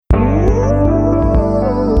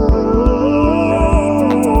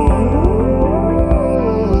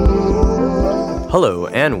Hello,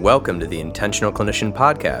 and welcome to the Intentional Clinician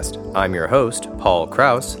Podcast. I'm your host, Paul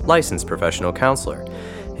Krause, licensed professional counselor.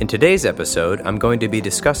 In today's episode, I'm going to be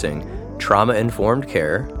discussing trauma-informed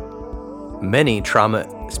care, many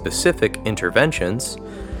trauma-specific interventions,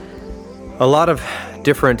 a lot of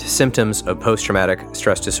different symptoms of post-traumatic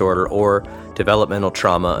stress disorder or developmental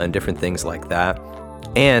trauma and different things like that.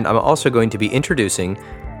 And I'm also going to be introducing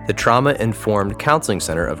the Trauma-Informed Counseling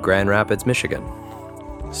Center of Grand Rapids, Michigan.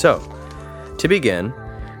 So, to begin,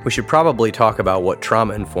 we should probably talk about what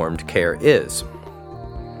trauma-informed care is.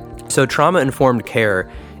 So trauma-informed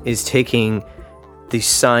care is taking the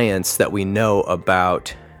science that we know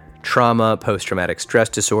about trauma, post-traumatic stress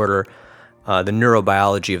disorder, the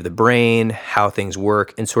neurobiology of the brain, how things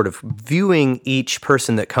work, and sort of viewing each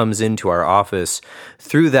person that comes into our office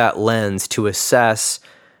through that lens to assess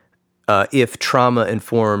if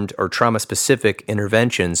trauma-informed or trauma-specific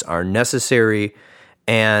interventions are necessary,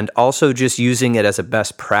 and also just using it as a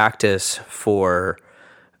best practice for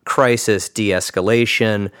crisis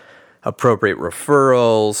de-escalation, appropriate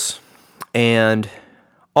referrals, and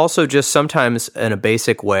also just sometimes in a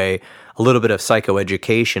basic way, a little bit of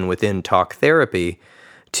psychoeducation within talk therapy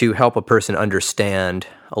to help a person understand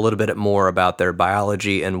a little bit more about their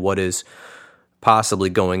biology and what is possibly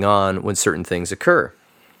going on when certain things occur.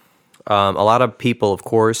 A lot of people, of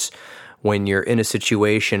course, when you're in a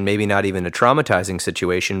situation, maybe not even a traumatizing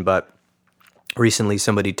situation, but recently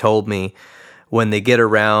somebody told me when they get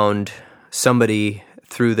around somebody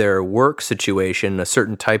through their work situation, a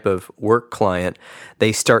certain type of work client,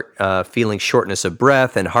 they start feeling shortness of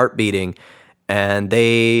breath and heart beating, and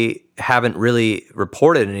they haven't really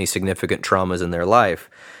reported any significant traumas in their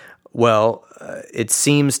life. Well, it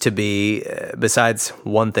seems to be, besides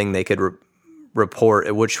one thing they could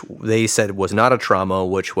report, which they said was not a trauma,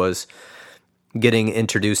 which was getting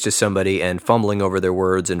introduced to somebody and fumbling over their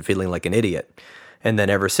words and feeling like an idiot. And then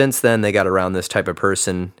ever since then, they got around this type of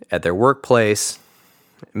person at their workplace,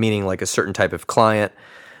 meaning like a certain type of client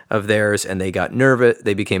of theirs, and they got nervous,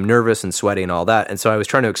 they became nervous and sweaty and all that. And so I was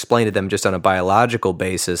trying to explain to them just on a biological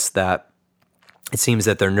basis that it seems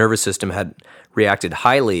that their nervous system had reacted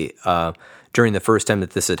highly during the first time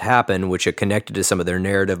that this had happened, which had connected to some of their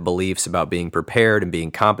narrative beliefs about being prepared and being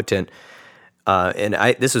competent.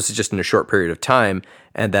 This was just in a short period of time,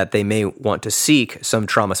 and that they may want to seek some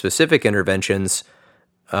trauma-specific interventions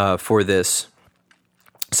for this,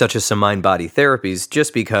 such as some mind-body therapies,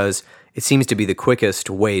 just because it seems to be the quickest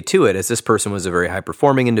way to it, as this person was a very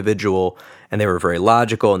high-performing individual, and they were very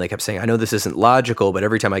logical, and they kept saying, I know this isn't logical, but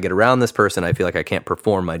every time I get around this person, I feel like I can't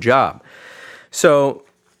perform my job. So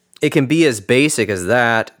it can be as basic as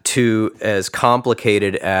that to as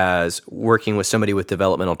complicated as working with somebody with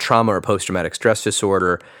developmental trauma or post-traumatic stress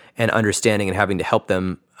disorder and understanding and having to help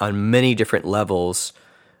them on many different levels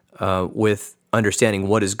with understanding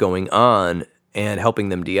what is going on and helping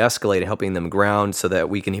them de-escalate, helping them ground so that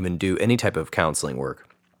we can even do any type of counseling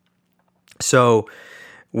work. So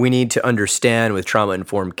we need to understand with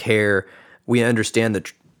trauma-informed care, we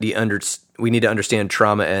understand we need to understand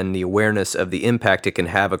trauma and the awareness of the impact it can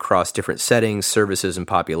have across different settings, services, and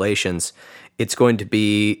populations. It's going to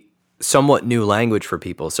be somewhat new language for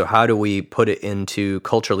people. So how do we put it into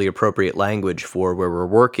culturally appropriate language for where we're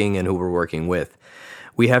working and who we're working with?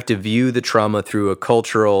 We have to view the trauma through a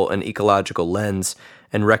cultural and ecological lens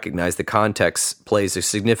and recognize the context plays a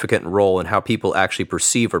significant role in how people actually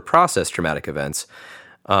perceive or process traumatic events,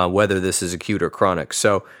 whether this is acute or chronic.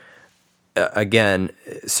 So again,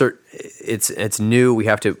 it's new. We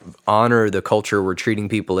have to honor the culture we're treating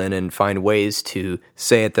people in and find ways to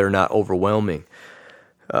say it that are not overwhelming.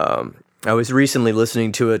 I was recently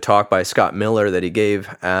listening to a talk by Scott Miller that he gave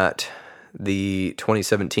at the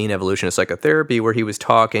 2017 Evolution of Psychotherapy, where he was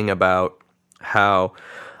talking about how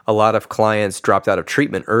a lot of clients dropped out of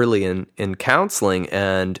treatment early in counseling,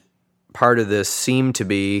 and part of this seemed to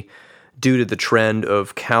be due to the trend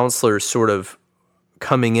of counselors sort of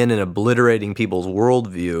coming in and obliterating people's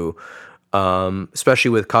worldview, especially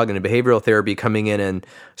with cognitive behavioral therapy coming in and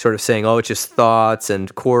sort of saying, oh, it's just thoughts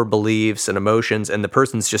and core beliefs and emotions, and the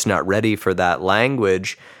person's just not ready for that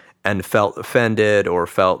language and felt offended or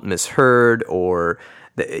felt misheard, or,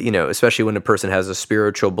 especially when a person has a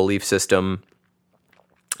spiritual belief system,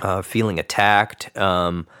 feeling attacked,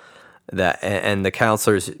 and the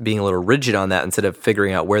counselor's being a little rigid on that instead of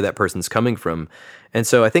figuring out where that person's coming from. And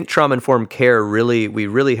so I think trauma-informed care, we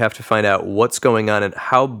really have to find out what's going on and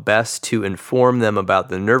how best to inform them about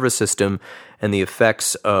the nervous system and the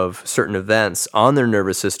effects of certain events on their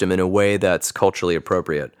nervous system in a way that's culturally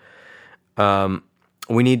appropriate.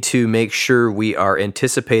 we need to make sure we are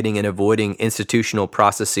anticipating and avoiding institutional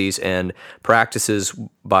processes and practices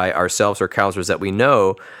by ourselves or counselors that we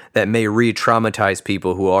know that may re-traumatize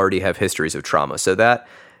people who already have histories of trauma. So that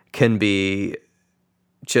can be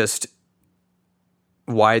just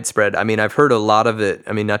widespread. I mean, I've heard a lot of it.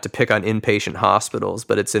 I mean, not to pick on inpatient hospitals,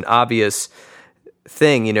 but it's an obvious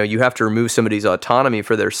thing. You have to remove somebody's autonomy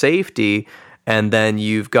for their safety, and then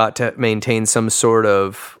you've got to maintain some sort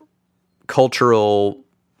of cultural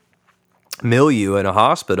milieu in a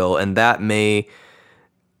hospital, and that may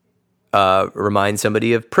remind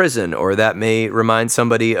somebody of prison, or that may remind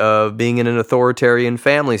somebody of being in an authoritarian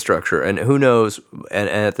family structure, and who knows. And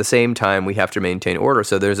at the same time, we have to maintain order.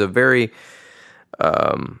 So there's a very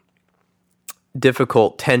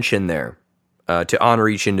difficult tension there to honor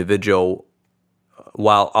each individual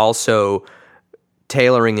while also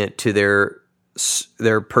tailoring it to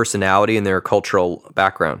their personality and their cultural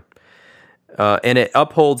background. And it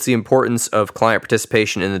upholds the importance of client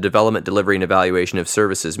participation in the development, delivery, and evaluation of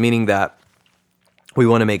services, meaning that we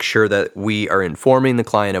want to make sure that we are informing the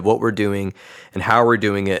client of what we're doing and how we're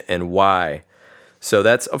doing it and why. So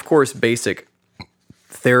that's, of course, basic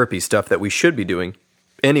therapy stuff that we should be doing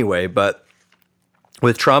anyway. But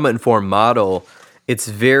with trauma-informed model, it's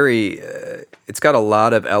got a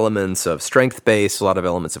lot of elements of strength-based, a lot of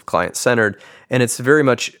elements of client-centered, and it's very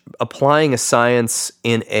much applying a science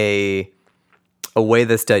in a way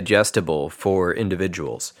that's digestible for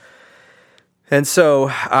individuals. And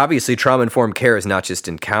so, obviously, trauma-informed care is not just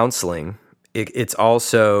in counseling. It's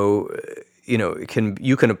also, you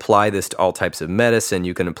can apply this to all types of medicine.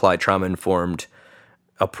 You can apply trauma-informed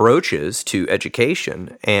approaches to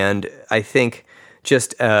education. And I think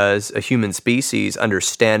just as a human species,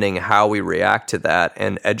 understanding how we react to that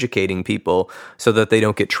and educating people so that they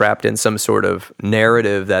don't get trapped in some sort of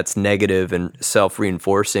narrative that's negative and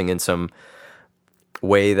self-reinforcing in some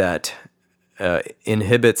way that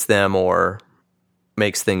inhibits them or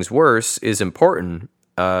makes things worse is important.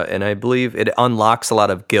 And I believe it unlocks a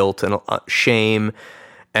lot of guilt and shame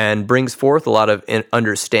and brings forth a lot of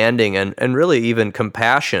understanding and really even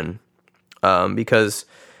compassion, because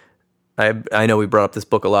I know we brought up this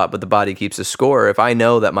book a lot, but The Body Keeps a Score. If I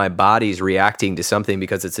know that my body's reacting to something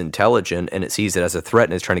because it's intelligent and it sees it as a threat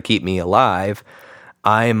and is trying to keep me alive,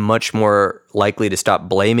 I'm much more likely to stop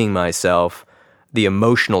blaming myself, the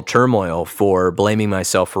emotional turmoil for blaming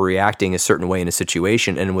myself for reacting a certain way in a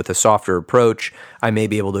situation. And with a softer approach, I may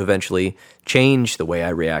be able to eventually change the way I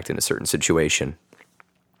react in a certain situation.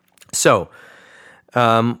 So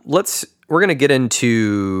we're going to get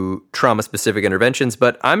into trauma-specific interventions,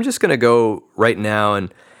 but I'm just going to go right now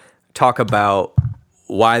and talk about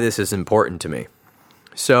why this is important to me.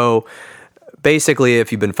 So basically,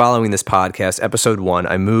 if you've been following this podcast, episode 1,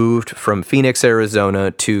 I moved from Phoenix,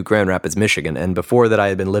 Arizona to Grand Rapids, Michigan. And before that, I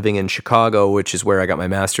had been living in Chicago, which is where I got my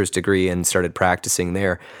master's degree and started practicing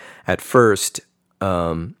there at first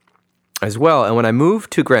as well. And when I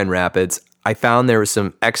moved to Grand Rapids, I found there were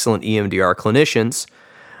some excellent EMDR clinicians,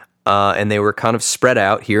 and they were kind of spread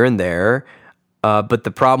out here and there. But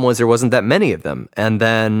the problem was there wasn't that many of them. And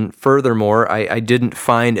then furthermore, I didn't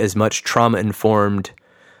find as much trauma-informed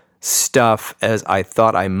stuff as I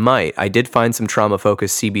thought I might. I did find some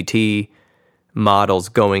trauma-focused CBT models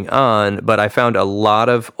going on, but I found a lot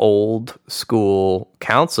of old school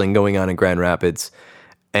counseling going on in Grand Rapids.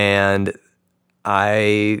 And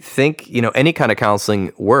I think, any kind of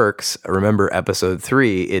counseling works. Remember episode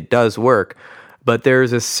 3, it does work. But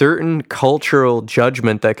there's a certain cultural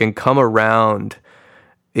judgment that can come around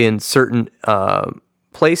in certain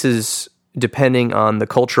places, depending on the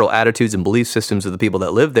cultural attitudes and belief systems of the people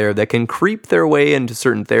that live there, that can creep their way into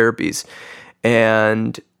certain therapies.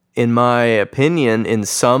 And in my opinion, in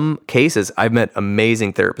some cases, I've met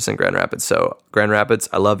amazing therapists in Grand Rapids. So Grand Rapids,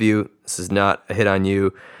 I love you. This is not a hit on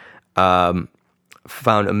you.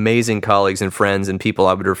 Found amazing colleagues and friends and people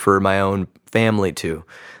I would refer my own family to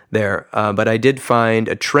there. But I did find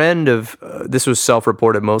a trend of, this was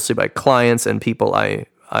self-reported mostly by clients and people I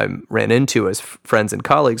ran into as friends and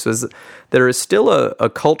colleagues, was that there is still a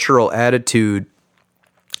cultural attitude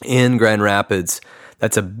in Grand Rapids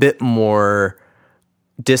that's a bit more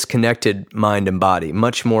disconnected mind and body,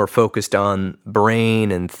 much more focused on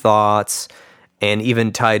brain and thoughts, and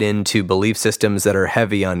even tied into belief systems that are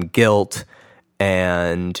heavy on guilt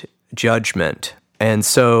and judgment. And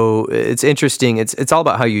so it's interesting. It's all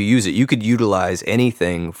about how you use it. You could utilize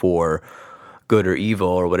anything for good or evil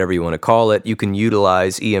or whatever you want to call it. You can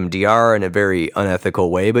utilize EMDR in a very unethical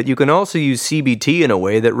way, but you can also use CBT in a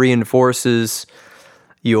way that reinforces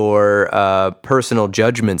your personal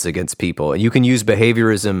judgments against people. You can use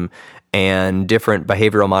behaviorism and different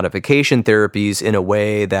behavioral modification therapies in a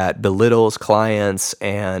way that belittles clients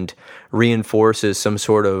and reinforces some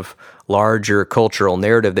sort of larger cultural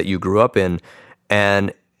narrative that you grew up in.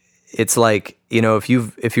 And it's like,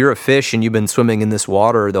 if you're a fish and you've been swimming in this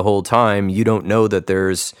water the whole time, you don't know that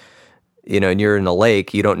there's, and you're in a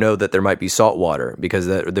lake, you don't know that there might be salt water because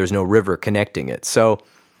there's no river connecting it. So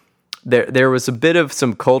there was a bit of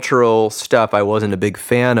some cultural stuff I wasn't a big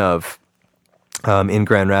fan of in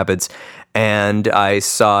Grand Rapids, and I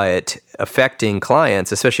saw it affecting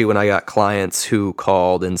clients, especially when I got clients who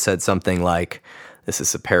called and said something like, this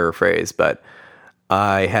is a paraphrase, but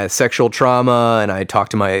I had sexual trauma and I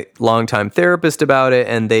talked to my longtime therapist about it,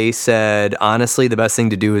 and they said, honestly, the best thing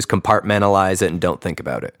to do is compartmentalize it and don't think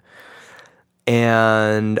about it.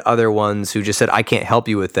 And other ones who just said, I can't help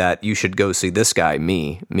you with that. You should go see this guy,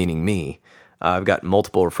 me, meaning me. I've got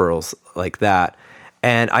multiple referrals like that.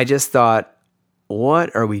 And I just thought,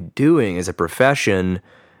 what are we doing as a profession?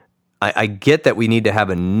 I get that we need to have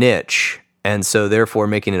a niche, and so therefore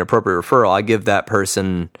making an appropriate referral, I give that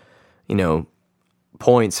person,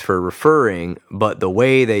 points for referring, but the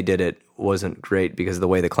way they did it wasn't great because of the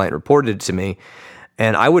way the client reported it to me.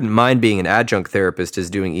 And I wouldn't mind being an adjunct therapist as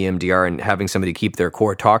doing EMDR and having somebody keep their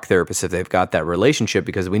core talk therapist if they've got that relationship,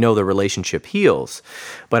 because we know the relationship heals.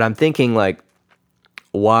 But I'm thinking, like,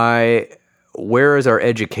 where is our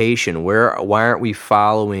education? Why aren't we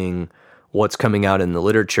following what's coming out in the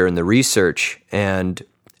literature and the research? And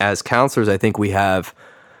as counselors, I think we have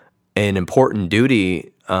an important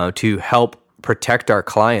duty to help protect our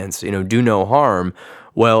clients, do no harm.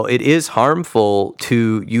 Well, it is harmful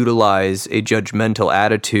to utilize a judgmental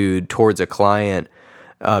attitude towards a client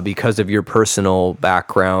because of your personal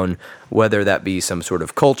background, whether that be some sort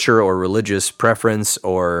of culture or religious preference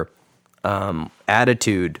or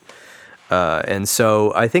attitude. And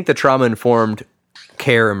so I think the trauma-informed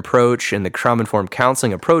care approach and the trauma-informed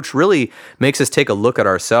counseling approach really makes us take a look at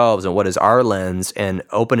ourselves and what is our lens, and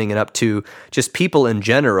opening it up to just people in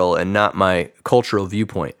general and not my cultural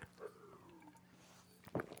viewpoint.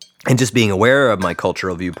 And just being aware of my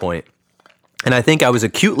cultural viewpoint. And I think I was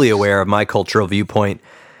acutely aware of my cultural viewpoint,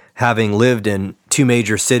 having lived in 2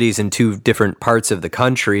 major cities in 2 different parts of the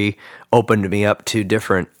country, opened me up to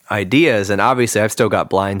different ideas. And obviously I've still got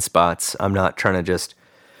blind spots. I'm not trying to just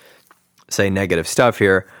say negative stuff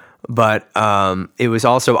here, but it was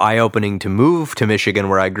also eye-opening to move to Michigan,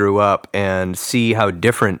 where I grew up, and see how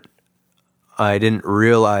different. I didn't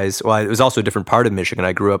realize, well, it was also a different part of Michigan.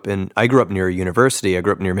 I grew up near a university. I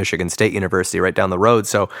grew up near Michigan State University, right down the road.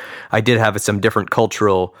 So I did have some different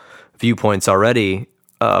cultural viewpoints already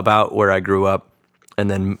about where I grew up, and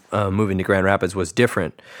then moving to Grand Rapids was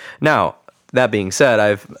different. Now, that being said,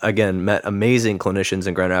 I've, again, met amazing clinicians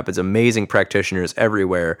in Grand Rapids, amazing practitioners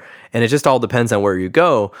everywhere, and it just all depends on where you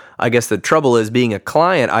go. I guess the trouble is, being a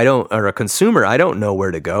client, or a consumer, I don't know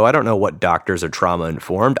where to go. I don't know what doctors are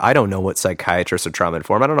trauma-informed. I don't know what psychiatrists are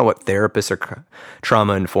trauma-informed. I don't know what therapists are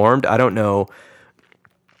trauma-informed. I don't know,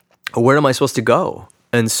 where am I supposed to go?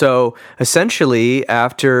 And so essentially,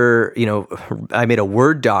 after, I made a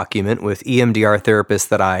Word document with EMDR therapists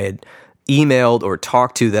that I had emailed or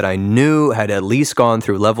talked to that I knew had at least gone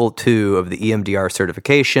through level 2 of the EMDR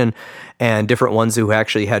certification, and different ones who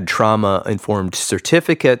actually had trauma-informed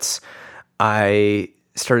certificates. I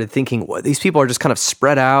started thinking, well, these people are just kind of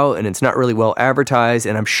spread out and it's not really well advertised.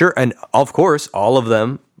 And I'm sure, and of course, all of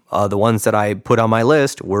them, the ones that I put on my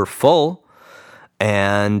list, were full.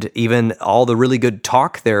 And even all the really good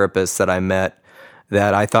talk therapists that I met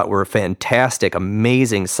that I thought were fantastic,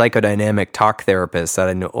 amazing psychodynamic talk therapists that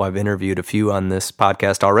I know I've interviewed a few on this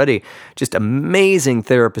podcast already. Just amazing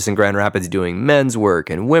therapists in Grand Rapids doing men's work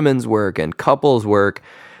and women's work and couples work.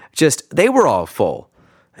 Just, they were all full.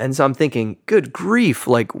 And so I'm thinking, good grief,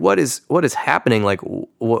 like what is happening? Like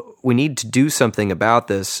we need to do something about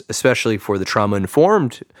this, especially for the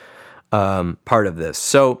trauma-informed part of this.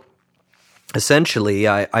 So essentially,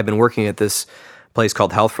 I've been working at this place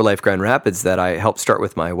called Health for Life Grand Rapids that I helped start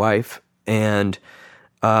with my wife. And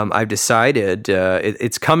I've decided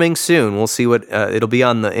it's coming soon. We'll see what it'll be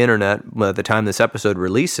on the internet by the time this episode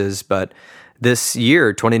releases. But this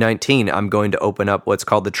year, 2019, I'm going to open up what's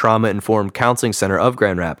called the Trauma-Informed Counseling Center of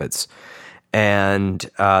Grand Rapids. And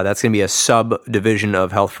that's going to be a subdivision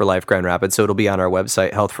of Health for Life Grand Rapids. So it'll be on our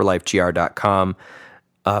website, healthforlifegr.com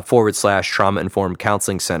 /Trauma-Informed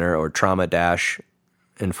Counseling Center, or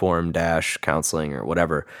trauma-informed-counseling or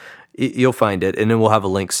whatever. You'll find it, and then we'll have a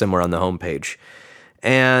link somewhere on the homepage.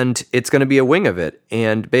 And it's going to be a wing of it.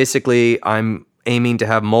 And basically, I'm aiming to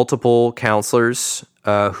have multiple counselors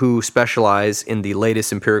who specialize in the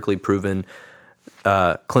latest empirically proven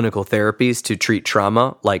clinical therapies to treat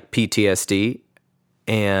trauma like PTSD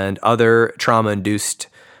and other trauma-induced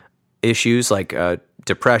issues like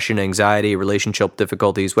depression, anxiety, relationship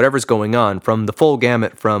difficulties, whatever's going on, from the full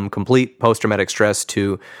gamut, from complete post-traumatic stress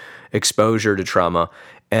to exposure to trauma.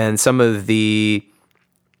 And some of the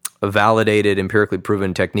validated, empirically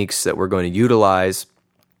proven techniques that we're going to utilize,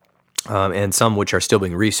 and some which are still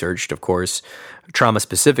being researched, of course,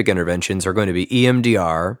 trauma-specific interventions are going to be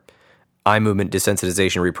EMDR, eye movement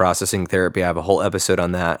desensitization reprocessing therapy. I have a whole episode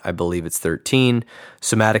on that. I believe it's 13.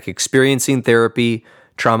 Somatic experiencing therapy,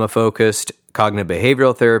 trauma-focused cognitive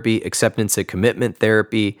behavioral therapy, acceptance and commitment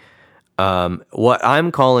therapy, what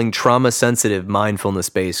I'm calling trauma-sensitive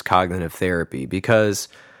mindfulness-based cognitive therapy, because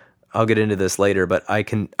I'll get into this later, but I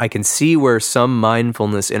can see where some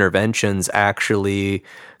mindfulness interventions actually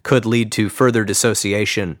could lead to further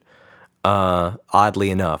dissociation,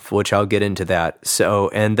 oddly enough, which I'll get into that. So,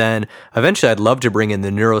 and then eventually I'd love to bring in the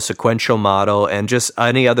neurosequential model and just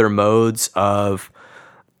any other modes of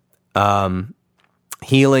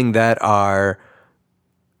healing that are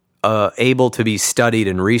able to be studied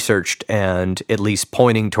and researched and at least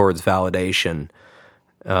pointing towards validation.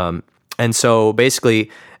 And so basically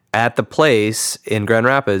at the place in Grand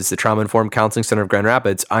Rapids, the Trauma Informed Counseling Center of Grand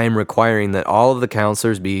Rapids, I am requiring that all of the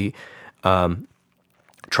counselors be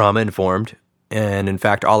trauma informed, and in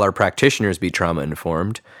fact, all our practitioners be trauma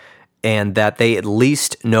informed, and that they at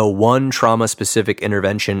least know one trauma-specific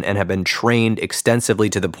intervention and have been trained extensively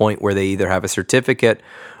to the point where they either have a certificate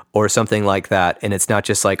or something like that. And it's not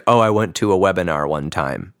just like, oh, I went to a webinar one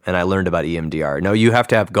time and I learned about EMDR. No, you have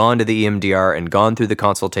to have gone to the EMDR and gone through the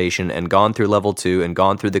consultation and gone through level 2 and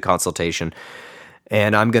gone through the consultation.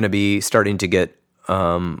 And I'm going to be starting to get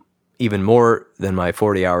even more than my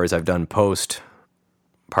 40 hours I've done post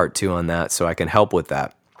part 2 on that, so I can help with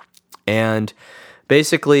that. And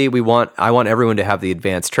basically, I want everyone to have the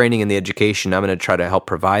advanced training and the education. I'm going to try to help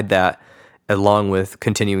provide that along with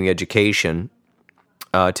continuing education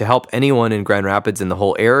to help anyone in Grand Rapids and the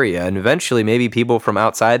whole area, and eventually maybe people from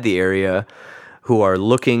outside the area who are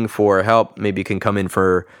looking for help maybe can come in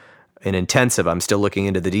for an intensive. I'm still looking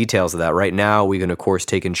into the details of that. Right now, we can, of course,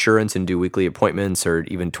 take insurance and do weekly appointments or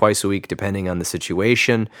even twice a week, depending on the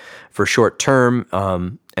situation, for short term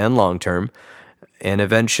and long term. And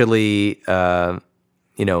eventually,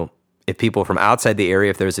 if people from outside the area,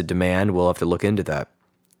 if there's a demand, we'll have to look into that.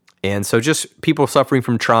 And so just people suffering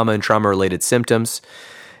from trauma and trauma-related symptoms.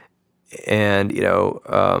 And,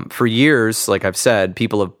 for years, like I've said,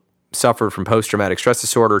 people have suffered from post-traumatic stress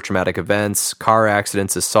disorder, traumatic events, car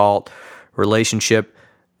accidents, assault, relationship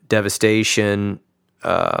devastation,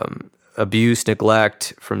 abuse,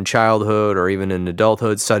 neglect from childhood or even in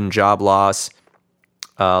adulthood, sudden job loss,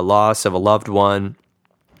 loss of a loved one.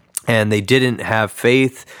 And they didn't have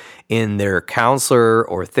faith in their counselor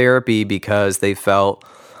or therapy because they felt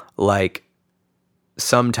like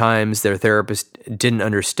sometimes their therapist didn't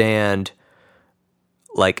understand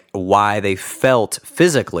like why they felt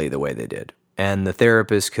physically the way they did. And the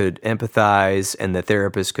therapist could empathize and the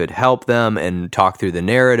therapist could help them and talk through the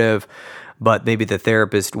narrative, but maybe the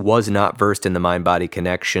therapist was not versed in the mind-body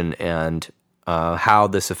connection and how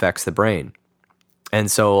this affects the brain.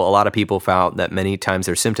 And so a lot of people found that many times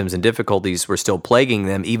their symptoms and difficulties were still plaguing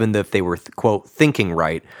them, even if they were, quote, thinking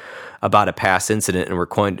right about a past incident and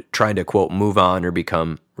were trying to, quote, move on or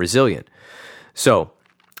become resilient. So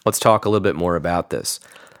let's talk a little bit more about this.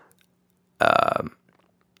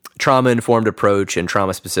 Trauma-informed approach and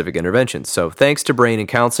trauma-specific interventions. So thanks to brain and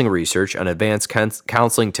counseling research on advanced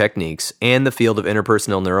counseling techniques and the field of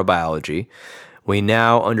interpersonal neurobiology, we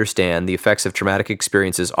now understand the effects of traumatic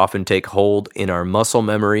experiences often take hold in our muscle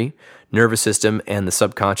memory, nervous system, and the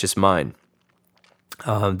subconscious mind.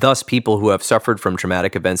 Thus, people who have suffered from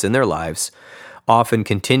traumatic events in their lives often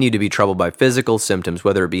continue to be troubled by physical symptoms,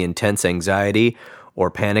 whether it be intense anxiety or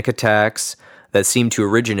panic attacks that seem to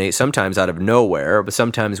originate sometimes out of nowhere, but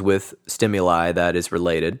sometimes with stimuli that is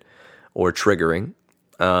related or triggering.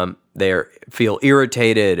 They feel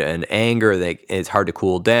irritated and anger. It's hard to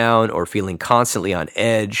cool down, or feeling constantly on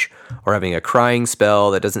edge, or having a crying spell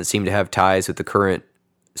that doesn't seem to have ties with the current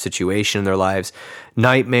situation in their lives.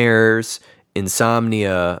 Nightmares,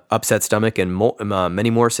 insomnia, upset stomach, and many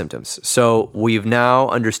more symptoms. So we've now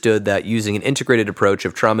understood that using an integrated approach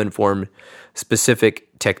of trauma-informed specific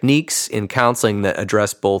techniques in counseling that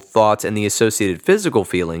address both thoughts and the associated physical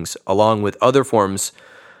feelings, along with other forms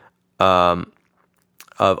of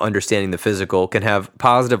understanding the physical, can have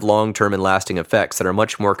positive long-term and lasting effects that are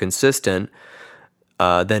much more consistent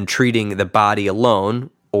than treating the body alone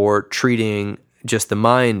or treating just the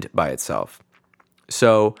mind by itself.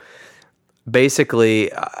 So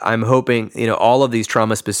basically, I'm hoping, all of these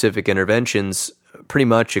trauma-specific interventions, pretty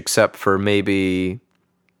much except for maybe,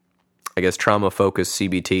 I guess, trauma-focused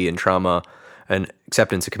CBT and trauma and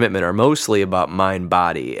acceptance and commitment, are mostly about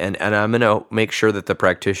mind-body. And I'm going to make sure that the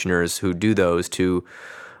practitioners who do those two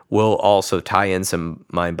will also tie in some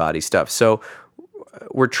mind-body stuff. So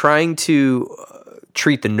we're trying to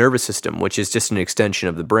treat the nervous system, which is just an extension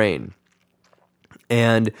of the brain.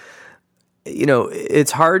 And,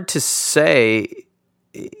 it's hard to say,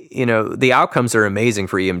 the outcomes are amazing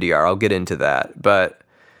for EMDR. I'll get into that. But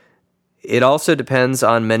it also depends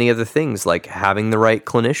on many other things, like having the right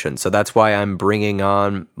clinician. So that's why I'm bringing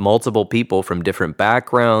on multiple people from different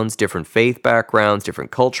backgrounds, different faith backgrounds, different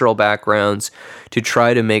cultural backgrounds, to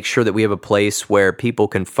try to make sure that we have a place where people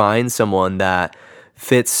can find someone that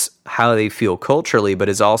fits how they feel culturally, but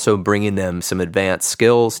is also bringing them some advanced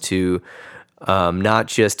skills to not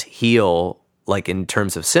just heal, like in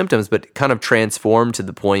terms of symptoms, but kind of transform to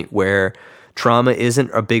the point where trauma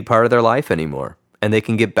isn't a big part of their life anymore. And they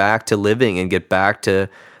can get back to living and get back to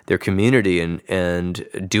their community and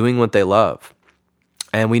doing what they love.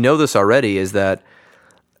 And we know this already, is that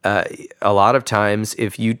a lot of times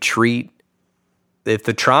if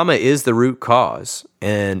the trauma is the root cause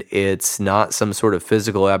and it's not some sort of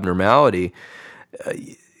physical abnormality,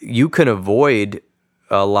 you can avoid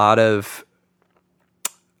a lot of,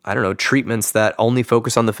 treatments that only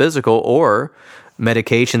focus on the physical, or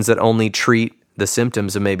medications that only treat the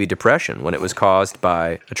symptoms of maybe depression when it was caused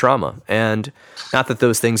by a trauma. And not that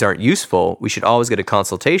those things aren't useful, we should always get a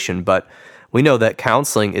consultation, but we know that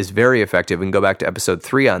counseling is very effective. We can go back to episode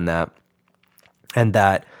 3 on that. And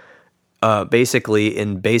that basically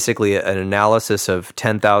an analysis of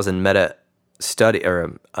 10,000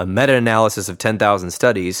 a meta-analysis of 10,000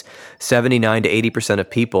 studies, 79 to 80% of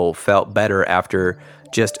people felt better after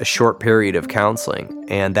just a short period of counseling,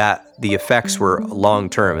 and that the effects were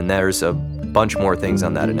long-term. And there's a bunch more things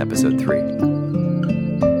on that in episode 3.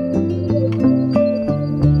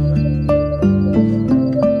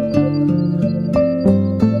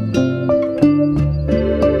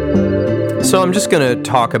 So I'm just going to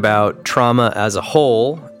talk about trauma as a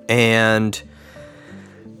whole and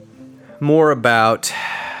more about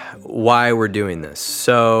why we're doing this.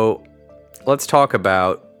 So let's talk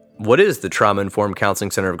about, what is the Trauma-Informed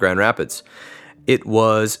Counseling Center of Grand Rapids? It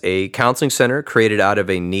was a counseling center created out of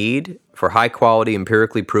a need for high-quality,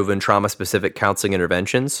 empirically proven trauma-specific counseling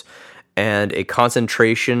interventions and a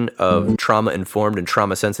concentration of trauma-informed and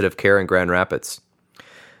trauma-sensitive care in Grand Rapids.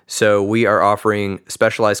 So we are offering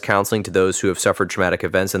specialized counseling to those who have suffered traumatic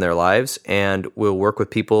events in their lives, and we'll work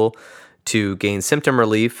with people to gain symptom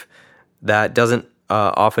relief that doesn't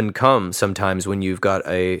often come sometimes when you've got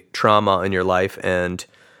a trauma in your life and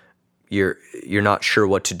you're not sure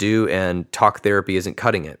what to do, and talk therapy isn't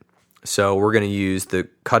cutting it. So we're going to use the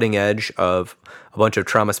cutting edge of a bunch of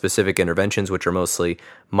trauma-specific interventions, which are mostly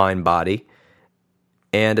mind-body.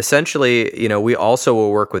 And essentially, we also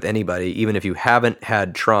will work with anybody, even if you haven't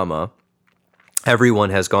had trauma. Everyone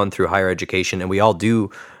has gone through higher education, and we all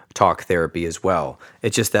do talk therapy as well.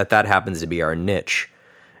 It's just that happens to be our niche.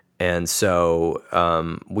 And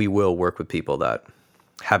so we will work with people that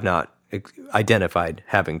have not identified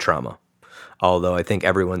having trauma. Although I think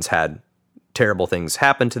everyone's had terrible things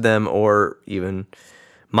happen to them, or even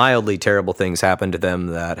mildly terrible things happen to them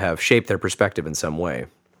that have shaped their perspective in some way,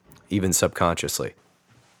 even subconsciously.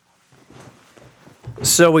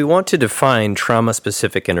 So we want to define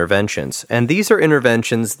trauma-specific interventions, and these are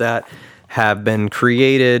interventions that have been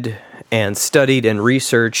created and studied and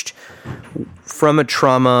researched from a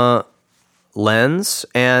trauma lens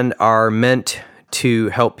and are meant to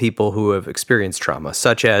help people who have experienced trauma,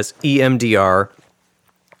 such as EMDR,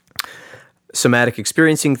 somatic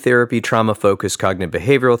experiencing therapy, trauma-focused cognitive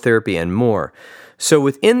behavioral therapy, and more. So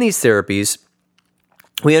within these therapies,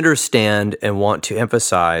 we understand and want to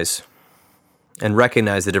emphasize and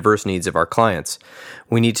recognize the diverse needs of our clients.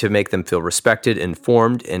 We need to make them feel respected,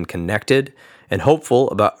 informed, and connected, and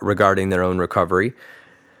hopeful regarding their own recovery.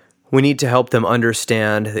 We need to help them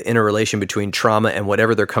understand the interrelation between trauma and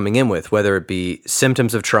whatever they're coming in with, whether it be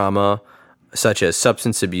symptoms of trauma, such as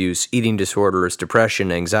substance abuse, eating disorders,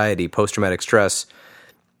 depression, anxiety, post-traumatic stress.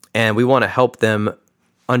 And we want to help them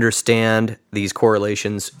understand these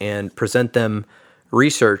correlations and present them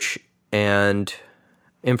research and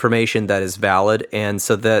information that is valid, and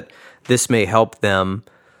so that this may help them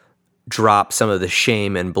drop some of the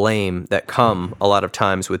shame and blame that come a lot of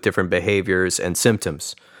times with different behaviors and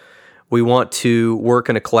symptoms. We want to work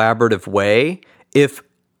in a collaborative way, if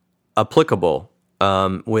applicable,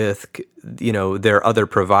 with their other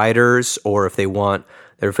providers, or if they want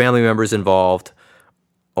their family members involved,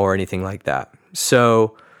 or anything like that.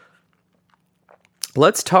 So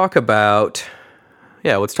let's talk about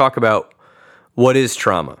what is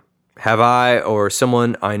trauma. Have I or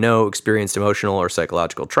someone I know experienced emotional or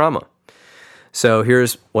psychological trauma? So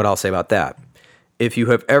here's what I'll say about that. If you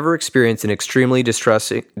have ever experienced an extremely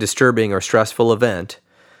disturbing or stressful event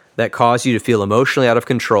that caused you to feel emotionally out of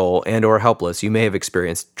control and or helpless, you may have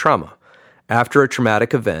experienced trauma. After a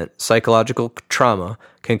traumatic event, psychological trauma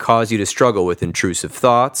can cause you to struggle with intrusive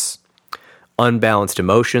thoughts, unbalanced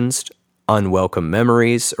emotions, unwelcome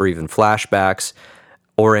memories, or even flashbacks,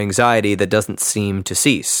 or anxiety that doesn't seem to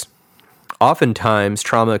cease. Oftentimes,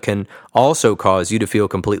 trauma can also cause you to feel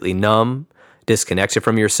completely numb, disconnected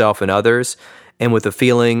from yourself and others, and with a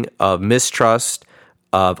feeling of mistrust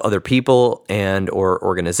of other people and or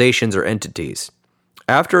organizations or entities.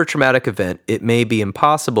 After a traumatic event, it may be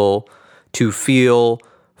impossible to feel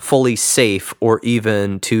fully safe or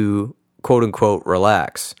even to quote-unquote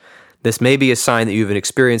relax. This may be a sign that you've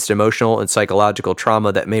experienced emotional and psychological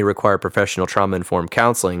trauma that may require professional trauma-informed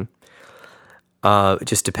counseling. It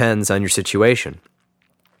just depends on your situation.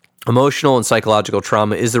 Emotional and psychological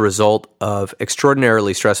trauma is the result of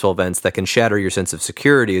extraordinarily stressful events that can shatter your sense of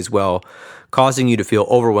security as well, causing you to feel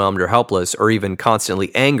overwhelmed or helpless or even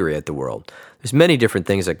constantly angry at the world. There's many different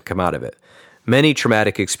things that can come out of it. Many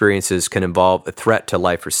traumatic experiences can involve a threat to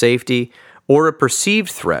life or safety or a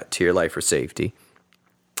perceived threat to your life or safety.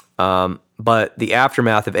 But the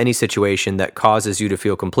aftermath of any situation that causes you to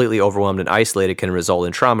feel completely overwhelmed and isolated can result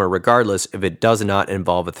in trauma, regardless if it does not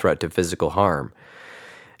involve a threat to physical harm.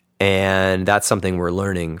 And that's something we're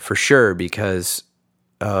learning for sure because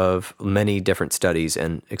of many different studies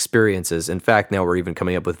and experiences. In fact, now we're even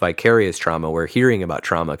coming up with vicarious trauma, where hearing about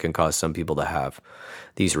trauma can cause some people to have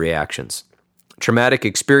these reactions. Traumatic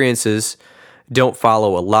experiences don't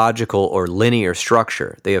follow a logical or linear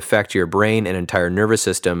structure. They affect your brain and entire nervous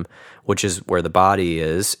system, which is where the body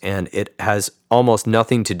is, and it has almost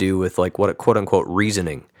nothing to do with like what quote-unquote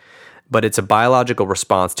reasoning. But it's a biological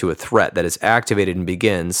response to a threat that is activated and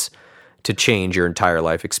begins to change your entire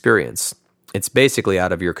life experience. It's basically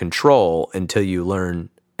out of your control until you learn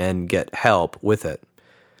and get help with it.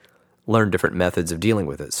 Learn different methods of dealing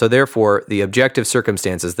with it. So therefore, the objective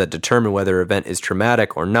circumstances that determine whether an event is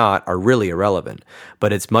traumatic or not are really irrelevant,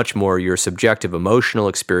 but it's much more your subjective emotional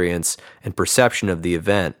experience and perception of the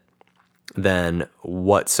event than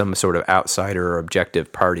what some sort of outsider or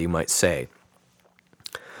objective party might say.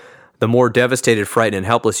 The more devastated, frightened, and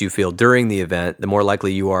helpless you feel during the event, the more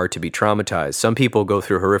likely you are to be traumatized. Some people go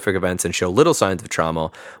through horrific events and show little signs of trauma,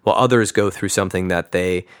 while others go through something that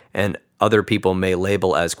they and other people may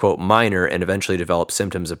label as, quote, minor and eventually develop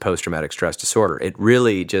symptoms of post-traumatic stress disorder. It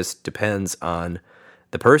really just depends on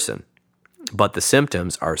the person, but the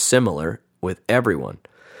symptoms are similar with everyone.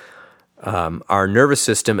 Our nervous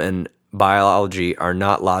system and biology are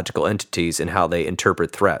not logical entities in how they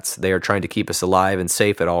interpret threats. They are trying to keep us alive and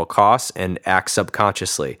safe at all costs and act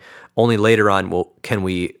subconsciously. Only later on can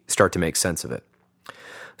we start to make sense of it.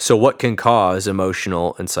 So what can cause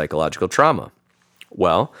emotional and psychological trauma?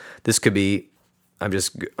 Well, this could be, I'm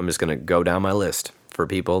just going to go down my list for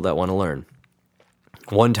people that want to learn.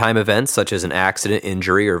 One-time events such as an accident,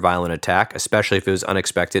 injury, or violent attack, especially if it was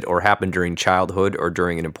unexpected or happened during childhood or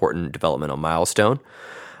during an important developmental milestone.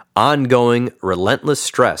 Ongoing, relentless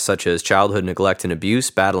stress, such as childhood neglect and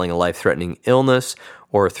abuse, battling a life-threatening illness,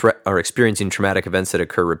 or experiencing traumatic events that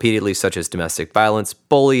occur repeatedly, such as domestic violence,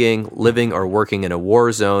 bullying, living or working in a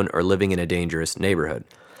war zone, or living in a dangerous neighborhood.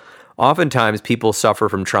 Oftentimes, people suffer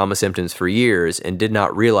from trauma symptoms for years and did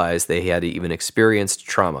not realize they had even experienced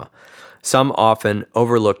trauma. Some often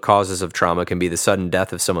overlooked causes of trauma can be the sudden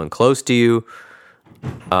death of someone close to you,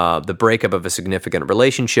 the breakup of a significant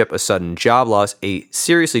relationship, a sudden job loss,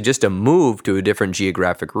 just a move to a different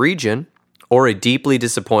geographic region, or a deeply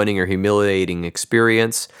disappointing or humiliating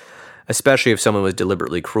experience, especially if someone was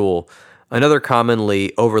deliberately cruel. Another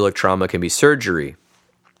commonly overlooked trauma can be surgery.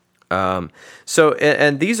 Those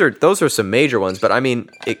are some major ones, but I mean,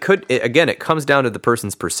 it comes down to the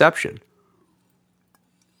person's perception.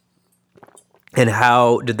 And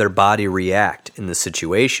how did their body react in the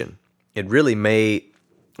situation? It really may,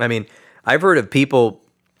 I've heard of people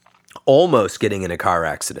almost getting in a car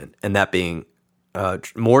accident and that being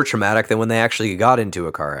more traumatic than when they actually got into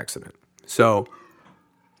a car accident. So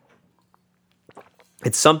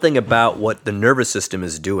it's something about what the nervous system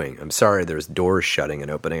is doing. I'm sorry, there's doors shutting and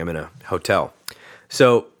opening. I'm in a hotel.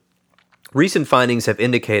 So recent findings have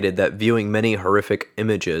indicated that viewing many horrific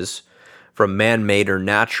images from man-made or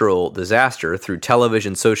natural disaster through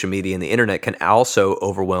television, social media, and the internet can also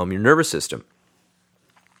overwhelm your nervous system.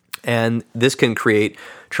 And this can create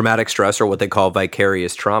traumatic stress, or what they call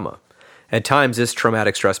vicarious trauma. At times, this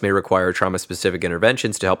traumatic stress may require trauma-specific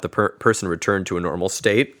interventions to help the person return to a normal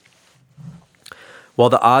state. While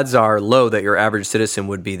the odds are low that your average citizen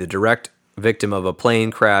would be the direct victim of a plane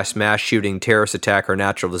crash, mass shooting, terrorist attack, or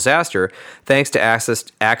natural disaster, thanks to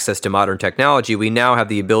access to modern technology, we now have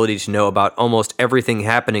the ability to know about almost everything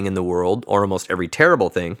happening in the world, or almost every terrible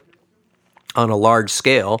thing, on a large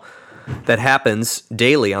scale that happens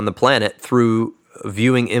daily on the planet through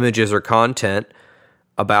viewing images or content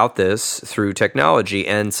about this through technology.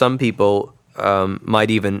 And some people might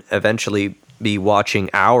even eventually be watching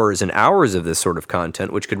hours and hours of this sort of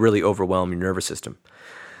content, which could really overwhelm your nervous system.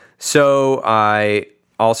 So I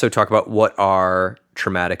also talk about what are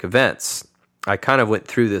traumatic events. I kind of went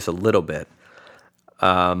through this a little bit,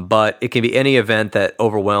 but it can be any event that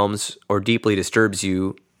overwhelms or deeply disturbs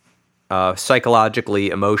you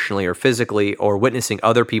psychologically, emotionally, or physically, or witnessing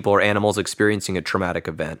other people or animals experiencing a traumatic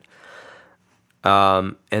event.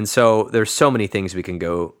 And so there's so many things we can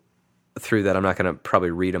go through that I'm not going to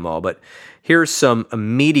probably read them all, but here's some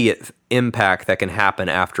immediate impact that can happen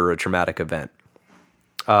after a traumatic event.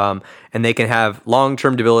 And they can have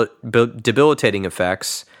long-term debilitating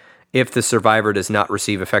effects if the survivor does not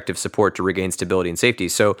receive effective support to regain stability and safety.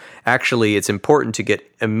 So actually, it's important to get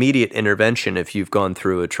immediate intervention if you've gone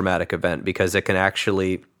through a traumatic event, because it can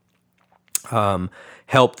actually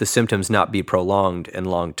help the symptoms not be prolonged and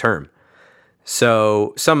long-term.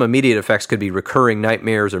 So some immediate effects could be recurring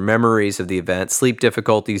nightmares or memories of the event, sleep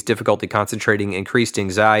difficulties, difficulty concentrating, increased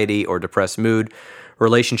anxiety or depressed mood,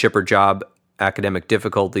 relationship or job academic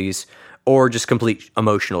difficulties, or just complete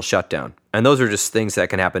emotional shutdown. And those are just things that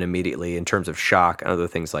can happen immediately in terms of shock and other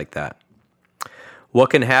things like that.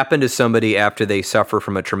 What can happen to somebody after they suffer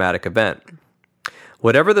from a traumatic event?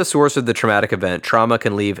 Whatever the source of the traumatic event, trauma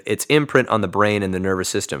can leave its imprint on the brain and the nervous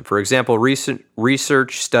system. For example, recent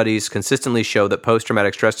research studies consistently show that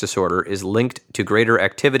post-traumatic stress disorder is linked to greater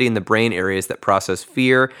activity in the brain areas that process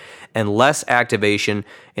fear and less activation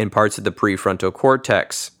in parts of the prefrontal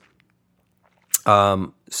cortex.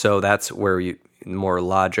 So that's where more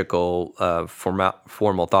logical,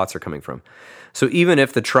 formal thoughts are coming from. So even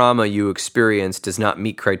if the trauma you experience does not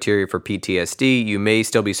meet criteria for PTSD, you may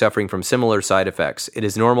still be suffering from similar side effects. It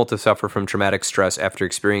is normal to suffer from traumatic stress after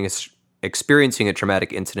experiencing a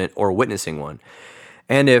traumatic incident or witnessing one.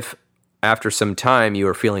 And if after some time you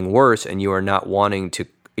are feeling worse and you are not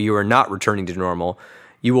returning to normal,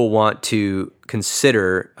 you will want to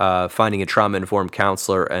consider finding a trauma-informed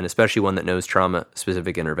counselor, and especially one that knows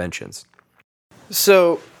trauma-specific interventions.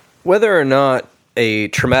 So whether or not a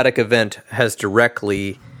traumatic event has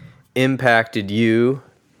directly impacted you,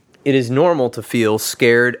 it is normal to feel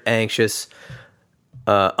scared, anxious,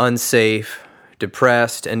 unsafe,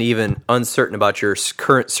 depressed, and even uncertain about your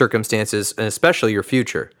current circumstances, and especially your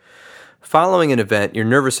future. Following an event, your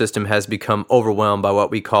nervous system has become overwhelmed by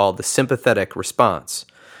what we call the sympathetic response,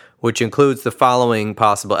 which includes the following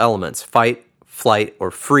possible elements: fight, flight,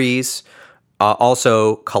 or freeze,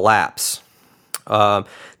 also collapse.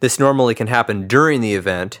 This normally can happen during the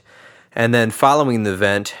event, and then following the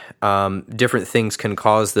event, different things can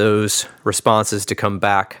cause those responses to come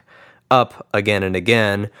back up again and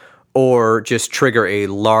again, or just trigger a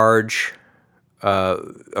large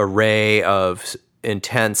array of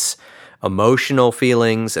intense emotional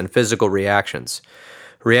feelings and physical reactions.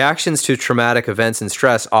 Reactions to traumatic events and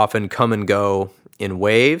stress often come and go in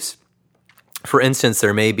waves. For instance,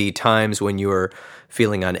 there may be times when you are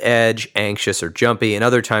feeling on edge, anxious, or jumpy, and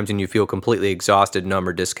other times when you feel completely exhausted, numb,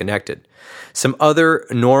 or disconnected. Some other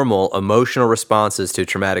normal emotional responses to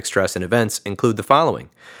traumatic stress and events include the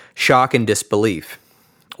following: shock and disbelief.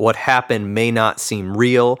 What happened may not seem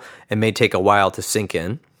real and may take a while to sink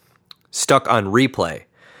in. Stuck on replay.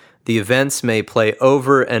 The events may play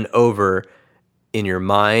over and over in your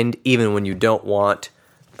mind, even when you don't want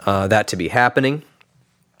that to be happening.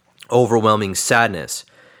 Overwhelming sadness.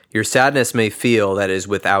 Your sadness may feel that is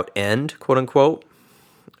without end, quote unquote.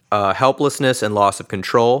 Helplessness and loss of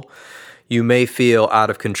control. You may feel out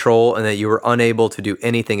of control and that you are unable to do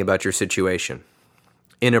anything about your situation.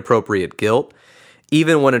 Inappropriate guilt.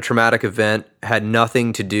 Even when a traumatic event had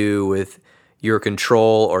nothing to do with your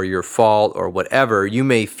control or your fault or whatever, you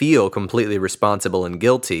may feel completely responsible and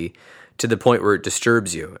guilty to the point where it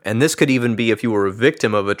disturbs you. And this could even be if you were a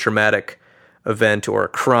victim of a traumatic event or a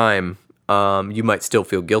crime. You might still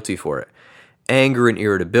feel guilty for it. Anger and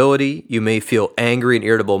irritability. You may feel angry and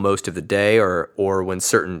irritable most of the day or when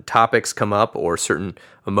certain topics come up or certain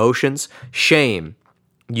emotions. Shame.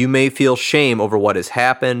 You may feel shame over what has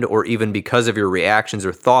happened or even because of your reactions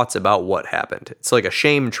or thoughts about what happened. It's like a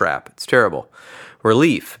shame trap. It's terrible.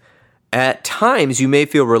 Relief. At times, you may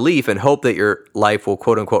feel relief and hope that your life will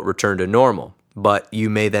quote-unquote return to normal, but you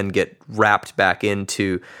may then get wrapped back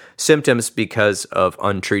into symptoms because of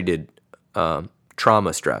untreated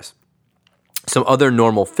trauma stress. Some other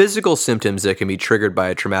normal physical symptoms that can be triggered by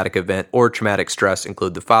a traumatic event or traumatic stress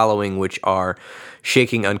include the following, which are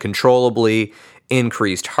shaking uncontrollably,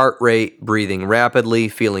 increased heart rate, breathing rapidly,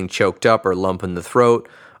 feeling choked up or lump in the throat,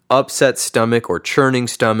 upset stomach or churning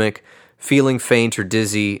stomach, feeling faint or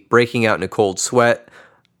dizzy, breaking out in a cold sweat,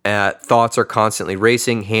 thoughts are constantly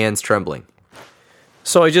racing, hands trembling.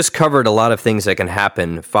 So I just covered a lot of things that can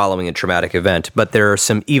happen following a traumatic event, but there are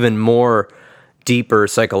some even more deeper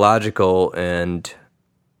psychological and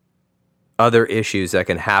other issues that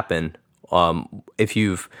can happen if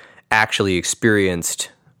you've actually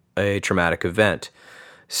experienced a traumatic event.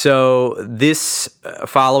 So this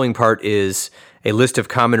following part is a list of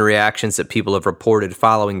common reactions that people have reported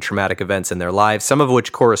following traumatic events in their lives, some of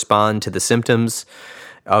which correspond to the symptoms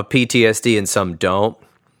of PTSD and some don't.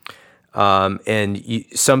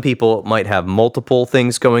 Some people might have multiple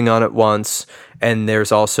things going on at once, and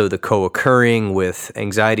there's also the co-occurring with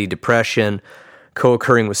anxiety, depression,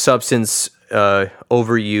 co-occurring with substance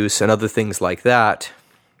overuse, and other things like that.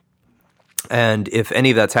 And if any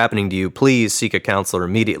of that's happening to you, please seek a counselor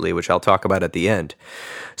immediately, which I'll talk about at the end.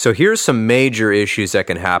 So here's some major issues that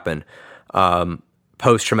can happen.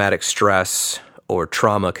 Post-traumatic stress or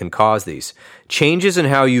trauma can cause these. Changes in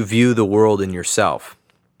how you view the world and yourself.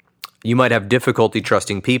 You might have difficulty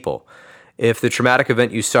trusting people. If the traumatic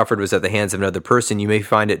event you suffered was at the hands of another person, you may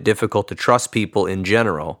find it difficult to trust people in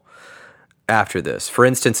general after this. For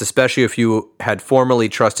instance, especially if you had formerly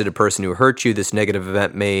trusted a person who hurt you, this negative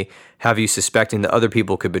event may have you suspecting that other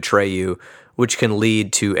people could betray you, which can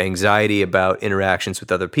lead to anxiety about interactions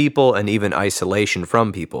with other people and even isolation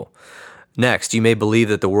from people. Next, you may believe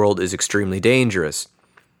that the world is extremely dangerous.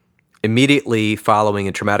 Immediately following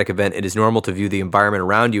a traumatic event, it is normal to view the environment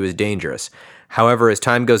around you as dangerous. However, as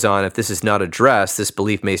time goes on, if this is not addressed, this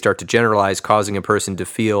belief may start to generalize, causing a person to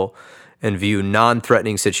feel and view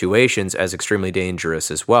non-threatening situations as extremely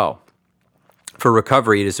dangerous as well. For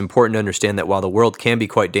recovery, it is important to understand that while the world can be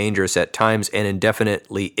quite dangerous at times and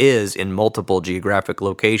indefinitely is in multiple geographic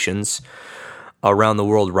locations around the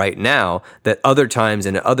world right now, that other times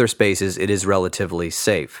and in other spaces it is relatively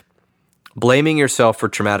safe. Blaming yourself for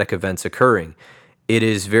traumatic events occurring. It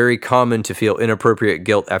is very common to feel inappropriate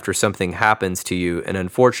guilt after something happens to you, and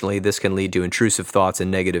unfortunately, this can lead to intrusive thoughts and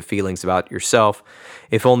negative feelings about yourself.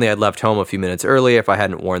 If only I'd left home a few minutes earlier, if I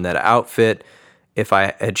hadn't worn that outfit, if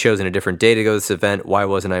I had chosen a different day to go to this event, why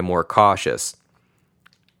wasn't I more cautious?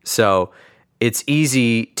 So it's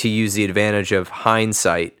easy to use the advantage of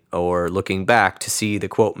hindsight or looking back to see the,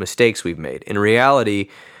 quote, mistakes we've made. In reality,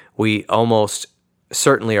 we almost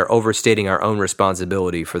certainly are overstating our own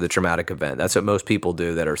responsibility for the traumatic event. That's what most people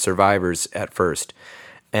do that are survivors at first.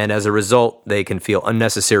 And as a result, they can feel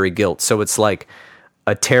unnecessary guilt. So it's like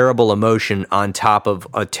a terrible emotion on top of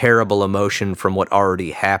a terrible emotion from what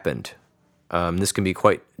already happened. This can be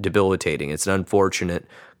quite debilitating. It's an unfortunate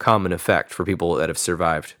common effect for people that have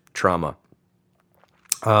survived trauma.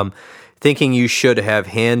 Thinking you should have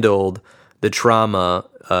handled the trauma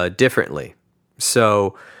differently.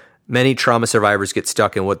 So many trauma survivors get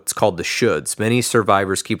stuck in what's called the shoulds. Many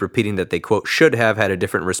survivors keep repeating that they, quote, should have had a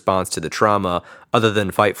different response to the trauma other than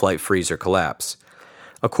fight, flight, freeze, or collapse.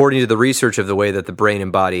 According to the research of the way that the brain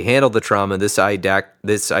and body handle the trauma, this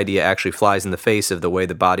idea actually flies in the face of the way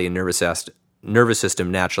the body and nervous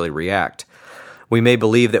system naturally react. We may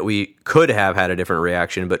believe that we could have had a different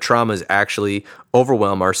reaction, but traumas actually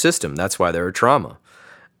overwhelm our system. That's why they're a trauma.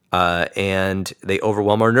 And they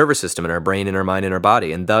overwhelm our nervous system and our brain and our mind and our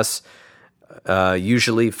body. And thus,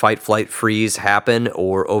 usually fight, flight, freeze happen,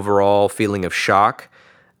 or overall feeling of shock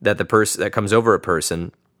that that comes over a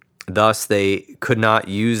person. Thus, they could not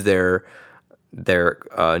use their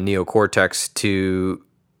neocortex to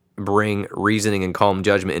bring reasoning and calm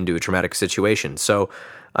judgment into a traumatic situation. So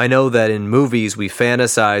I know that in movies we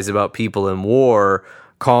fantasize about people in war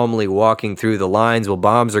calmly walking through the lines while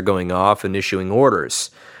bombs are going off and issuing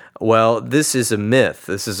orders. Well, this is a myth.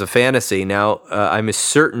 This is a fantasy. Now, I'm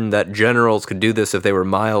certain that generals could do this if they were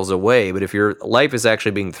miles away, but if your life is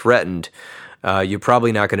actually being threatened, you're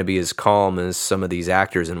probably not going to be as calm as some of these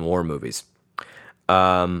actors in war movies.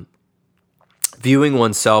 Viewing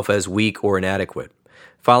oneself as weak or inadequate.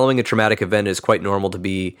 Following a traumatic event, it is quite normal to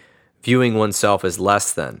be viewing oneself as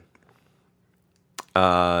less than.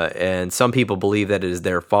 And some people believe that it is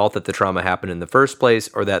their fault that the trauma happened in the first place,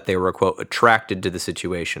 or that they were, quote, attracted to the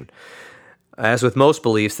situation. As with most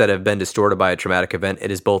beliefs that have been distorted by a traumatic event,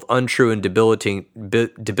 it is both untrue and debilitating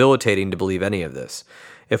to believe any of this.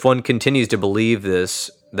 If one continues to believe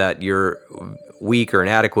this, that you're weak or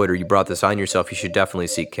inadequate or you brought this on yourself, you should definitely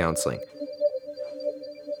seek counseling.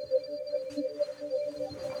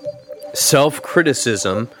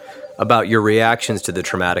 Self-criticism about your reactions to the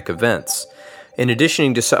traumatic events. In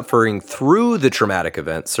addition to suffering through the traumatic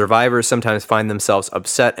event, survivors sometimes find themselves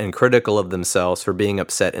upset and critical of themselves for being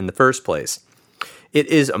upset in the first place. It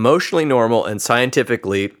is emotionally normal and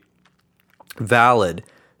scientifically valid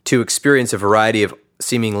to experience a variety of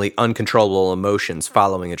seemingly uncontrollable emotions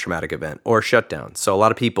following a traumatic event or shutdown. So a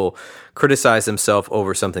lot of people criticize themselves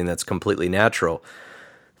over something that's completely natural.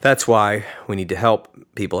 That's why we need to help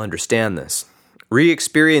people understand this.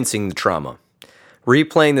 Re-experiencing the trauma.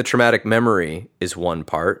 Replaying the traumatic memory is one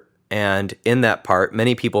part, and in that part,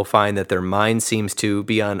 many people find that their mind seems to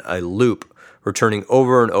be on a loop, returning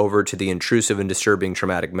over and over to the intrusive and disturbing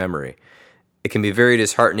traumatic memory. It can be very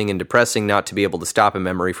disheartening and depressing not to be able to stop a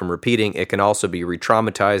memory from repeating. It can also be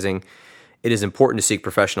re-traumatizing. It is important to seek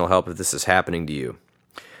professional help if this is happening to you.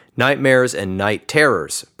 Nightmares and night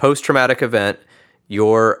terrors. Post-traumatic event,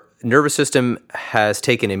 your nervous system has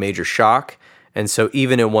taken a major shock, and so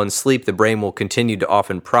even in one's sleep, the brain will continue to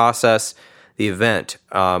often process the event,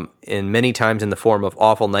 and many times in the form of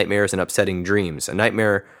awful nightmares and upsetting dreams. A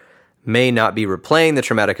nightmare may not be replaying the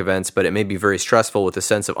traumatic events, but it may be very stressful with a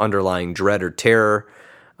sense of underlying dread or terror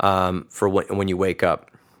for when you wake up.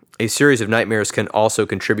 A series of nightmares can also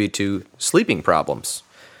contribute to sleeping problems,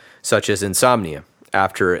 such as insomnia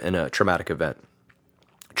after a traumatic event.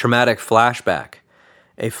 Traumatic flashback.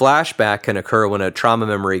 A flashback can occur when a trauma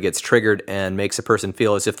memory gets triggered and makes a person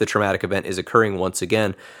feel as if the traumatic event is occurring once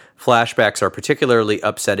again. Flashbacks are particularly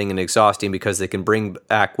upsetting and exhausting because they can bring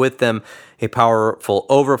back with them a powerful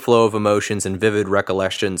overflow of emotions and vivid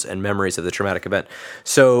recollections and memories of the traumatic event.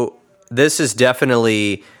 So this has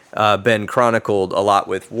definitely been chronicled a lot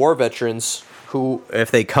with war veterans who,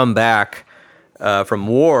 if they come back from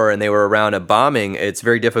war and they were around a bombing, it's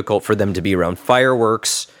very difficult for them to be around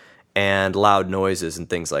fireworks and loud noises and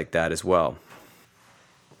things like that as well.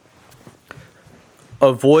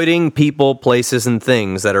 Avoiding people, places, and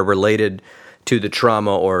things that are related to the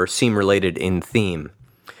trauma or seem related in theme.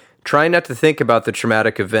 Trying not to think about the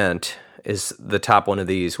traumatic event is the top one of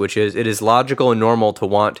these, which is it is logical and normal to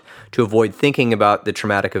want to avoid thinking about the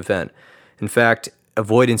traumatic event. In fact,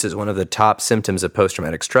 avoidance is one of the top symptoms of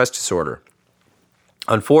post-traumatic stress disorder.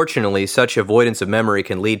 Unfortunately, such avoidance of memory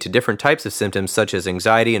can lead to different types of symptoms such as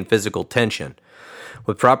anxiety and physical tension.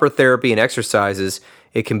 With proper therapy and exercises,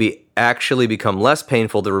 it can actually become less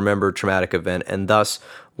painful to remember a traumatic event, and thus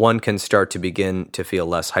one can start to begin to feel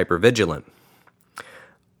less hypervigilant.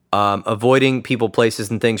 Avoiding people, places,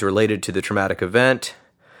 and things related to the traumatic event.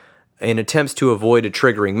 In attempts to avoid a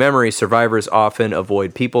triggering memory, survivors often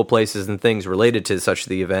avoid people, places, and things related to such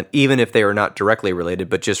the event, even if they are not directly related,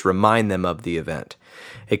 but just remind them of the event.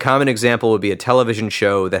 A common example would be a television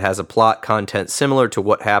show that has a plot content similar to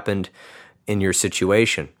what happened in your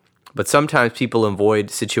situation. But sometimes people avoid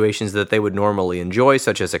situations that they would normally enjoy,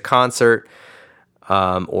 such as a concert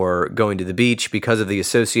or going to the beach, because of the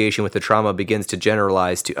association with the trauma begins to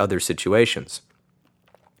generalize to other situations.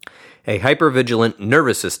 A hypervigilant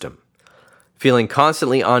nervous system. Feeling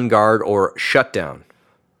constantly on guard or shut down.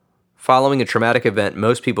 Following a traumatic event,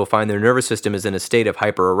 most people find their nervous system is in a state of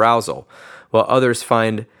hyperarousal, while others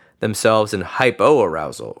find themselves in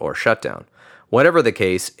hypoarousal or shutdown. Whatever the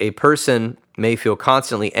case, a person may feel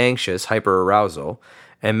constantly anxious, hyperarousal,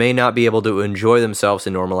 and may not be able to enjoy themselves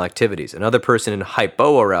in normal activities. Another person in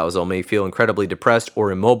hypoarousal may feel incredibly depressed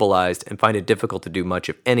or immobilized and find it difficult to do much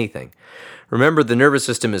of anything. Remember, the nervous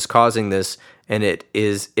system is causing this, and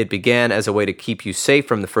it began as a way to keep you safe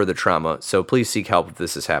from the further trauma, so please seek help if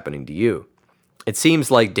this is happening to you. It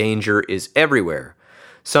seems like danger is everywhere.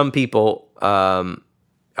 Some people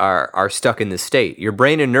are stuck in this state. Your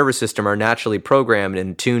brain and nervous system are naturally programmed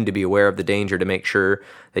and tuned to be aware of the danger to make sure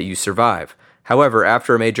that you survive. However,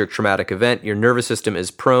 after a major traumatic event, your nervous system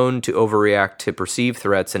is prone to overreact to perceived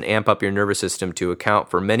threats and amp up your nervous system to account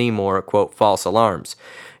for many more, quote, false alarms.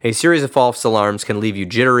 A series of false alarms can leave you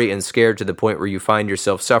jittery and scared to the point where you find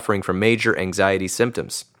yourself suffering from major anxiety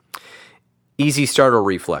symptoms. Easy startle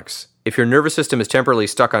reflex. If your nervous system is temporarily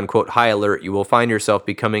stuck on, quote, high alert, you will find yourself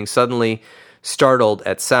becoming suddenly startled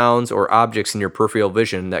at sounds or objects in your peripheral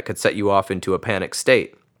vision that could set you off into a panic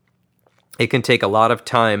state. It can take a lot of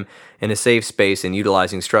time in a safe space and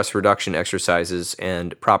utilizing stress reduction exercises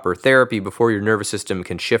and proper therapy before your nervous system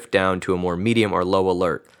can shift down to a more medium or low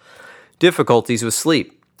alert. Difficulties with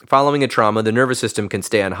sleep. Following a trauma, the nervous system can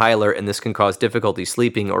stay on high alert, and this can cause difficulty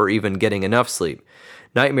sleeping or even getting enough sleep.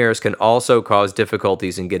 Nightmares can also cause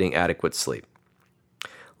difficulties in getting adequate sleep.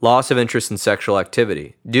 Loss of interest in sexual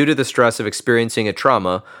activity. Due to the stress of experiencing a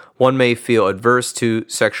trauma, one may feel adverse to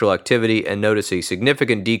sexual activity and notice a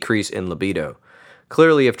significant decrease in libido.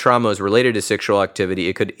 Clearly, if trauma is related to sexual activity,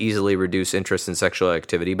 it could easily reduce interest in sexual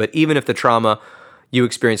activity. But even if the trauma you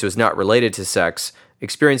experienced was not related to sex,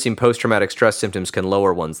 experiencing post-traumatic stress symptoms can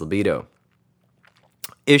lower one's libido.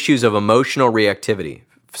 Issues of emotional reactivity.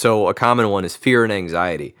 So a common one is fear and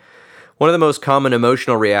anxiety. One of the most common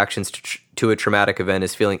emotional reactions to a traumatic event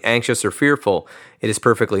is feeling anxious or fearful. It is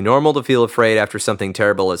perfectly normal to feel afraid after something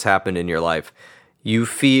terrible has happened in your life. The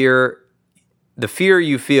fear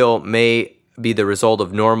you feel may be the result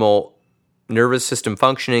of normal nervous system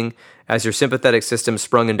functioning as your sympathetic system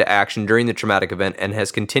sprung into action during the traumatic event and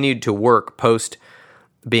has continued to work post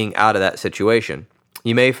being out of that situation.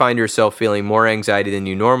 You may find yourself feeling more anxiety than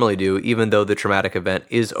you normally do, even though the traumatic event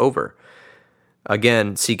is over.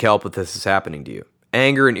 Again, seek help if this is happening to you.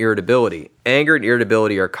 Anger and irritability. Anger and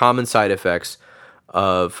irritability are common side effects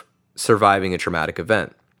of surviving a traumatic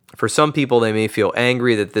event. For some people, they may feel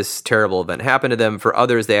angry that this terrible event happened to them. For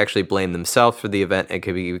others, they actually blame themselves for the event and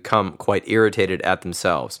can become quite irritated at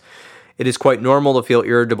themselves. It is quite normal to feel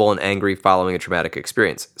irritable and angry following a traumatic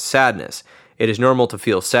experience. Sadness. It is normal to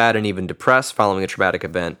feel sad and even depressed following a traumatic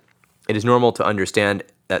event. It is normal to understand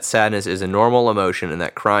that sadness is a normal emotion and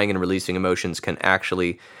that crying and releasing emotions can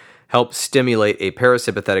actually help stimulate a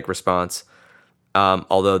parasympathetic response,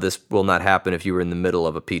 although this will not happen if you were in the middle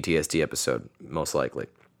of a PTSD episode, most likely.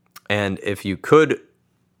 And if you could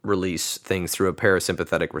release things through a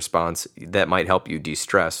parasympathetic response, that might help you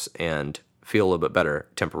de-stress and feel a little bit better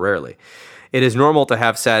temporarily. It is normal to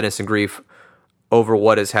have sadness and grief over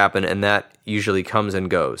what has happened, and that usually comes and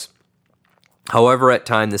goes. However, at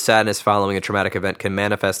times, the sadness following a traumatic event can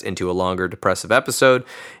manifest into a longer depressive episode.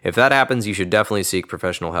 If that happens, you should definitely seek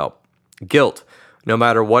professional help. Guilt. No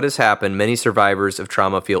matter what has happened, many survivors of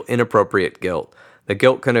trauma feel inappropriate guilt. The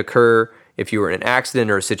guilt can occur if you were in an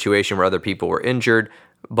accident or a situation where other people were injured,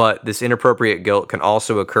 but this inappropriate guilt can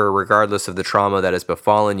also occur regardless of the trauma that has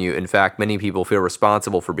befallen you. In fact, many people feel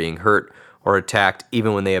responsible for being hurt or attacked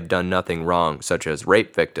even when they have done nothing wrong, such as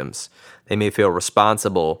rape victims. They may feel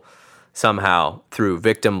responsible somehow through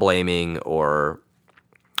victim blaming or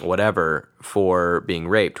whatever for being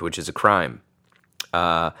raped, which is a crime.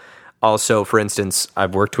 Also, for instance,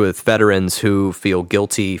 I've worked with veterans who feel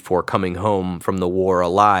guilty for coming home from the war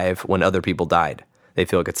alive when other people died. They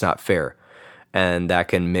feel like it's not fair, and that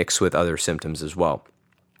can mix with other symptoms as well.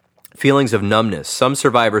 Feelings of numbness. Some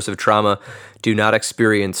survivors of trauma do not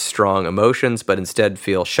experience strong emotions, but instead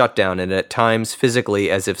feel shut down and at times physically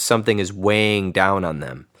as if something is weighing down on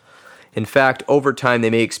them. In fact, over time, they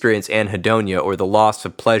may experience anhedonia, or the loss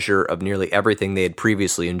of pleasure of nearly everything they had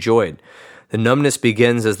previously enjoyed. The numbness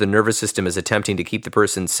begins as the nervous system is attempting to keep the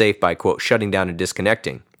person safe by, quote, shutting down and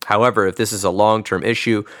disconnecting. However, if this is a long-term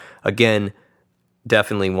issue, again,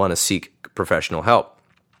 definitely want to seek professional help.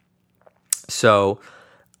 So,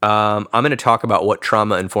 I'm going to talk about what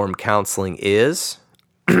trauma-informed counseling is.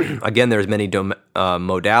 Again, there's many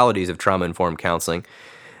modalities of trauma-informed counseling.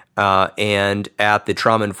 And at the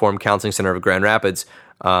Trauma-Informed Counseling Center of Grand Rapids,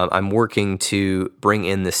 I'm working to bring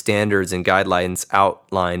in the standards and guidelines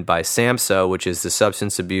outlined by SAMHSA, which is the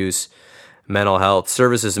Substance Abuse Mental Health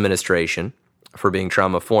Services Administration, for being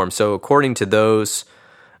trauma-informed. So according to SAMHSA,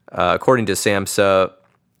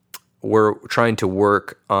 we're trying to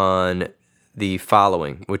work on the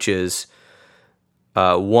following, which is,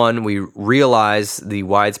 one, we realize the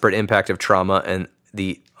widespread impact of trauma and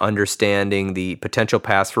the understanding the potential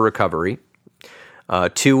paths for recovery.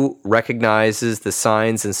 2, recognizes the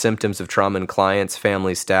signs and symptoms of trauma in clients,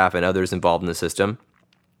 family, staff, and others involved in the system.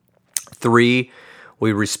 3,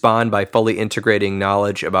 we respond by fully integrating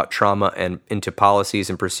knowledge about trauma and into policies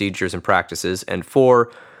and procedures and practices. And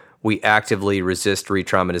 4, we actively resist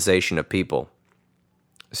re-traumatization of people.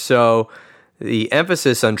 So the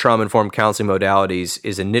emphasis on trauma-informed counseling modalities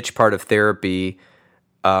is a niche part of therapy,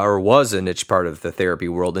 or was a niche part of the therapy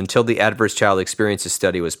world until the Adverse Child Experiences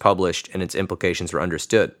study was published and its implications were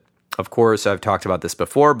understood. Of course, I've talked about this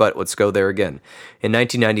before, but let's go there again. In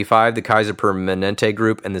 1995, the Kaiser Permanente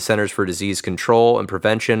Group and the Centers for Disease Control and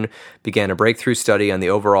Prevention began a breakthrough study on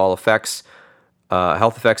the overall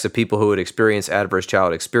health effects of people who had experienced adverse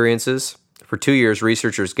child experiences. For 2 years,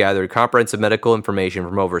 researchers gathered comprehensive medical information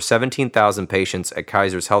from over 17,000 patients at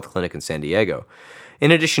Kaiser's Health Clinic in San Diego.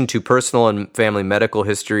 In addition to personal and family medical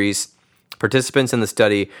histories, participants in the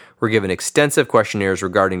study were given extensive questionnaires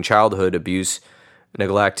regarding childhood abuse,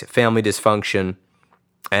 neglect, family dysfunction,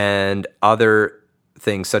 and other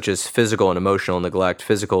things such as physical and emotional neglect,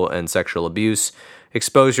 physical and sexual abuse,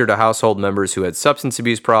 exposure to household members who had substance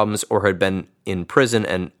abuse problems or had been in prison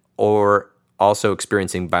and or also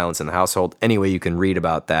experiencing violence in the household. Anyway, you can read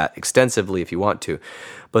about that extensively if you want to.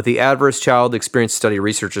 But the Adverse Child Experience Study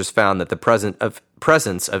researchers found that the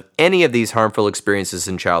presence of any of these harmful experiences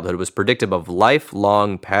in childhood was predictive of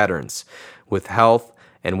lifelong patterns with health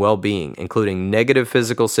and well-being, including negative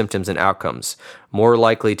physical symptoms and outcomes, more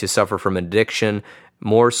likely to suffer from addiction,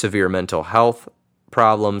 more severe mental health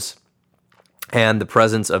problems, and the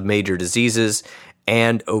presence of major diseases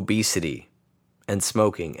and obesity and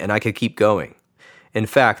smoking, and I could keep going. In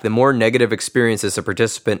fact, the more negative experiences a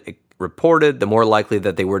participant reported, the more likely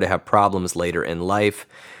that they were to have problems later in life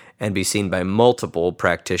and be seen by multiple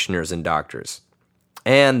practitioners and doctors.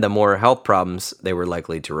 And the more health problems they were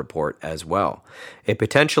likely to report as well. A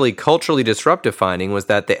potentially culturally disruptive finding was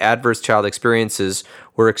that the adverse child experiences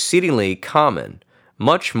were exceedingly common,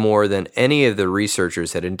 much more than any of the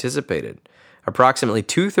researchers had anticipated. Approximately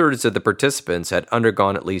 2/3 of the participants had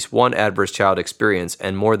undergone at least one adverse child experience,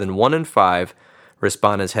 and more than 1 in 5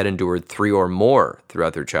 respondents had endured 3 or more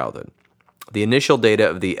throughout their childhood. The initial data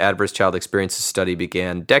of the Adverse Child Experiences study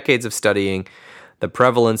began decades of studying the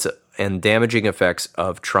prevalence and damaging effects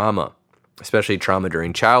of trauma, especially trauma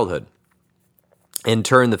during childhood. In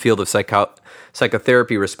turn, the field of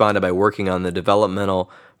psychotherapy responded by working on the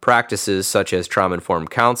developmental practices such as trauma-informed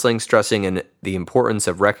counseling, stressing in the importance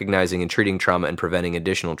of recognizing and treating trauma and preventing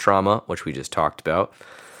additional trauma, which we just talked about.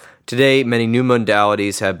 Today, many new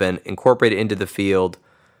modalities have been incorporated into the field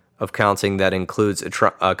of counseling that includes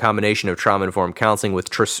a combination of trauma-informed counseling with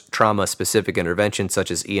trauma-specific interventions such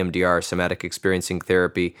as EMDR, somatic experiencing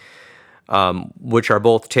therapy, which are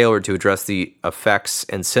both tailored to address the effects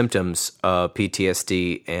and symptoms of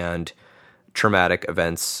PTSD and traumatic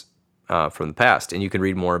events from the past. And you can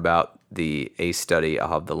read more about the ACE study. I'll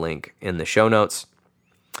have the link in the show notes.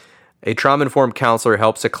 A trauma-informed counselor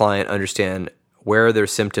helps a client understand where their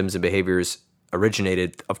symptoms and behaviors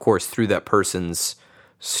originated, of course, through that person's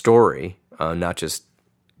story, not just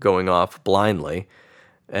going off blindly.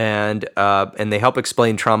 And they help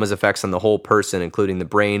explain trauma's effects on the whole person, including the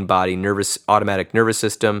brain, body, automatic nervous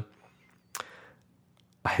system.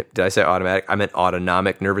 Did I say automatic? I meant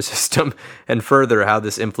autonomic nervous system. And further, how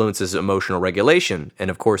this influences emotional regulation.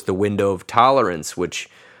 And of course, the window of tolerance, which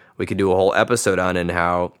we could do a whole episode on, and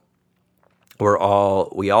how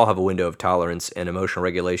we all have a window of tolerance, and emotional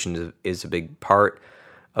regulation is a big part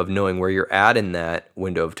of knowing where you're at in that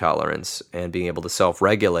window of tolerance and being able to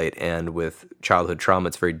self-regulate. And with childhood trauma,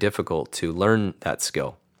 it's very difficult to learn that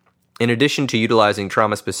skill. In addition to utilizing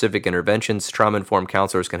trauma-specific interventions, trauma-informed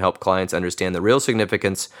counselors can help clients understand the real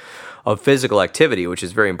significance of physical activity, which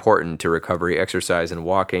is very important to recovery, exercise and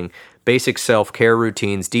walking, basic self-care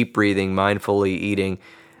routines, deep breathing, mindfully eating,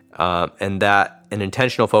 and that an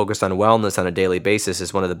intentional focus on wellness on a daily basis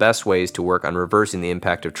is one of the best ways to work on reversing the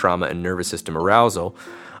impact of trauma and nervous system arousal.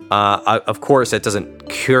 Of course, it doesn't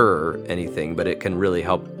cure anything, but it can really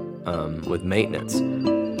help with maintenance.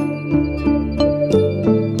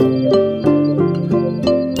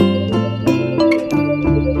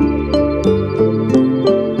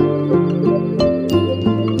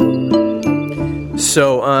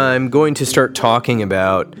 So I'm going to start talking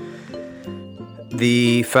about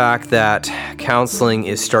the fact that counseling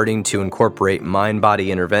is starting to incorporate mind-body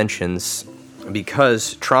interventions,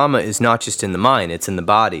 because trauma is not just in the mind, it's in the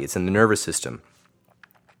body, it's in the nervous system.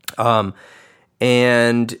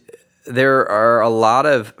 And there are a lot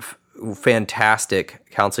of fantastic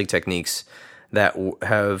counseling techniques that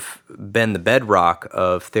have been the bedrock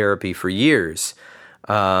of therapy for years.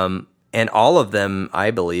 And all of them,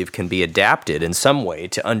 I believe, can be adapted in some way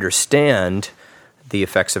to understand the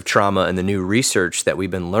effects of trauma and the new research that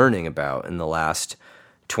we've been learning about in the last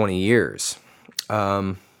 20 years.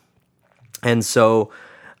 And so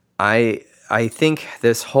I think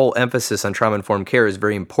this whole emphasis on trauma-informed care is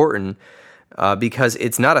very important because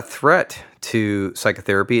it's not a threat to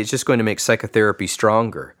psychotherapy. It's just going to make psychotherapy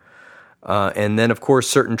stronger. And then, of course,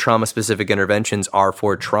 certain trauma-specific interventions are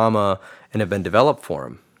for trauma and have been developed for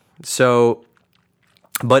them. So,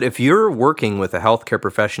 but if you're working with a healthcare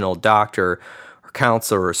professional, doctor, or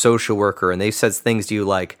counselor, or social worker, and they said things to you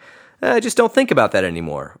like, just don't think about that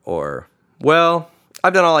anymore, or, well,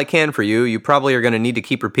 I've done all I can for you. You probably are going to need to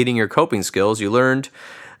keep repeating your coping skills you learned,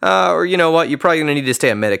 or you know what, you're probably going to need to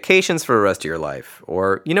stay on medications for the rest of your life,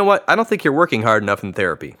 or you know what, I don't think you're working hard enough in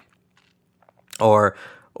therapy, or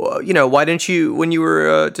you know, why didn't you, when you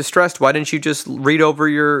were distressed, why didn't you just read over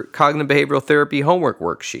your cognitive behavioral therapy homework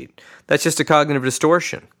worksheet? That's just a cognitive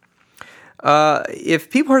distortion. If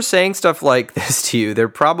people are saying stuff like this to you, they're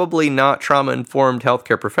probably not trauma-informed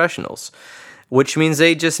healthcare professionals, which means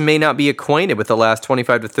they just may not be acquainted with the last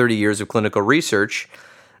 25 to 30 years of clinical research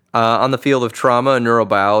on the field of trauma and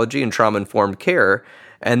neurobiology and trauma-informed care.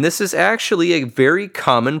 And this is actually a very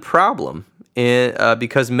common problem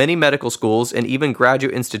because many medical schools and even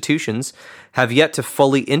graduate institutions have yet to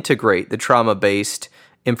fully integrate the trauma-based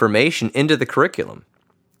information into the curriculum.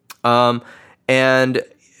 And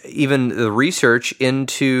even the research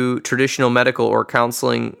into traditional medical or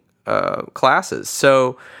counseling classes.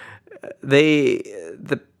 So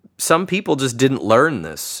some people just didn't learn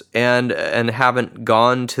this and haven't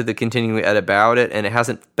gone to the continuing ed about it, and it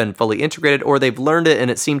hasn't been fully integrated, or they've learned it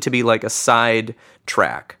and it seemed to be like a side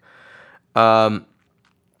track.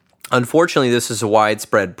 Unfortunately, this is a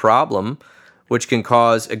widespread problem, which can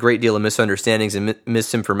cause a great deal of misunderstandings and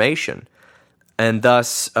misinformation. And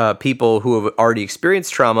thus, people who have already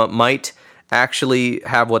experienced trauma might actually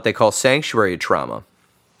have what they call sanctuary trauma,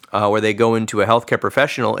 where they go into a healthcare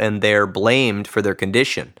professional and they're blamed for their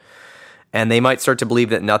condition. And they might start to believe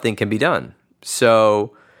that nothing can be done.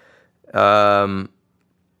 So,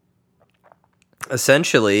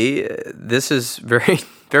 essentially, this is very,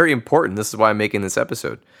 very important. This is why I'm making this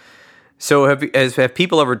episode. So have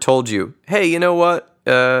people ever told you, hey, you know what,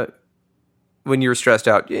 when you're stressed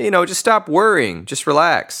out, just stop worrying, just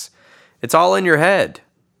relax. It's all in your head.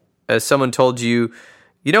 As someone told you,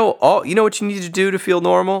 you know what you need to do to feel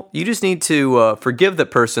normal? You just need to forgive the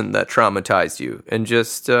person that traumatized you and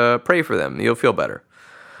just pray for them. You'll feel better.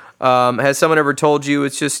 Has someone ever told you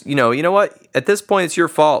it's just, you know what? At this point, it's your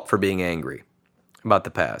fault for being angry about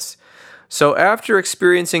the past. So after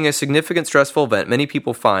experiencing a significant stressful event, many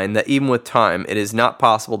people find that even with time, it is not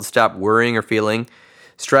possible to stop worrying or feeling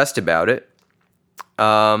stressed about it.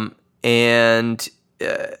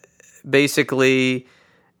 Basically,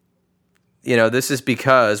 this is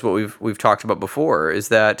because what we've talked about before is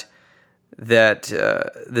that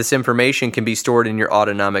this information can be stored in your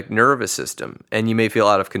autonomic nervous system, and you may feel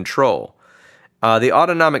out of control. The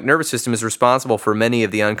autonomic nervous system is responsible for many of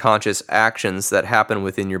the unconscious actions that happen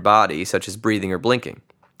within your body, such as breathing or blinking.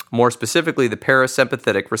 More specifically, the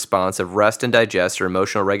parasympathetic response of rest and digest or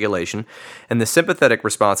emotional regulation, and the sympathetic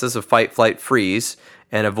responses of fight, flight, freeze,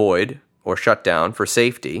 and avoid or shut down for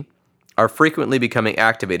safety are frequently becoming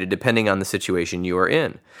activated depending on the situation you are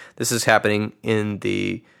in. This is happening in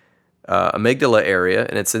the amygdala area,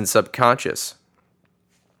 and it's in subconscious.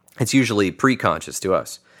 It's usually preconscious to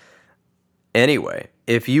us. Anyway,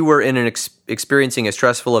 if you were experiencing a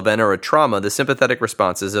stressful event or a trauma, the sympathetic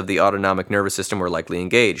responses of the autonomic nervous system were likely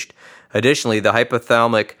engaged. Additionally, the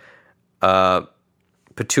hypothalamic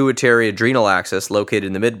pituitary adrenal axis located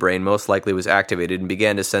in the midbrain most likely was activated and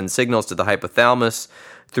began to send signals to the hypothalamus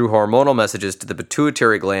through hormonal messages to the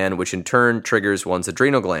pituitary gland, which in turn triggers one's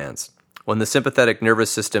adrenal glands. When the sympathetic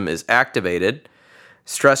nervous system is activated,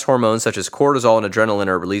 stress hormones such as cortisol and adrenaline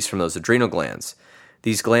are released from those adrenal glands.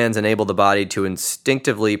 These glands enable the body to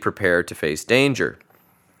instinctively prepare to face danger.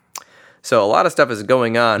 So a lot of stuff is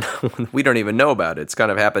going on. We don't even know about it. It's kind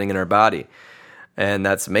of happening in our body, and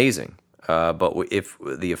that's amazing. But if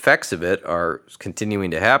the effects of it are continuing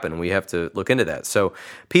to happen, we have to look into that. So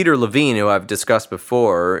Peter Levine, who I've discussed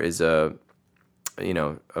before, is a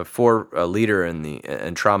leader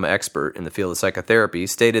and trauma expert in the field of psychotherapy,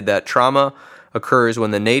 stated that trauma occurs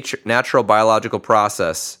when the natural biological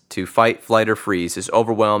process to fight, flight, or freeze is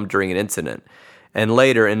overwhelmed during an incident, and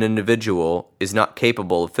later an individual is not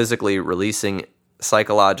capable of physically releasing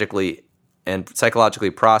psychologically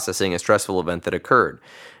processing a stressful event that occurred.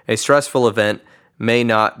 A stressful event may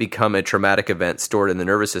not become a traumatic event stored in the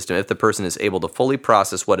nervous system if the person is able to fully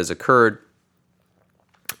process what has occurred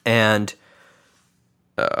and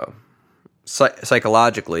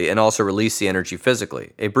psychologically, and also release the energy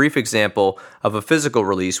physically. A brief example of a physical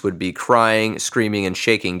release would be crying, screaming, and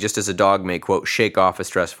shaking, just as a dog may, quote, shake off a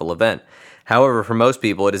stressful event. However, for most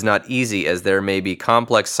people, it is not easy, as there may be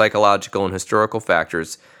complex psychological and historical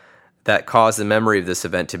factors that cause the memory of this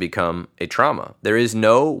event to become a trauma. There is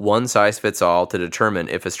no one-size-fits-all to determine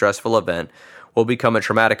if a stressful event will become a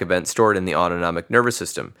traumatic event stored in the autonomic nervous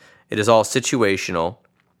system. It is all situational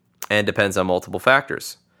and depends on multiple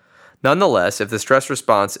factors. Nonetheless, if the stress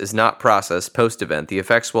response is not processed post-event, the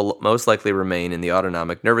effects will most likely remain in the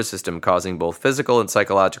autonomic nervous system, causing both physical and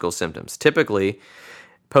psychological symptoms. Typically,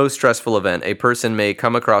 post-stressful event, a person may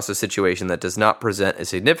come across a situation that does not present a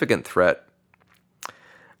significant threat.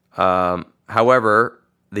 However,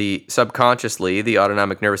 subconsciously, the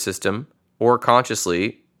autonomic nervous system, or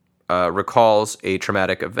consciously, recalls a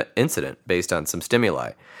traumatic incident based on some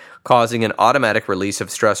stimuli, causing an automatic release of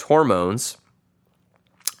stress hormones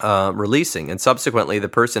releasing, and subsequently the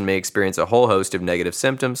person may experience a whole host of negative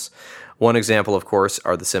symptoms. One example, of course,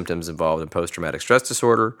 are the symptoms involved in post-traumatic stress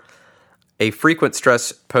disorder. A frequent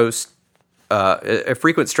stress trigger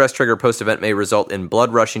post-event may result in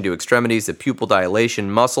blood rushing to extremities, the pupil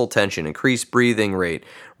dilation, muscle tension, increased breathing rate,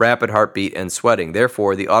 rapid heartbeat, and sweating.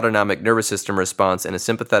 Therefore, the autonomic nervous system responds in a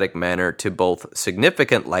sympathetic manner to both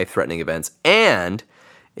significant life-threatening events and,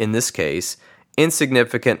 in this case,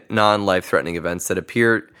 insignificant non-life-threatening events that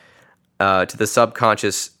appear to the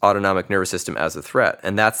subconscious autonomic nervous system as a threat.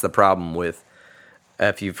 And that's the problem with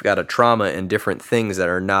if you've got a trauma and different things that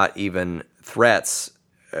are not even threats,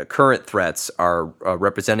 current threats are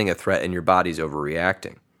representing a threat and your body's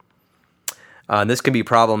overreacting. And this can be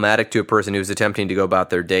problematic to a person who's attempting to go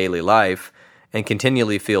about their daily life and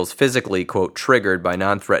continually feels physically, quote, triggered by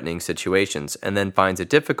non-threatening situations, and then finds it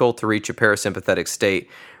difficult to reach a parasympathetic state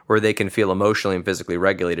where they can feel emotionally and physically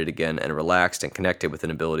regulated again and relaxed and connected with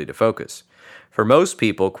an ability to focus. For most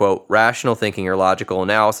people, quote, rational thinking or logical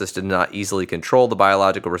analysis did not easily control the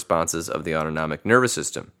biological responses of the autonomic nervous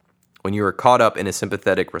system. When you are caught up in a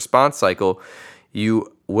sympathetic response cycle,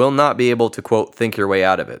 you will not be able to, quote, think your way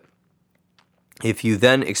out of it. If you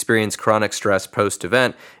then experience chronic stress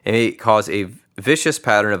post-event, it may cause a vicious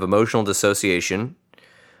pattern of emotional dissociation,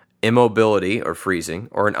 immobility or freezing,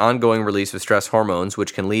 or an ongoing release of stress hormones,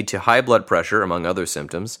 which can lead to high blood pressure, among other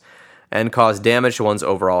symptoms, and cause damage to one's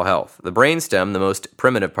overall health. The brainstem, the most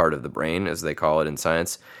primitive part of the brain, as they call it in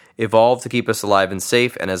science, evolved to keep us alive and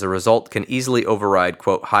safe, and as a result can easily override,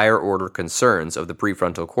 quote, higher-order concerns of the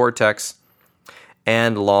prefrontal cortex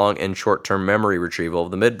and long and short-term memory retrieval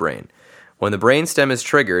of the midbrain. When the brainstem is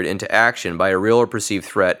triggered into action by a real or perceived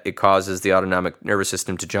threat, it causes the autonomic nervous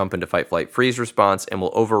system to jump into fight-flight-freeze response and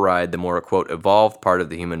will override the more, quote, evolved part of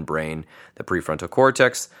the human brain, the prefrontal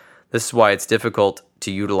cortex. This is why it's difficult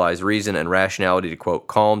to utilize reason and rationality to, quote,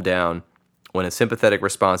 calm down when a sympathetic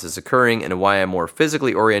response is occurring, and why a more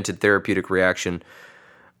physically oriented therapeutic reaction,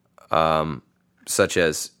 such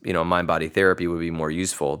as, mind-body therapy, would be more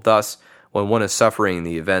useful. Thus, when one is suffering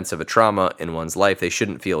the events of a trauma in one's life, they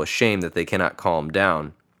shouldn't feel ashamed that they cannot calm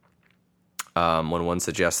down when one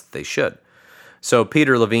suggests that they should. So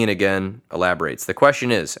Peter Levine again elaborates. The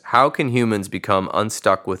question is, how can humans become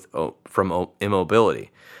unstuck from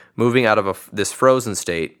immobility? Moving out of this frozen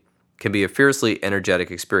state can be a fiercely energetic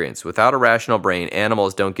experience. Without a rational brain,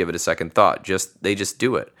 animals don't give it a second thought. They just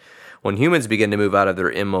do it. When humans begin to move out of their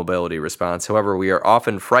immobility response, however, we are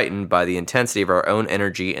often frightened by the intensity of our own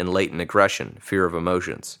energy and latent aggression, fear of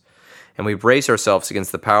emotions. And we brace ourselves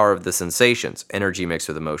against the power of the sensations, energy mixed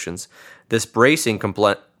with emotions. This bracing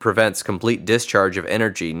prevents complete discharge of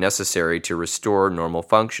energy necessary to restore normal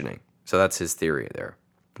functioning. So that's his theory there.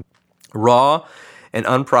 Raw and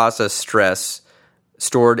unprocessed stress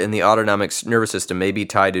stored in the autonomic nervous system may be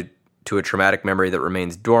tied to a traumatic memory that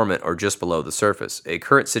remains dormant or just below the surface. A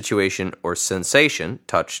current situation or sensation,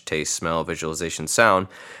 touch, taste, smell, visualization, sound,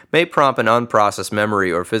 may prompt an unprocessed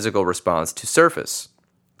memory or physical response to surface,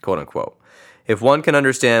 quote unquote. If one can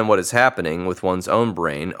understand what is happening with one's own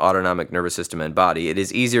brain, autonomic nervous system, and body, it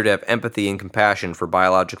is easier to have empathy and compassion for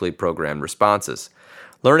biologically programmed responses.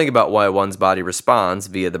 Learning about why one's body responds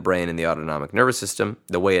via the brain and the autonomic nervous system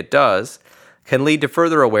the way it does can lead to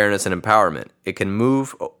further awareness and empowerment. It can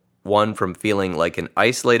move one from feeling like an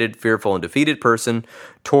isolated, fearful, and defeated person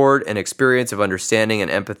toward an experience of understanding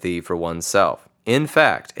and empathy for oneself. In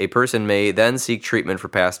fact, a person may then seek treatment for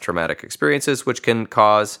past traumatic experiences, which are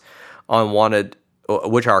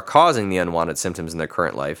causing the unwanted symptoms in their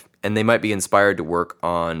current life, and they might be inspired to work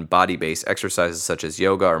on body-based exercises such as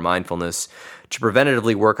yoga or mindfulness to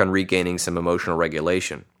preventatively work on regaining some emotional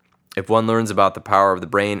regulation. If one learns about the power of the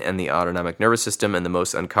brain and the autonomic nervous system and the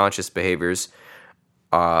most unconscious behaviors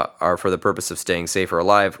are for the purpose of staying safe or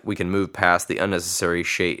alive, we can move past the unnecessary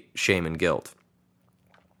shame and guilt.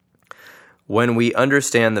 When we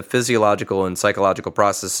understand the physiological and psychological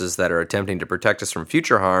processes that are attempting to protect us from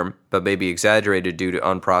future harm, but may be exaggerated due to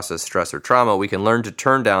unprocessed stress or trauma, we can learn to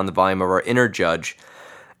turn down the volume of our inner judge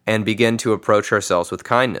and begin to approach ourselves with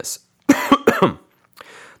kindness.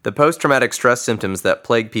 The post-traumatic stress symptoms that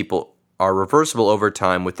plague people are reversible over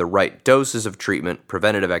time with the right doses of treatment,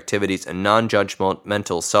 preventative activities, and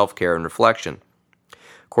non-judgmental self-care and reflection.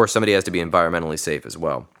 Of course, somebody has to be environmentally safe as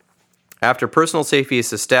well. After personal safety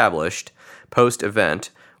is established, post-event,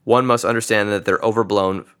 one must understand that their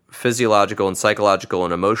overblown physiological and psychological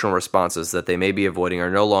and emotional responses that they may be avoiding are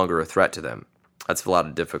no longer a threat to them. That's a lot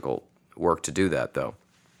of difficult work to do that, though.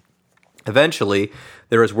 Eventually,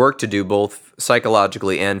 there is work to do both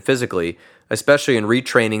psychologically and physically, especially in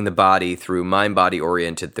retraining the body through mind-body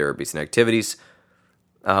oriented therapies and activities.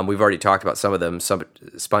 We've already talked about some of them. Some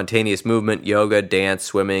spontaneous movement, yoga, dance,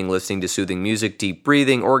 swimming, listening to soothing music, deep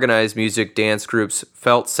breathing, organized music, dance groups,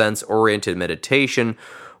 felt sense-oriented meditation,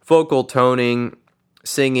 vocal toning,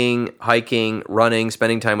 singing, hiking, running,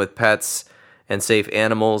 spending time with pets and safe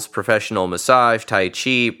animals, professional massage, tai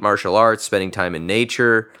chi, martial arts, spending time in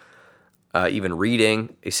nature, even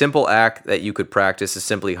reading. A simple act that you could practice is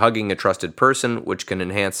simply hugging a trusted person, which can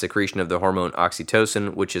enhance secretion of the hormone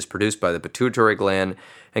oxytocin, which is produced by the pituitary gland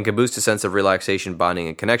and can boost a sense of relaxation, bonding,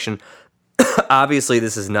 and connection. Obviously,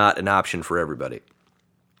 this is not an option for everybody.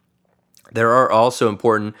 There are also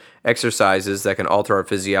important exercises that can alter our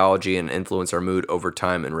physiology and influence our mood over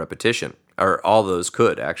time and repetition, or all those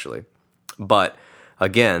could, actually. But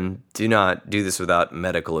again, do not do this without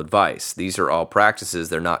medical advice. These are all practices.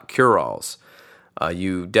 They're not cure-alls.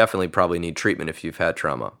 You definitely probably need treatment if you've had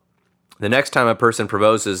trauma. The next time a person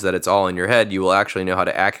proposes that it's all in your head, you will actually know how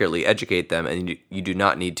to accurately educate them, and you do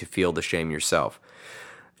not need to feel the shame yourself.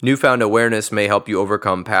 Newfound awareness may help you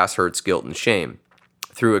overcome past hurts, guilt, and shame.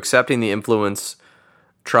 Through accepting the influence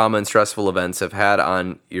trauma and stressful events have had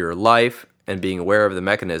on your life and being aware of the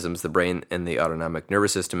mechanisms, the brain and the autonomic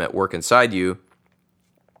nervous system at work inside you,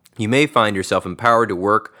 you may find yourself empowered to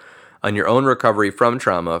work on your own recovery from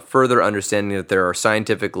trauma, further understanding that there are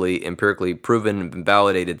scientifically, empirically proven and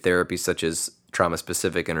validated therapies such as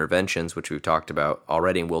trauma-specific interventions, which we've talked about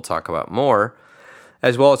already and we'll talk about more,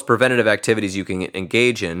 as well as preventative activities you can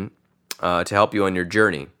engage in to help you on your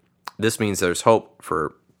journey. This means there's hope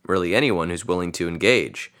for really anyone who's willing to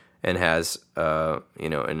engage and has,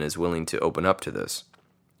 and is willing to open up to this.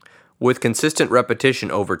 With consistent repetition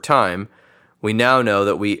over time, we now know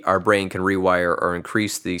that our brain can rewire or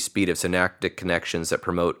increase the speed of synaptic connections that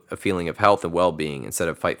promote a feeling of health and well-being instead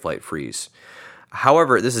of fight, flight, freeze.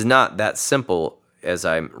 However, this is not that simple. As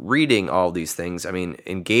I'm reading all these things, I mean,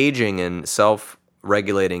 engaging in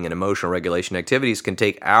self-regulating and emotional regulation activities can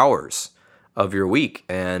take hours of your week.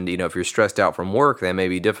 And, if you're stressed out from work, that may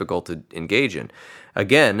be difficult to engage in.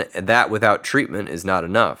 Again, that without treatment is not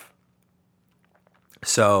enough.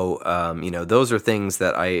 So, those are things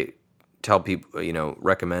that I tell people,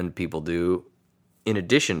 recommend people do in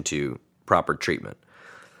addition to proper treatment.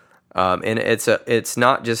 And it's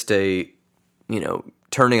not just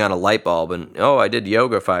turning on a light bulb and, I did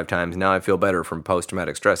yoga 5 times, now I feel better from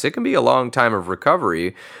post-traumatic stress. It can be a long time of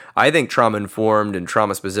recovery. I think trauma-informed and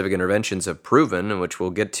trauma-specific interventions have proven, which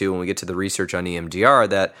we'll get to when we get to the research on EMDR,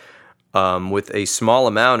 that with a small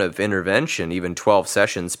amount of intervention, even 12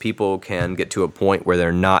 sessions, people can get to a point where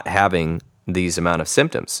they're not having these amount of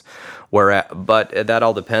symptoms. But that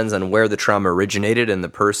all depends on where the trauma originated in the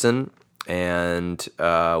person and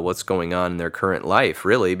what's going on in their current life,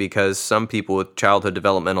 really, because some people with childhood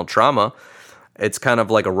developmental trauma, it's kind of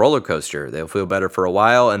like a roller coaster. They'll feel better for a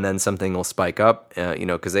while, and then something will spike up,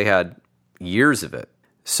 because they had years of it.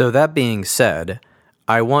 So that being said,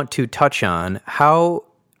 I want to touch on how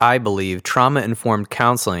I believe trauma-informed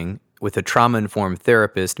counseling with a trauma-informed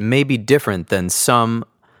therapist may be different than some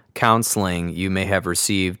counseling you may have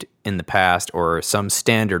received in the past or some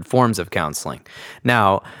standard forms of counseling.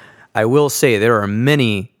 Now, I will say there are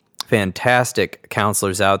many fantastic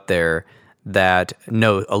counselors out there that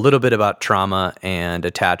know a little bit about trauma and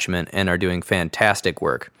attachment and are doing fantastic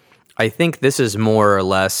work. I think this is more or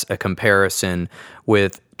less a comparison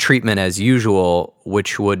with treatment as usual,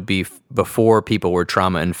 which would be before people were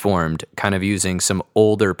trauma-informed, kind of using some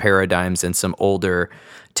older paradigms and some older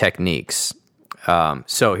techniques.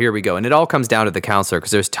 So here we go. And it all comes down to the counselor,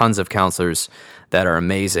 because there's tons of counselors that are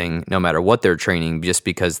amazing no matter what they're training, just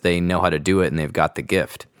because they know how to do it and they've got the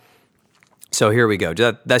gift. So here we go.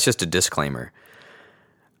 That's just a disclaimer.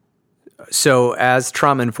 So as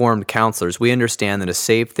trauma-informed counselors, we understand that a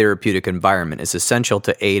safe therapeutic environment is essential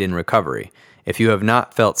to aid in recovery. If you have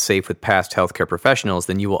not felt safe with past healthcare professionals,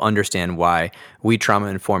 then you will understand why we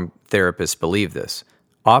trauma-informed therapists believe this.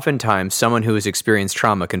 Oftentimes, someone who has experienced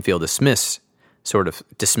trauma can feel dismissed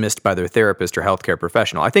by their therapist or healthcare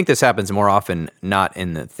professional. I think this happens more often not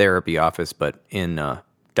in the therapy office, but in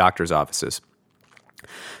doctors' offices.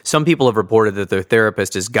 Some people have reported that their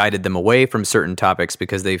therapist has guided them away from certain topics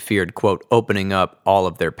because they feared, quote, opening up all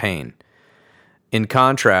of their pain. In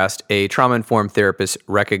contrast, a trauma-informed therapist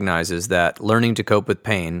recognizes that learning to cope with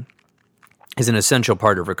pain is an essential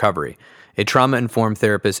part of recovery. A trauma-informed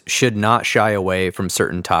therapist should not shy away from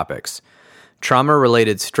certain topics.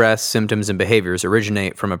 Trauma-related stress, symptoms, and behaviors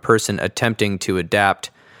originate from a person attempting to adapt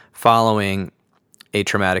following a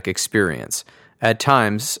traumatic experience. At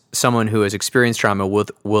times, someone who has experienced trauma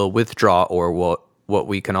will withdraw or what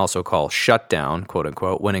we can also call shut down, quote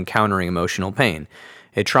unquote, when encountering emotional pain.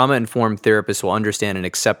 A trauma-informed therapist will understand and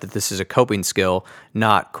accept that this is a coping skill,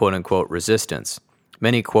 not quote-unquote resistance.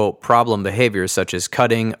 Many, quote, problem behaviors such as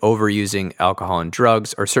cutting, overusing alcohol and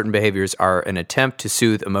drugs, or certain behaviors are an attempt to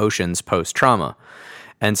soothe emotions post-trauma.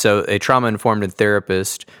 And so a trauma-informed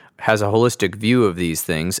therapist has a holistic view of these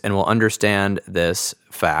things and will understand this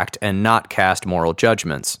fact and not cast moral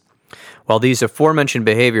judgments. While these aforementioned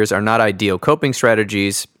behaviors are not ideal coping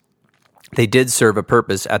strategies, they did serve a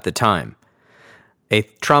purpose at the time. A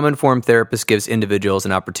trauma-informed therapist gives individuals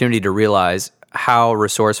an opportunity to realize how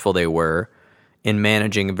resourceful they were in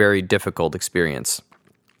managing a very difficult experience.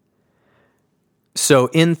 So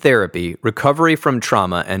in therapy, recovery from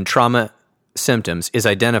trauma and trauma symptoms is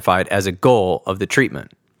identified as a goal of the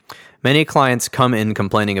treatment. Many clients come in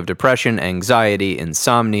complaining of depression, anxiety,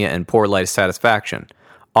 insomnia, and poor life satisfaction.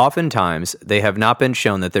 Oftentimes, they have not been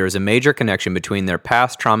shown that there is a major connection between their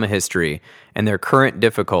past trauma history and their current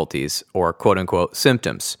difficulties, or quote-unquote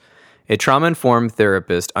symptoms. A trauma-informed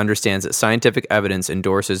therapist understands that scientific evidence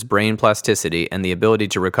endorses brain plasticity and the ability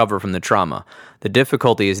to recover from the trauma. The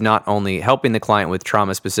difficulty is not only helping the client with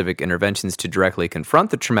trauma-specific interventions to directly confront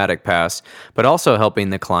the traumatic past, but also helping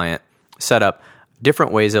the client set up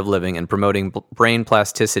different ways of living and promoting brain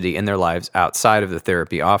plasticity in their lives outside of the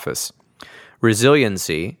therapy office.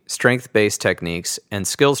 Resiliency, strength-based techniques, and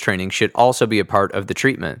skills training should also be a part of the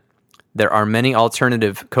treatment. There are many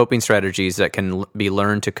alternative coping strategies that can be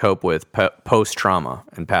learned to cope with post-trauma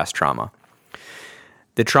and past trauma.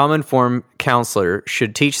 The trauma-informed counselor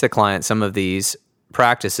should teach the client some of these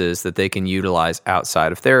practices that they can utilize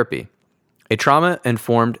outside of therapy. A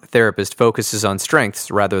trauma-informed therapist focuses on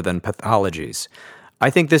strengths rather than pathologies. I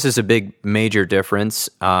think this is a big, major difference.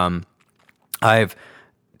 I've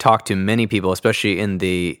talked to many people, especially in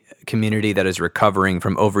the community that is recovering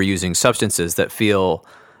from overusing substances, that feel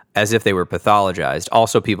as if they were pathologized.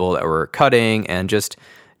 Also people that were cutting and just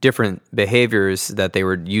different behaviors that they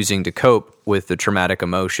were using to cope with the traumatic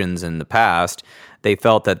emotions in the past. They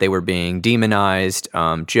felt that they were being demonized,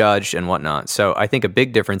 judged, and whatnot. So I think a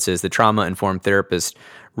big difference is the trauma-informed therapist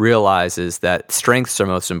realizes that strengths are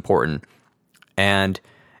most important. And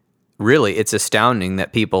really, it's astounding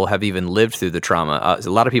that people have even lived through the trauma. A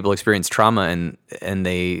lot of people experience trauma and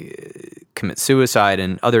they commit suicide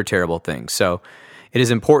and other terrible things. So it is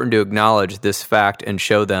important to acknowledge this fact and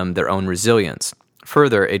show them their own resilience.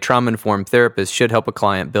 Further, a trauma-informed therapist should help a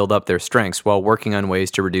client build up their strengths while working on ways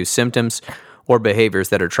to reduce symptoms or behaviors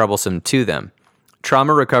that are troublesome to them.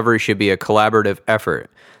 Trauma recovery should be a collaborative effort.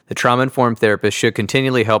 The trauma-informed therapist should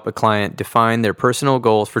continually help a client define their personal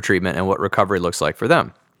goals for treatment and what recovery looks like for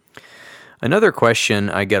them. Another question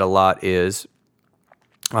I get a lot is,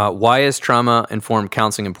 why is trauma-informed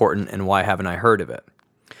counseling important and why haven't I heard of it?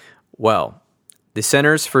 Well, the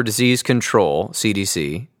Centers for Disease Control,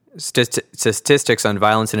 CDC, statistics on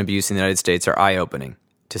violence and abuse in the United States are eye-opening,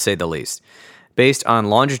 to say the least. Based on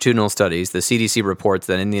longitudinal studies, the CDC reports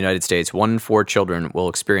that in the United States, 1 in 4 children will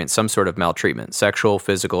experience some sort of maltreatment, sexual,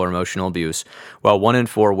 physical, or emotional abuse, while 1 in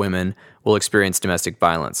 4 women will experience domestic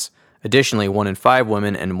violence. Additionally, 1 in 5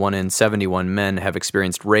 women and 1 in 71 men have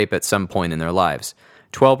experienced rape at some point in their lives.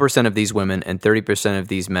 12% of these women and 30% of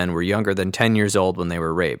these men were younger than 10 years old when they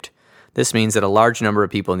were raped. This means that a large number of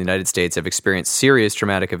people in the United States have experienced serious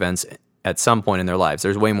traumatic events at some point in their lives.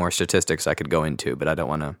 There's way more statistics I could go into, but I don't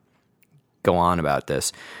want to go on about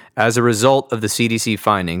this. As a result of the CDC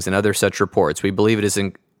findings and other such reports, we believe it is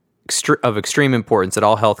of extreme importance that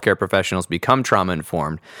all healthcare professionals become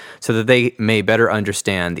trauma-informed so that they may better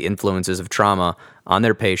understand the influences of trauma on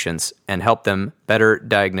their patients and help them better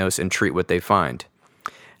diagnose and treat what they find.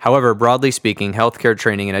 However, broadly speaking, healthcare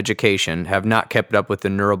training and education have not kept up with the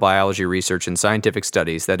neurobiology research and scientific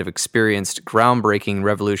studies that have experienced groundbreaking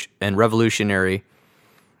revolutionary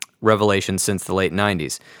revelations since the late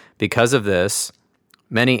 90s. Because of this,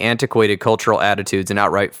 many antiquated cultural attitudes and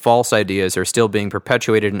outright false ideas are still being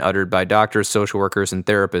perpetuated and uttered by doctors, social workers, and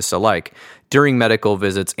therapists alike during medical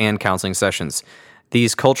visits and counseling sessions.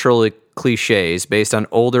 These cultural cliches, based on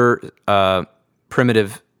older,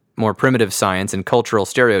 more primitive science and cultural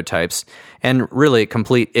stereotypes, and really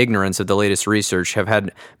complete ignorance of the latest research, have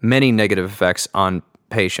had many negative effects on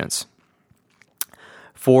patients.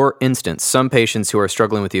 For instance, some patients who are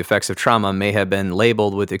struggling with the effects of trauma may have been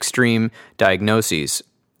labeled with extreme diagnoses,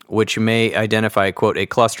 which may identify, quote, a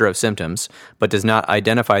cluster of symptoms, but does not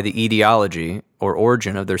identify the etiology or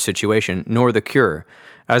origin of their situation, nor the cure.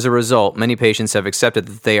 As a result, many patients have accepted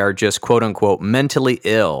that they are just, quote unquote, mentally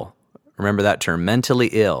ill. Remember that term, mentally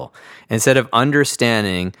ill, instead of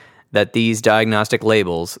understanding that these diagnostic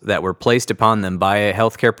labels that were placed upon them by a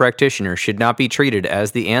healthcare practitioner should not be treated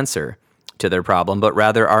as the answer to their problem, but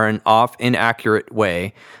rather are an inaccurate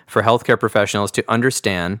way for healthcare professionals to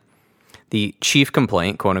understand the chief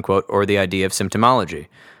complaint, quote unquote, or the idea of symptomology.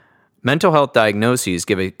 Mental health diagnoses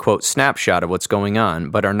give a, quote, snapshot of what's going on,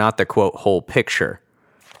 but are not the, quote, whole picture.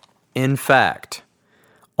 In fact,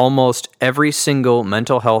 almost every single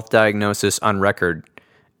mental health diagnosis on record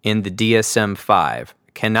in the DSM-5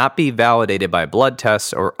 cannot be validated by blood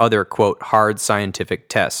tests or other, quote, hard scientific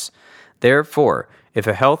tests. Therefore, if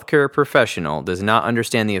a healthcare professional does not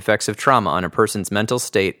understand the effects of trauma on a person's mental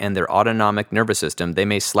state and their autonomic nervous system, they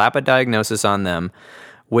may slap a diagnosis on them,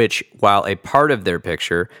 which, while a part of their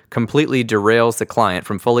picture, completely derails the client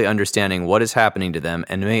from fully understanding what is happening to them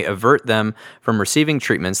and may avert them from receiving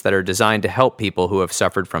treatments that are designed to help people who have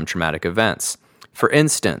suffered from traumatic events. For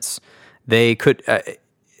instance, they've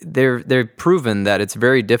proven that it's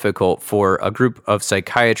very difficult for a group of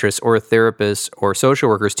psychiatrists or therapists or social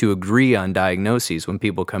workers to agree on diagnoses when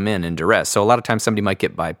people come in duress. So a lot of times somebody might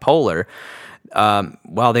get bipolar.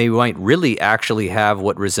 While they might really actually have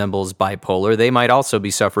what resembles bipolar, they might also be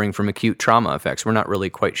suffering from acute trauma effects. We're not really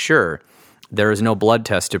quite sure. There is no blood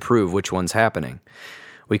test to prove which one's happening.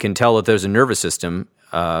 We can tell that there's a nervous system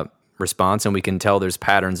response, and we can tell there's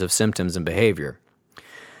patterns of symptoms and behavior.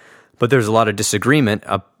 But there's a lot of disagreement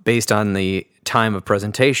based on the time of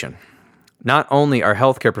presentation. Not only are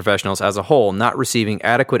healthcare professionals as a whole not receiving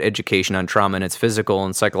adequate education on trauma and its physical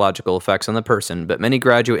and psychological effects on the person, but many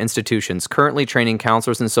graduate institutions currently training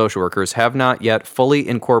counselors and social workers have not yet fully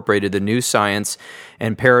incorporated the new science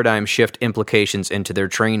and paradigm shift implications into their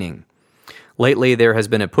training. Lately, there has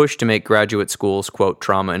been a push to make graduate schools, quote,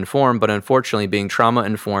 trauma-informed, but unfortunately being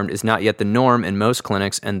trauma-informed is not yet the norm in most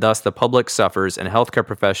clinics, and thus the public suffers, and healthcare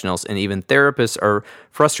professionals and even therapists are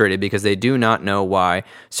frustrated because they do not know why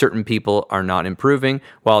certain people are not improving,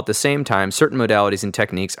 while at the same time, certain modalities and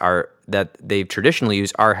techniques that they've traditionally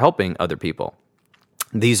used are helping other people.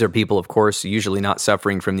 These are people, of course, usually not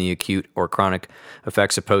suffering from the acute or chronic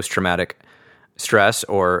effects of post-traumatic stress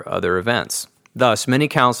or other events. Thus, many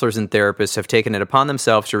counselors and therapists have taken it upon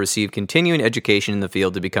themselves to receive continuing education in the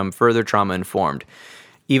field to become further trauma-informed.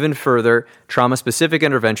 Even further, trauma-specific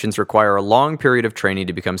interventions require a long period of training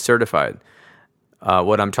to become certified.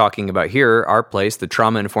 What I'm talking about here, our place, the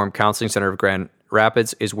Trauma-Informed Counseling Center of Grand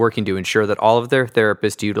Rapids, is working to ensure that all of their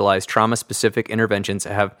therapists utilize trauma-specific interventions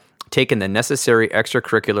have taken the necessary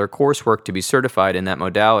extracurricular coursework to be certified in that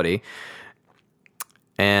modality.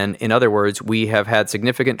 And in other words, we have had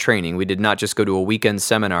significant training. We did not just go to a weekend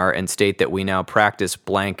seminar and state that we now practice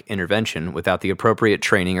blank intervention without the appropriate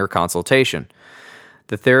training or consultation.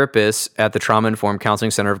 The therapists at the Trauma-Informed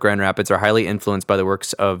Counseling Center of Grand Rapids are highly influenced by the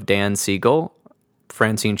works of Dan Siegel,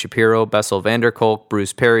 Francine Shapiro, Bessel van der Kolk,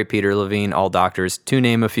 Bruce Perry, Peter Levine, all doctors, to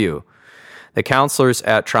name a few. The counselors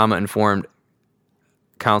at Trauma-Informed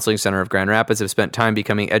Counseling Center of Grand Rapids have spent time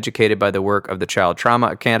becoming educated by the work of the Child Trauma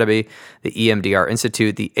Academy, the EMDR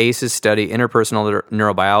Institute, the ACEs Study, Interpersonal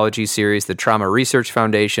Neurobiology Series, the Trauma Research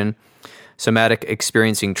Foundation, Somatic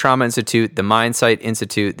Experiencing Trauma Institute, the MindSight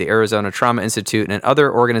Institute, the Arizona Trauma Institute, and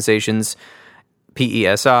other organizations,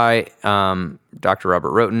 PESI, Dr.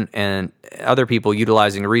 Robert Roten, and other people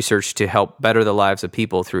utilizing research to help better the lives of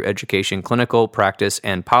people through education, clinical practice,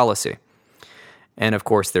 and policy. And, of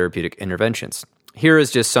course, therapeutic interventions. Here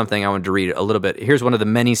is just something I wanted to read a little bit. Here's one of the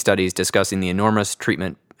many studies discussing the enormous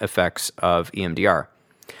treatment effects of EMDR.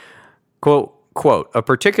 Quote, a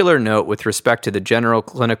particular note with respect to the general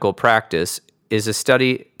clinical practice is a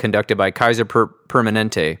study conducted by Kaiser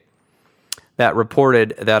Permanente that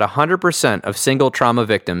reported that 100% of single trauma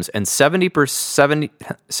victims and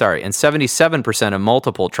 77% of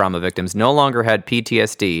multiple trauma victims no longer had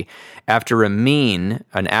PTSD after an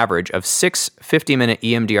average of 6 50-minute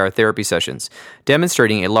EMDR therapy sessions,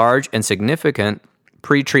 demonstrating a large and significant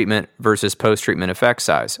pre-treatment versus post-treatment effect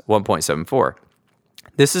size, 1.74.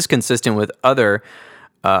 This is consistent with other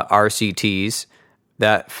RCTs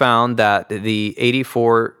that found that the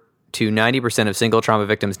 84 to 90% of single trauma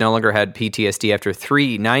victims no longer had PTSD after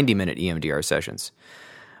 3 90-minute EMDR sessions.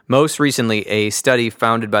 Most recently, a study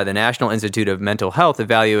founded by the National Institute of Mental Health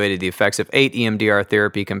evaluated the effects of 8 EMDR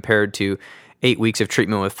therapy compared to 8 weeks of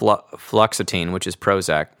treatment with fluoxetine, which is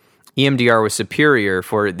Prozac. EMDR was superior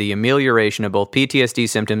for the amelioration of both PTSD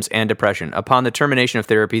symptoms and depression. Upon the termination of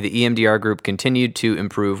therapy, the EMDR group continued to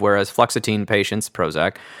improve, whereas fluoxetine patients,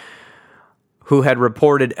 Prozac, who had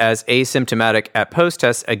reported as asymptomatic at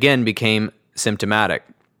post-test again became symptomatic.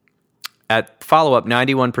 At follow-up,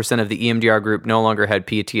 91% of the EMDR group no longer had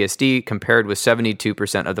PTSD, compared with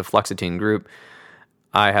 72% of the fluoxetine group.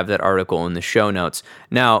 I have that article in the show notes.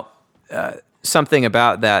 Now, something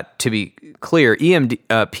about that to be clear.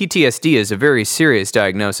 PTSD is a very serious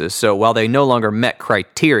diagnosis, so while they no longer met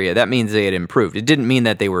criteria, that means they had improved. It didn't mean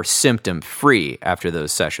that they were symptom-free after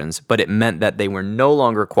those sessions, but it meant that they were no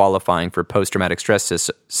longer qualifying for post-traumatic stress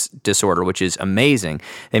disorder, which is amazing.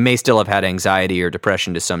 They may still have had anxiety or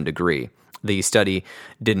depression to some degree. The study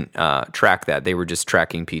didn't track that. They were just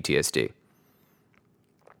tracking PTSD.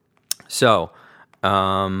 So,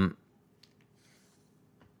 I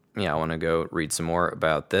want to go read some more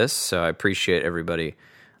about this. So I appreciate everybody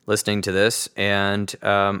listening to this. And,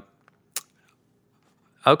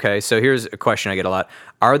 okay, so here's a question I get a lot.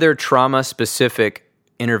 Are there trauma-specific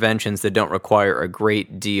interventions that don't require a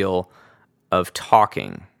great deal of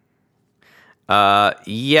talking?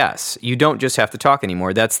 Yes, you don't just have to talk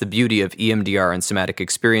anymore. That's the beauty of EMDR and somatic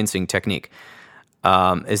experiencing technique.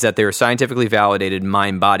 Is that they're scientifically validated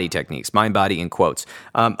mind-body techniques, mind-body in quotes.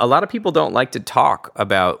 A lot of people don't like to talk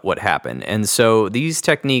about what happened, and so these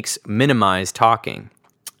techniques minimize talking.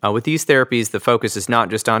 With these therapies, the focus is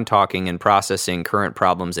not just on talking and processing current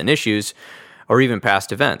problems and issues, or even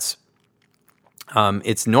past events.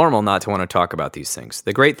 It's normal not to want to talk about these things.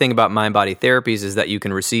 The great thing about mind-body therapies is that you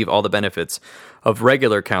can receive all the benefits of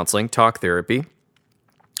regular counseling, talk therapy,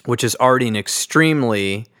 which is already an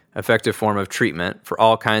extremely effective form of treatment for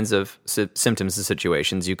all kinds of symptoms and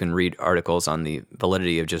situations. You can read articles on the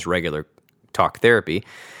validity of just regular talk therapy.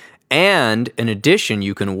 And in addition,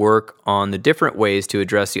 you can work on the different ways to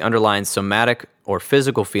address the underlying somatic or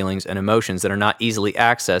physical feelings and emotions that are not easily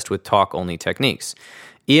accessed with talk-only techniques.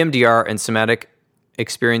 EMDR and somatic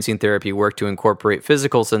experiencing therapy work to incorporate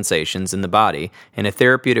physical sensations in the body in a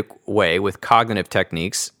therapeutic way with cognitive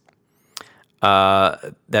techniques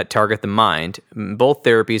that target the mind. Both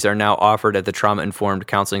therapies are now offered at the Trauma-Informed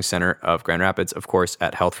Counseling Center of Grand Rapids, of course,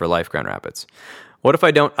 at Health for Life Grand Rapids. What if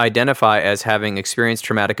I don't identify as having experienced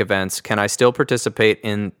traumatic events? Can I still participate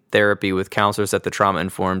in therapy with counselors at the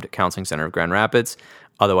Trauma-Informed Counseling Center of Grand Rapids,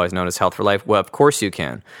 otherwise known as Health for Life? Well, of course you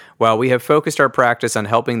can. While we have focused our practice on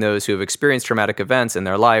helping those who have experienced traumatic events in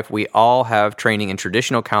their life, we all have training in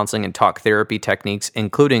traditional counseling and talk therapy techniques,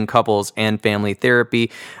 including couples and family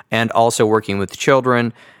therapy, and also working with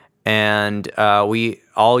children, and we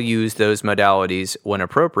all use those modalities when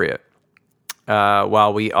appropriate.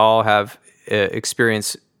 While we all have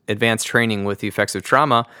experienced advanced training with the effects of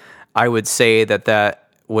trauma, I would say that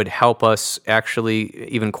would help us actually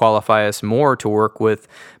even qualify us more to work with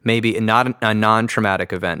maybe not a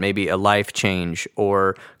non-traumatic event, maybe a life change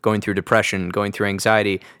or going through depression, going through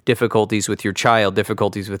anxiety, difficulties with your child,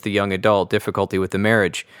 difficulties with the young adult, difficulty with the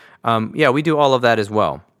marriage. We do all of that as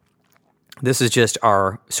well. This is just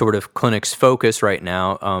our sort of clinic's focus right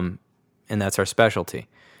now, and that's our specialty.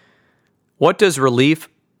 What does relief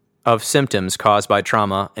of symptoms caused by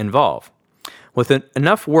trauma involve? With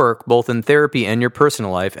enough work, both in therapy and your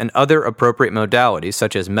personal life, and other appropriate modalities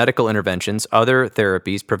such as medical interventions, other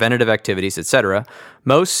therapies, preventative activities, etc.,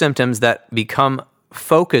 most symptoms that become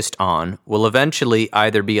focused on will eventually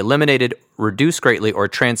either be eliminated, reduced greatly, or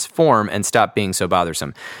transform and stop being so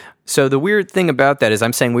bothersome. So the weird thing about that is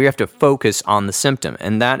I'm saying we have to focus on the symptom,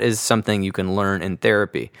 and that is something you can learn in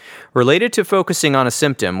therapy. Related to focusing on a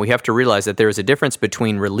symptom, we have to realize that there is a difference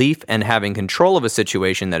between relief and having control of a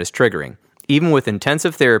situation that is triggering. Even with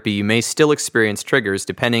intensive therapy, you may still experience triggers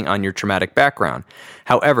depending on your traumatic background.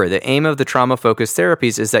 However, the aim of the trauma-focused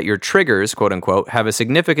therapies is that your triggers, quote-unquote, have a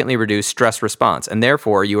significantly reduced stress response, and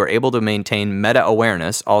therefore you are able to maintain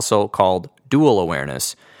meta-awareness, also called dual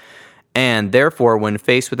awareness. And therefore, when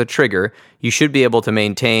faced with a trigger, you should be able to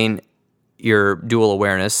maintain your dual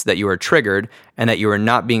awareness that you are triggered and that you are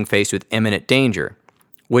not being faced with imminent danger,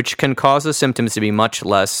 which can cause the symptoms to be much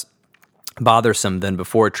less bothersome than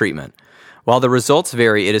before treatment. While the results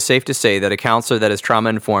vary, it is safe to say that a counselor that is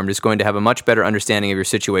trauma-informed is going to have a much better understanding of your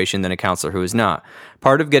situation than a counselor who is not.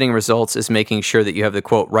 Part of getting results is making sure that you have the,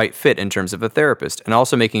 quote, right fit in terms of a therapist, and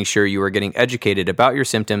also making sure you are getting educated about your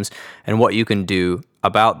symptoms and what you can do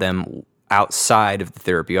about them outside of the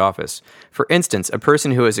therapy office. For instance, a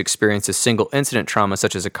person who has experienced a single incident trauma,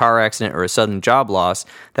 such as a car accident or a sudden job loss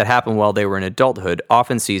that happened while they were in adulthood,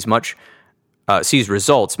 often sees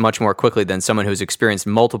results much more quickly than someone who's experienced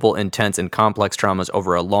multiple intense and complex traumas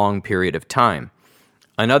over a long period of time.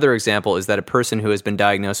 Another example is that a person who has been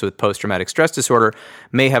diagnosed with post-traumatic stress disorder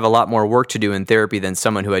may have a lot more work to do in therapy than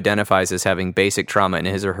someone who identifies as having basic trauma in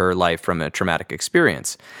his or her life from a traumatic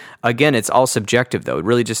experience. Again, it's all subjective, though. It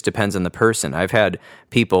really just depends on the person. I've had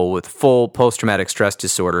people with full post-traumatic stress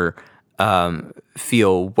disorder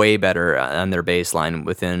feel way better on their baseline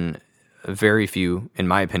within very few, in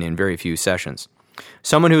my opinion, very few sessions.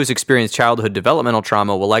 Someone who has experienced childhood developmental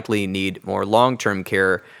trauma will likely need more long-term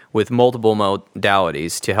care with multiple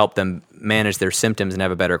modalities to help them manage their symptoms and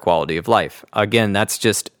have a better quality of life. Again, that's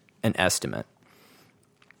just an estimate.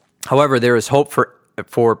 However, there is hope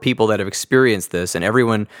for people that have experienced this, and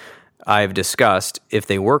everyone I've discussed, if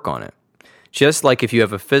they work on it. Just like if you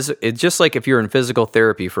have just like if you're in physical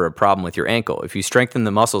therapy for a problem with your ankle, if you strengthen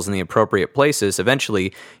the muscles in the appropriate places,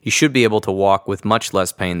 eventually you should be able to walk with much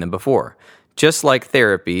less pain than before. Just like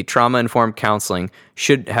therapy, trauma-informed counseling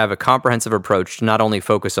should have a comprehensive approach to not only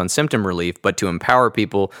focus on symptom relief, but to empower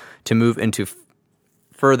people to move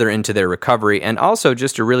further into their recovery, and also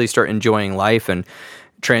just to really start enjoying life and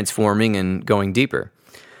transforming and going deeper.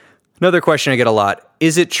 Another question I get a lot,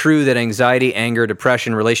 is it true that anxiety, anger,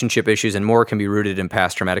 depression, relationship issues, and more can be rooted in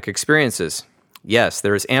past traumatic experiences? Yes,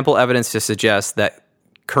 there is ample evidence to suggest that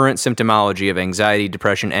current symptomology of anxiety,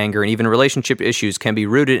 depression, anger, and even relationship issues can be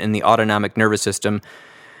rooted in the autonomic nervous system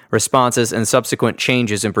responses and subsequent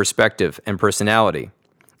changes in perspective and personality,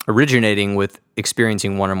 originating with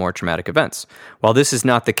experiencing one or more traumatic events. While this is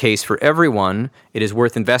not the case for everyone, it is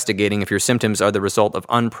worth investigating if your symptoms are the result of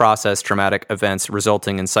unprocessed traumatic events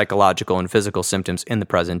resulting in psychological and physical symptoms in the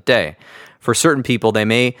present day. For certain people, they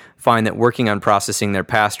may find that working on processing their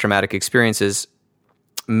past traumatic experiences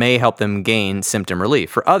may help them gain symptom relief.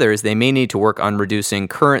 For others, they may need to work on reducing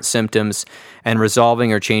current symptoms and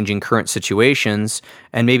resolving or changing current situations,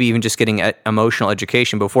 and maybe even just getting emotional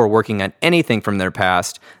education before working on anything from their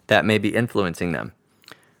past that may be influencing them.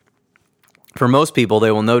 For most people,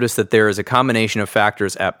 they will notice that there is a combination of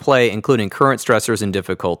factors at play, including current stressors and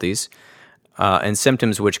difficulties, and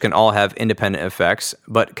symptoms which can all have independent effects,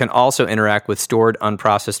 but can also interact with stored,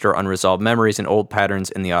 unprocessed, or unresolved memories and old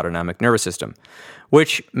patterns in the autonomic nervous system,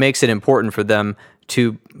 which makes it important for them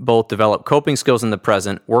to both develop coping skills in the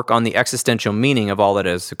present, work on the existential meaning of all that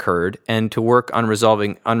has occurred, and to work on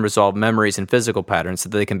resolving unresolved memories and physical patterns so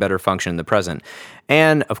that they can better function in the present.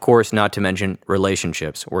 And, of course, not to mention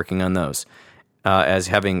relationships, working on those, as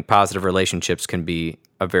having positive relationships can be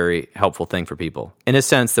a very helpful thing for people. In a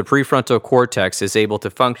sense, the prefrontal cortex is able to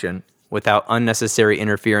function without unnecessary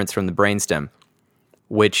interference from the brainstem,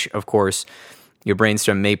 which, of course, your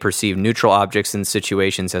brainstem may perceive neutral objects and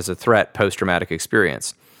situations as a threat post-traumatic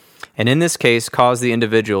experience, and in this case, cause the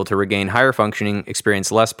individual to regain higher functioning,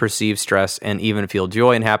 experience less perceived stress, and even feel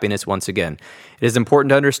joy and happiness once again. It is important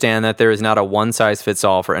to understand that there is not a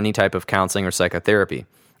one-size-fits-all for any type of counseling or psychotherapy.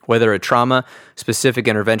 Whether a trauma-specific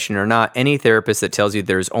intervention or not, any therapist that tells you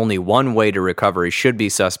there's only one way to recovery should be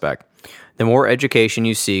suspect. The more education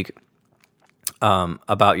you seek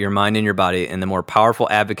about your mind and your body, and the more powerful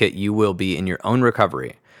advocate you will be in your own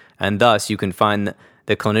recovery. And thus, you can find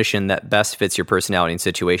the clinician that best fits your personality and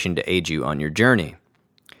situation to aid you on your journey.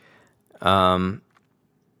 So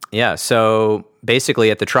basically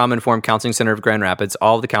at the Trauma Informed Counseling Center of Grand Rapids,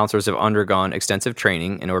 all of the counselors have undergone extensive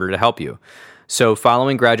training in order to help you. So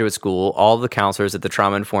following graduate school, all of the counselors at the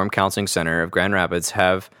Trauma Informed Counseling Center of Grand Rapids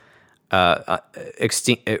have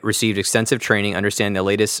received extensive training understanding the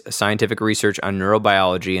latest scientific research on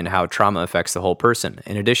neurobiology and how trauma affects the whole person.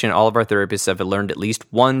 In addition, all of our therapists have learned at least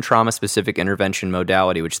one trauma-specific intervention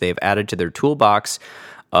modality, which they have added to their toolbox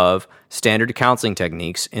of standard counseling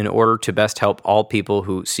techniques in order to best help all people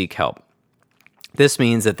who seek help. This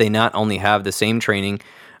means that they not only have the same training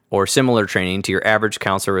or similar training to your average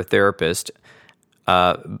counselor or therapist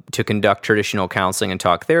to conduct traditional counseling and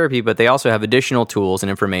talk therapy, but they also have additional tools and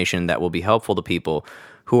information that will be helpful to people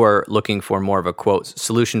who are looking for more of a, quote,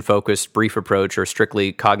 solution-focused, brief approach or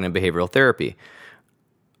strictly cognitive behavioral therapy.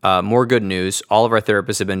 More good news, all of our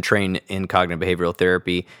therapists have been trained in cognitive behavioral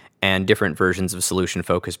therapy and different versions of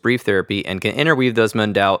solution-focused brief therapy and can interweave those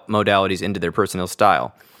modalities into their personal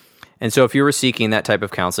style. And so if you were seeking that type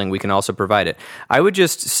of counseling, we can also provide it. I would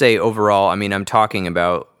just say overall, I mean, I'm talking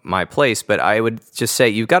about my place, but I would just say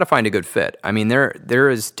you've got to find a good fit. I mean, there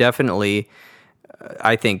is definitely,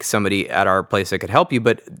 I think, somebody at our place that could help you,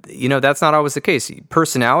 but, you know, that's not always the case.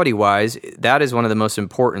 Personality-wise, that is one of the most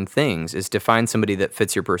important things, is to find somebody that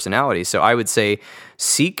fits your personality. So I would say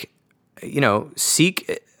seek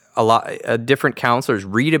a lot different counselors,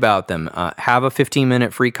 read about them, have a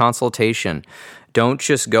 15-minute free consultation. Don't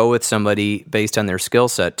just go with somebody based on their skill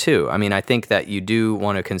set too. I mean, I think that you do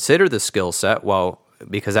want to consider the skill set,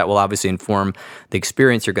 because that will obviously inform the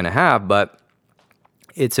experience you're going to have, but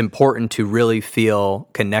it's important to really feel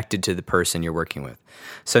connected to the person you're working with.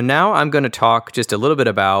 So now I'm going to talk just a little bit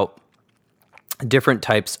about different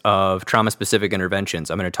types of trauma-specific interventions.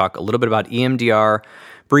 I'm going to talk a little bit about EMDR,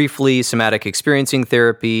 briefly, somatic experiencing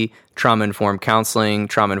therapy, trauma-informed counseling,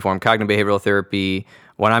 trauma-informed cognitive behavioral therapy,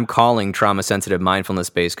 what I'm calling trauma-sensitive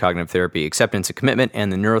mindfulness-based cognitive therapy, acceptance and commitment,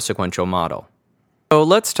 and the neurosequential model. So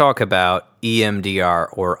let's talk about EMDR,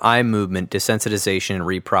 or eye movement desensitization and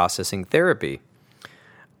reprocessing therapy.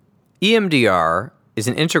 EMDR is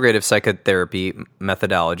an integrative psychotherapy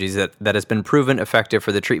methodology that has been proven effective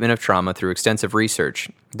for the treatment of trauma through extensive research.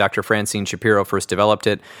 Dr. Francine Shapiro first developed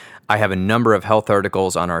it. I have a number of health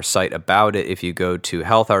articles on our site about it. If you go to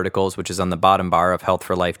Health Articles, which is on the bottom bar of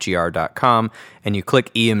healthforlifegr.com, and you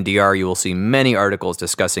click EMDR, you will see many articles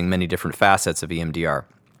discussing many different facets of EMDR.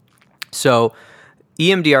 So,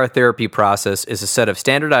 EMDR therapy process is a set of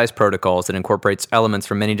standardized protocols that incorporates elements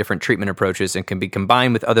from many different treatment approaches and can be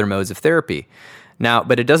combined with other modes of therapy. Now,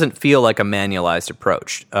 but it doesn't feel like a manualized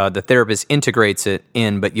approach. The therapist integrates it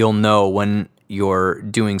in, but you'll know when you're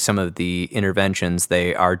doing some of the interventions,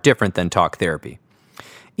 they are different than talk therapy.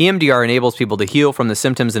 EMDR enables people to heal from the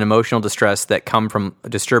symptoms and emotional distress that come from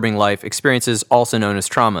disturbing life experiences, also known as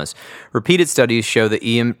traumas. Repeated studies show that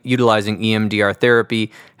utilizing EMDR therapy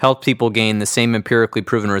helps people gain the same empirically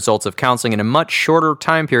proven results of counseling in a much shorter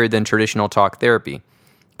time period than traditional talk therapy.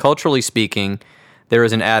 Culturally speaking, there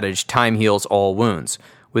is an adage, time heals all wounds.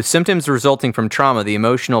 With symptoms resulting from trauma, the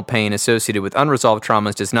emotional pain associated with unresolved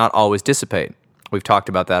traumas does not always dissipate. We've talked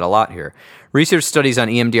about that a lot here. Research studies on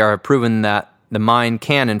EMDR have proven that the mind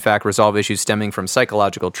can, in fact, resolve issues stemming from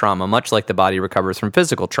psychological trauma, much like the body recovers from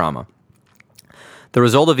physical trauma. The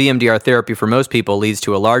result of EMDR therapy for most people leads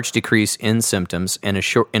to a large decrease in symptoms in a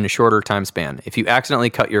shorter time span. If you accidentally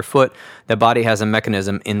cut your foot, the body has a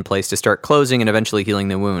mechanism in place to start closing and eventually healing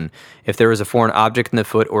the wound. If there is a foreign object in the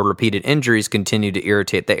foot or repeated injuries continue to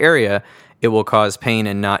irritate the area, it will cause pain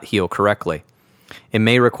and not heal correctly. It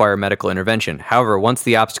may require medical intervention. However, once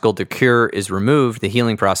the obstacle to cure is removed, the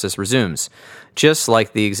healing process resumes. Just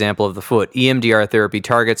like the example of the foot, EMDR therapy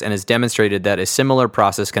targets and has demonstrated that a similar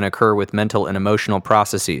process can occur with mental and emotional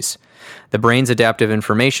processes. The brain's adaptive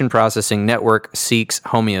information processing network seeks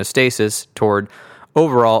homeostasis toward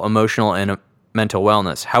overall emotional and mental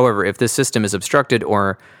wellness. However, if this system is obstructed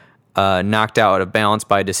or knocked out of balance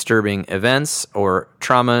by disturbing events or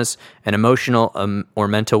traumas, an emotional or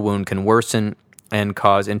mental wound can worsen and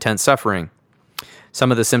cause intense suffering.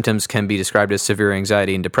 Some of the symptoms can be described as severe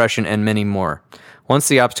anxiety and depression, and many more. Once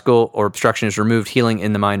the obstacle or obstruction is removed, healing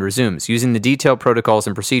in the mind resumes. Using the detailed protocols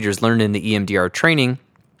and procedures learned in the EMDR training,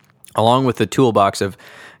 along with the toolbox of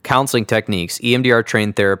counseling techniques,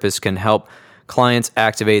 EMDR-trained therapists can help clients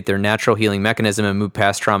activate their natural healing mechanism and move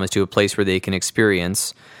past traumas to a place where they can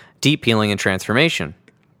experience deep healing and transformation.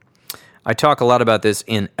 I talk a lot about this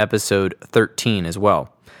in episode 13 as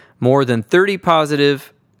well. More than 30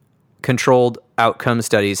 positive controlled outcome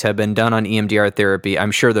studies have been done on EMDR therapy.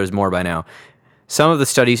 I'm sure there's more by now. Some of the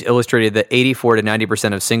studies illustrated that 84 to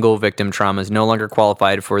 90% of single victim traumas no longer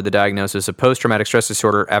qualified for the diagnosis of post-traumatic stress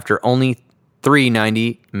disorder after only 3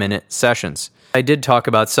 90-minute sessions. I did talk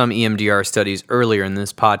about some EMDR studies earlier in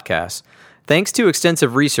this podcast. Thanks to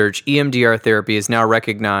extensive research, EMDR therapy is now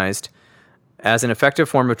recognized as an effective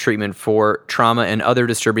form of treatment for trauma and other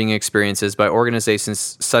disturbing experiences by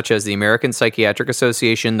organizations such as the American Psychiatric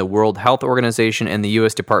Association, the World Health Organization, and the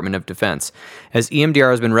U.S. Department of Defense. As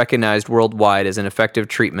EMDR has been recognized worldwide as an effective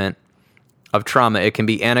treatment of trauma, it can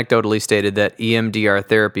be anecdotally stated that EMDR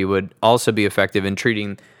therapy would also be effective in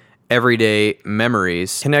treating everyday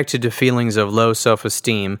memories connected to feelings of low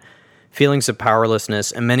self-esteem, feelings of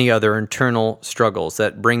powerlessness, and many other internal struggles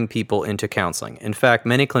that bring people into counseling. In fact,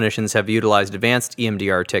 many clinicians have utilized advanced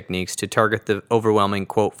EMDR techniques to target the overwhelming,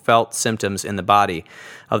 quote, felt symptoms in the body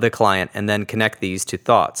of the client and then connect these to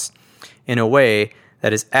thoughts in a way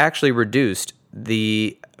that has actually reduced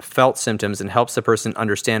the felt symptoms and helps the person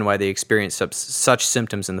understand why they experience such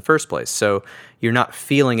symptoms in the first place. So you're not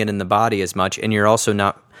feeling it in the body as much, and you're also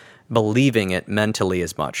not believing it mentally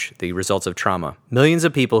as much, the results of trauma. Millions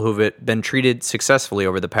of people who've been treated successfully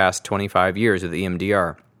over the past 25 years with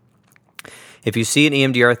EMDR. If you see an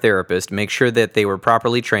EMDR therapist, make sure that they were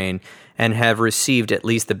properly trained and have received at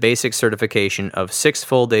least the basic certification of 6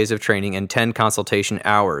 full days of training and 10 consultation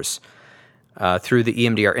hours through the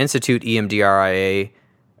EMDR Institute, EMDRIA,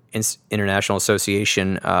 International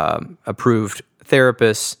Association approved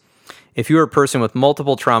therapists. If you are a person with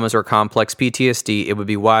multiple traumas or complex PTSD, it would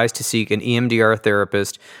be wise to seek an EMDR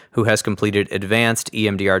therapist who has completed advanced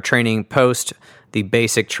EMDR training post the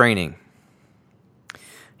basic training.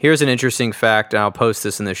 Here's an interesting fact, and I'll post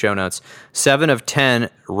this in the show notes. 7 of 10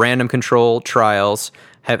 random control trials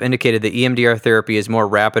have indicated that EMDR therapy is more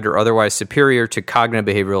rapid or otherwise superior to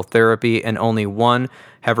cognitive behavioral therapy, and only 1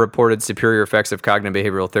 have reported superior effects of cognitive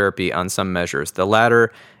behavioral therapy on some measures. The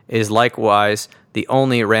latter is likewise the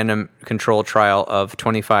only random control trial of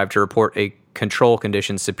 25 to report a control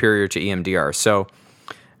condition superior to EMDR. So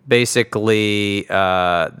basically,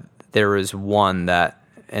 there is one that,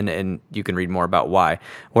 and you can read more about why.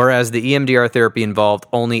 Whereas the EMDR therapy involved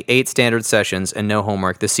only 8 standard sessions and no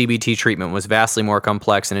homework, the CBT treatment was vastly more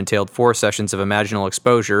complex and entailed 4 sessions of imaginal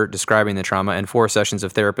exposure describing the trauma and 4 sessions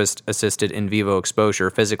of therapist-assisted in vivo exposure,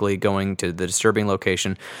 physically going to the disturbing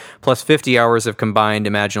location, plus 50 hours of combined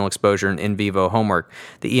imaginal exposure and in vivo homework.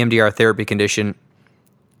 The EMDR therapy condition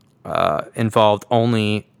involved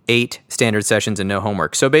only 8 standard sessions and no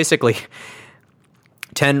homework. So basically,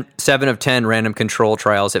 7 of 10 random control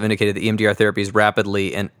trials have indicated that EMDR therapy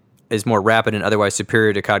is more rapid and otherwise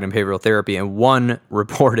superior to cognitive behavioral therapy, and 1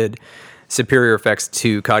 reported superior effects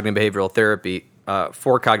to cognitive behavioral therapy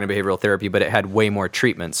for cognitive behavioral therapy, but it had way more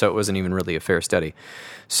treatment, so it wasn't even really a fair study.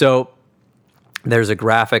 So there's a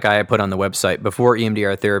graphic I put on the website. Before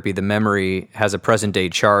EMDR therapy, the memory has a present-day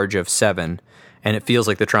charge of 7, and it feels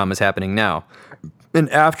like the trauma is happening now. And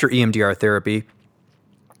after EMDR therapy,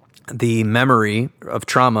 the memory of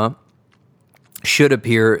trauma should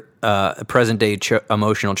appear a present-day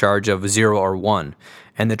emotional charge of 0 or 1,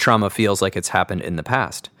 and the trauma feels like it's happened in the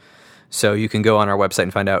past. So you can go on our website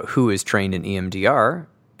and find out who is trained in EMDR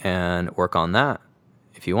and work on that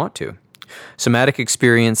if you want to. Somatic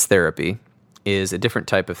experience therapy is a different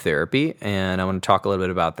type of therapy, and I want to talk a little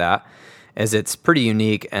bit about that, as it's pretty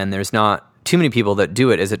unique, and there's not too many people that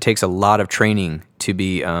do it, as it takes a lot of training to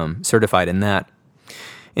be certified in that.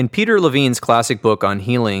 In Peter Levine's classic book on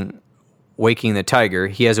healing, Waking the Tiger,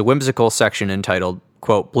 he has a whimsical section entitled,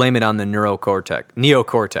 quote, "Blame it on the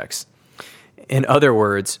neocortex." In other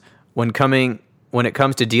words, when it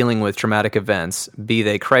comes to dealing with traumatic events, be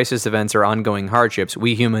they crisis events or ongoing hardships,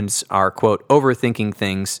 we humans are, quote, overthinking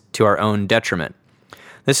things to our own detriment.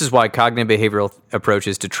 This is why cognitive behavioral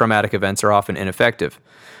approaches to traumatic events are often ineffective.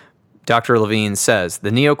 Dr. Levine says, the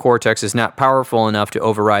neocortex is not powerful enough to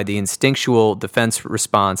override the instinctual defense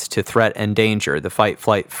response to threat and danger, the fight,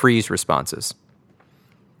 flight, freeze responses,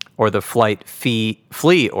 or the flight,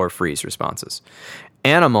 flee, or freeze responses.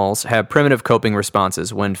 Animals have primitive coping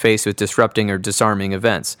responses when faced with disrupting or disarming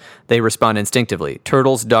events. They respond instinctively.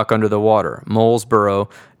 Turtles duck under the water. Moles burrow.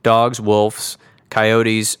 Dogs, wolves,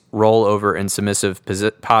 coyotes roll over in submissive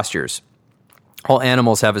postures. All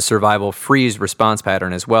animals have a survival freeze response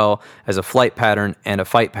pattern as well as a flight pattern and a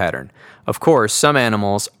fight pattern. Of course, some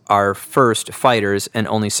animals are first fighters and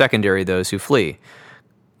only secondary those who flee.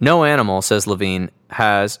 No animal, says Levine,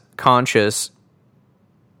 has conscious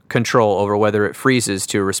control over whether it freezes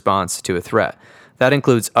to a response to a threat. That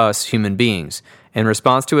includes us human beings. In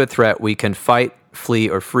response to a threat, we can fight, flee,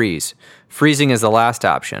 or freeze. Freezing is the last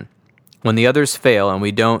option. When the others fail and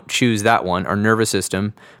we don't choose that one, our nervous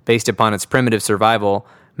system, based upon its primitive survival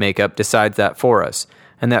makeup, decides that for us.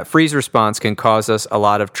 And that freeze response can cause us a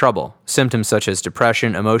lot of trouble. Symptoms such as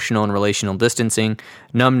depression, emotional and relational distancing,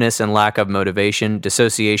 numbness and lack of motivation,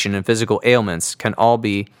 dissociation, and physical ailments can all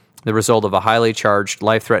be the result of a highly charged,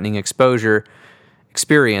 life-threatening exposure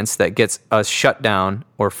experience that gets us shut down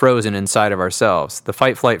or frozen inside of ourselves. The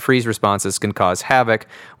fight, flight, freeze responses can cause havoc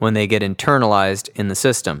when they get internalized in the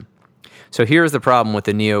system. So here's the problem with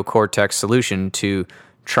the neocortex solution to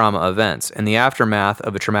trauma events. In the aftermath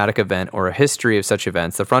of a traumatic event or a history of such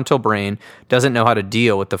events, the frontal brain doesn't know how to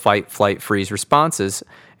deal with the fight, flight, freeze responses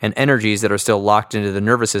and energies that are still locked into the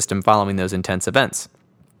nervous system following those intense events.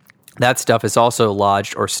 That stuff is also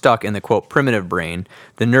lodged or stuck in the, quote, primitive brain,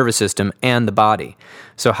 the nervous system, and the body.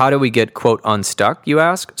 So how do we get, quote, unstuck, you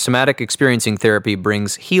ask? Somatic experiencing therapy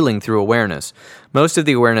brings healing through awareness. Most of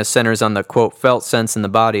the awareness centers on the, quote, felt sense in the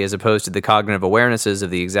body as opposed to the cognitive awarenesses of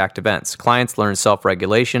the exact events. Clients learn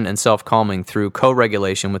self-regulation and self-calming through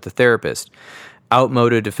co-regulation with the therapist.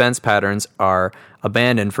 Outmoded defense patterns are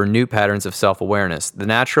abandoned for new patterns of self-awareness. The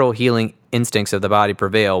natural healing instincts of the body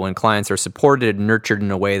prevail when clients are supported and nurtured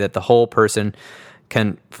in a way that the whole person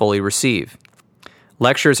can fully receive.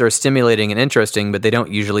 Lectures are stimulating and interesting, but they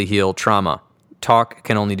don't usually heal trauma. Talk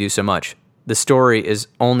can only do so much. The story is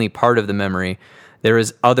only part of the memory. There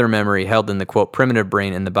is other memory held in the, quote, primitive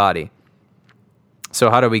brain in the body. So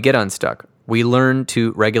how do we get unstuck? We learn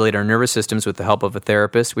to regulate our nervous systems with the help of a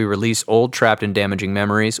therapist. We release old, trapped, and damaging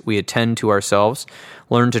memories. We attend to ourselves,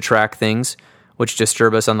 learn to track things which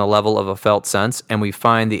disturb us on the level of a felt sense, and we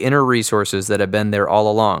find the inner resources that have been there all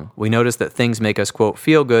along. We notice that things make us, quote,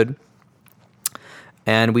 feel good,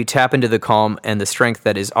 and we tap into the calm and the strength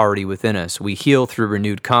that is already within us. We heal through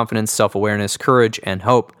renewed confidence, self-awareness, courage, and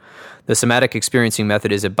hope. The somatic experiencing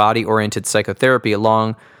method is a body-oriented psychotherapy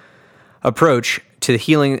approach to the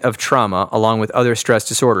healing of trauma along with other stress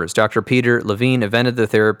disorders. Dr. Peter Levine invented the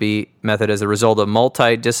therapy method as a result of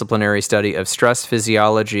multidisciplinary study of stress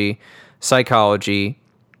physiology, psychology,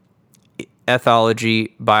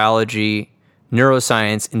 ethology, biology,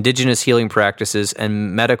 neuroscience, indigenous healing practices,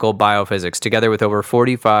 and medical biophysics, together with over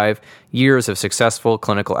 45 years of successful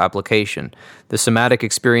clinical application. The somatic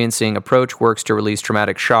experiencing approach works to release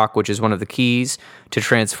traumatic shock, which is one of the keys to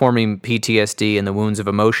transforming PTSD and the wounds of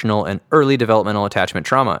emotional and early developmental attachment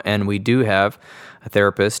trauma. And we do have a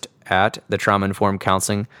therapist at the Trauma-Informed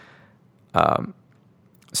Counseling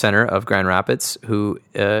Center of Grand Rapids who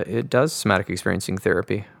it does somatic experiencing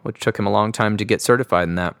therapy, which took him a long time to get certified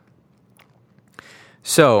in that.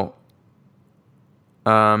 So,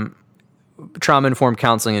 trauma-informed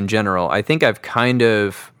counseling in general, I think I've kind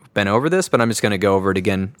of been over this, but I'm just going to go over it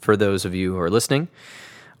again for those of you who are listening.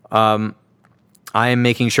 I am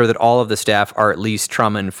making sure that all of the staff are at least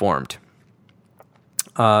trauma-informed.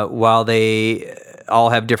 While they all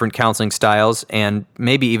have different counseling styles and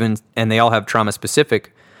they all have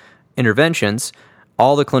trauma-specific interventions,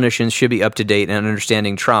 all the clinicians should be up to date in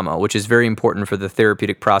understanding trauma, which is very important for the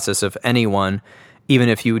therapeutic process of anyone, even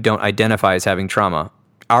if you don't identify as having trauma.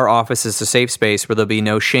 Our office is a safe space where there'll be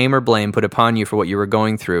no shame or blame put upon you for what you were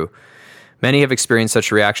going through. Many have experienced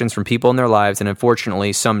such reactions from people in their lives and,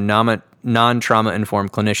 unfortunately, some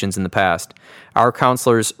non-trauma-informed clinicians in the past. Our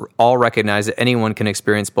counselors all recognize that anyone can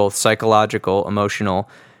experience both psychological, emotional,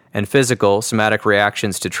 and physical somatic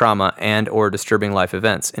reactions to trauma and or disturbing life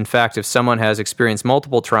events. In fact, if someone has experienced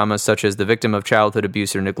multiple traumas, such as the victim of childhood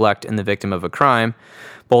abuse or neglect and the victim of a crime,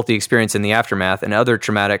 both the experience and the aftermath, and other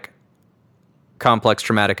complex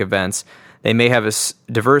traumatic events, they may have a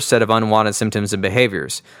diverse set of unwanted symptoms and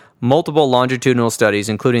behaviors. Multiple longitudinal studies,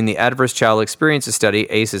 including the Adverse Child Experiences Study,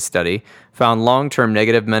 ACEs study, found long-term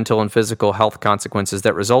negative mental and physical health consequences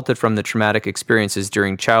that resulted from the traumatic experiences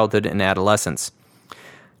during childhood and adolescence.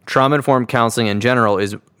 Trauma-informed counseling in general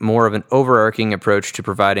is more of an overarching approach to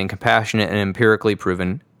providing compassionate and empirically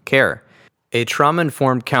proven care. A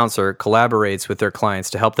trauma-informed counselor collaborates with their clients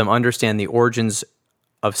to help them understand the origins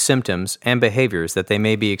of symptoms and behaviors that they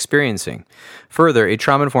may be experiencing. Further, a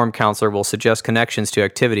trauma-informed counselor will suggest connections to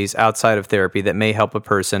activities outside of therapy that may help a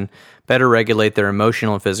person better regulate their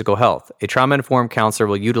emotional and physical health. A trauma-informed counselor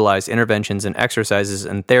will utilize interventions and exercises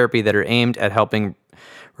in therapy that are aimed at helping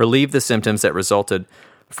relieve the symptoms that resulted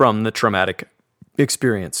from the traumatic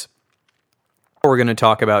experience. We're going to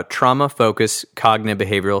talk about trauma-focused cognitive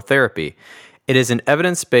behavioral therapy. It is an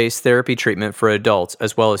evidence-based therapy treatment for adults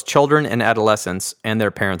as well as children and adolescents and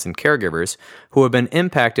their parents and caregivers who have been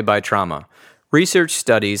impacted by trauma. Research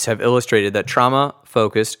studies have illustrated that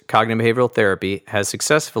trauma-focused cognitive behavioral therapy has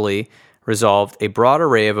successfully resolved a broad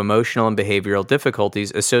array of emotional and behavioral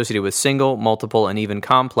difficulties associated with single, multiple, and even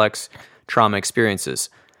complex trauma experiences.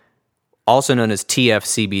 Also known as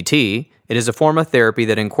TFCBT, it is a form of therapy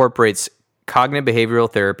that incorporates cognitive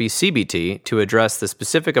behavioral therapy, CBT, to address the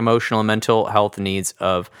specific emotional and mental health needs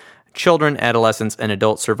of children, adolescents, and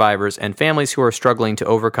adult survivors and families who are struggling to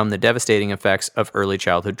overcome the devastating effects of early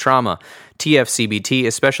childhood trauma. TFCBT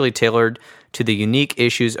is specially tailored to the unique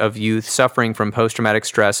issues of youth suffering from post-traumatic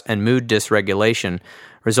stress and mood dysregulation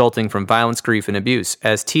resulting from violence, grief, and abuse.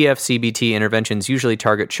 As TFCBT interventions usually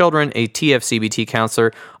target children, a TFCBT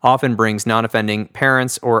counselor often brings non-offending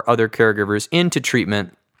parents or other caregivers into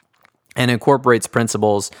treatment and incorporates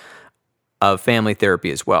principles of family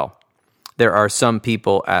therapy as well. There are some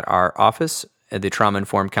people at our office at the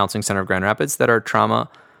Trauma-Informed Counseling Center of Grand Rapids that are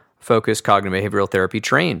trauma-focused cognitive behavioral therapy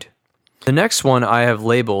trained. The next one I have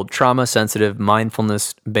labeled trauma-sensitive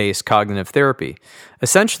mindfulness-based cognitive therapy.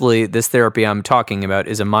 Essentially, this therapy I'm talking about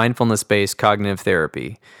is a mindfulness-based cognitive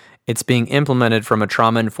therapy. It's being implemented from a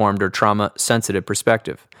trauma-informed or trauma-sensitive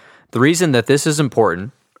perspective. The reason that this is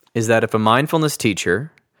important is that if a mindfulness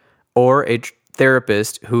teacher or a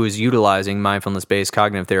therapist who is utilizing mindfulness-based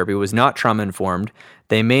cognitive therapy was not trauma-informed,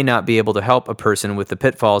 they may not be able to help a person with the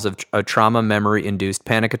pitfalls of a trauma memory-induced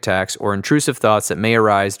panic attacks or intrusive thoughts that may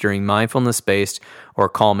arise during mindfulness-based or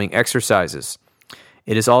calming exercises.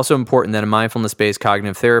 It is also important that a mindfulness-based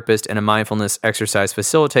cognitive therapist and a mindfulness exercise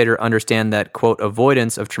facilitator understand that, quote,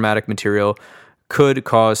 avoidance of traumatic material could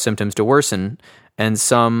cause symptoms to worsen, and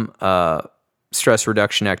some stress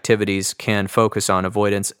reduction activities can focus on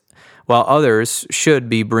avoidance, while others should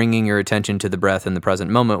be bringing your attention to the breath in the present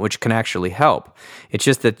moment, which can actually help. It's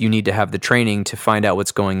just that you need to have the training to find out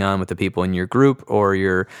what's going on with the people in your group or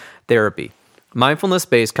your therapy.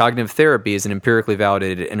 Mindfulness-based cognitive therapy is an empirically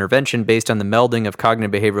validated intervention based on the melding of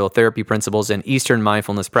cognitive behavioral therapy principles and Eastern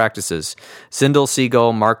mindfulness practices. Zindel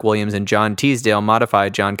Segal, Mark Williams, and John Teasdale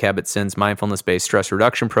modified Jon Kabat-Zinn's mindfulness-based stress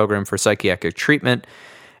reduction program for psychiatric treatment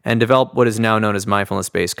and developed what is now known as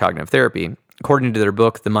mindfulness-based cognitive therapy. According to their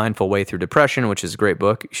book, The Mindful Way Through Depression, which is a great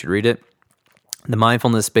book, you should read it, The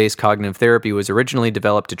mindfulness-based cognitive therapy was originally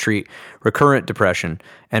developed to treat recurrent depression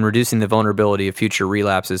and reducing the vulnerability of future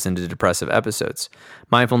relapses into depressive episodes.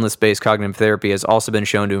 Mindfulness-based cognitive therapy has also been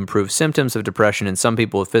shown to improve symptoms of depression in some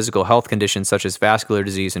people with physical health conditions such as vascular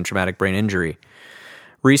disease and traumatic brain injury.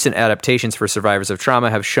 Recent adaptations for survivors of trauma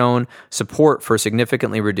have shown support for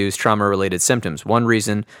significantly reduced trauma-related symptoms. One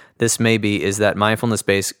reason this may be is that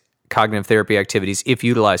mindfulness-based cognitive therapy activities, if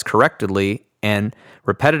utilized correctly and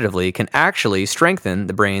repetitively, can actually strengthen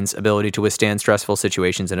the brain's ability to withstand stressful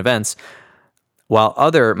situations and events, while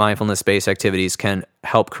other mindfulness-based activities can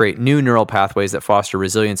help create new neural pathways that foster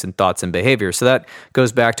resilience in thoughts and behavior. So that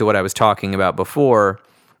goes back to what I was talking about before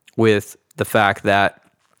with the fact that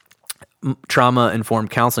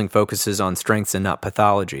trauma-informed counseling focuses on strengths and not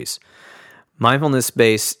pathologies.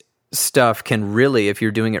 Mindfulness-based stuff can really, if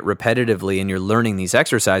you're doing it repetitively and you're learning these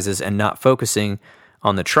exercises and not focusing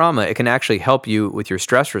on the trauma, it can actually help you with your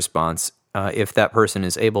stress response if that person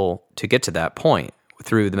is able to get to that point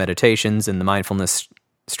through the meditations and the mindfulness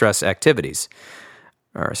stress activities,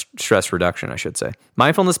 or stress reduction, I should say.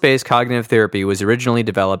 Mindfulness-based cognitive therapy was originally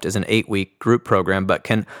developed as an 8-week group program, but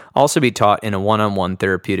can also be taught in a one-on-one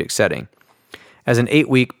therapeutic setting. As an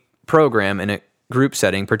 8-week program in a group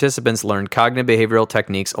setting, participants learned cognitive behavioral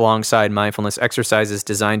techniques alongside mindfulness exercises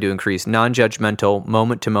designed to increase non-judgmental,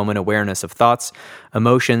 moment-to-moment awareness of thoughts,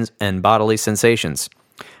 emotions, and bodily sensations.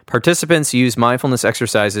 Participants use mindfulness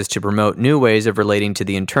exercises to promote new ways of relating to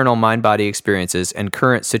the internal mind-body experiences and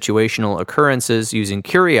current situational occurrences using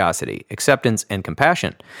curiosity, acceptance, and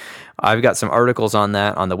compassion. I've got some articles on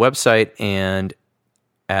that on the website, and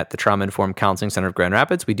at the Trauma Informed Counseling Center of Grand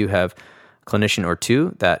Rapids, we do have a clinician or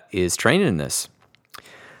two that is trained in this.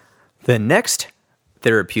 The next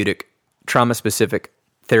trauma-specific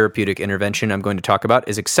therapeutic intervention I'm going to talk about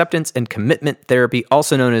is acceptance and commitment therapy,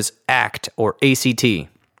 also known as ACT or ACT.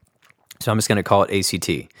 So I'm just going to call it ACT.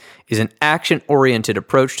 Is an action-oriented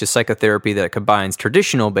approach to psychotherapy that combines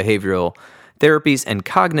traditional behavioral therapies and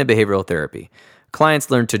cognitive behavioral therapy. Clients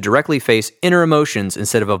learn to directly face inner emotions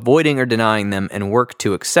instead of avoiding or denying them, and work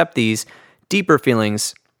to accept these deeper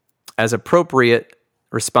feelings as appropriate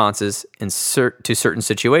responses to certain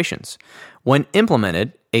situations. When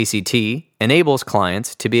implemented, ACT enables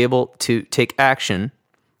clients to be able to take action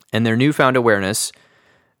and their newfound awareness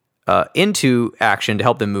into action to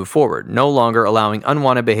help them move forward, no longer allowing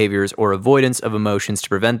unwanted behaviors or avoidance of emotions to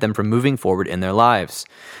prevent them from moving forward in their lives.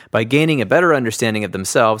 By gaining a better understanding of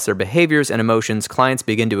themselves, their behaviors, and emotions, clients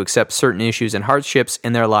begin to accept certain issues and hardships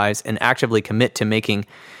in their lives and actively commit to making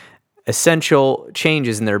essential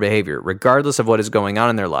changes in their behavior, regardless of what is going on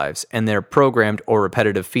in their lives and their programmed or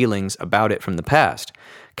repetitive feelings about it from the past.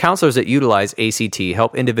 Counselors that utilize ACT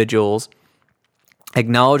help individuals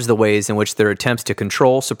acknowledge the ways in which their attempts to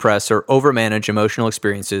control, suppress, or overmanage emotional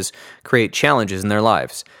experiences create challenges in their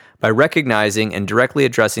lives. By recognizing and directly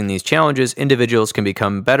addressing these challenges, individuals can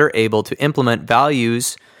become better able to implement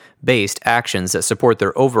values-based actions that support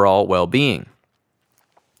their overall well-being.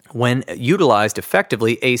 When utilized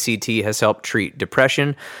effectively, ACT has helped treat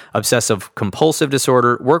depression, obsessive-compulsive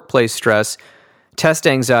disorder, workplace stress, test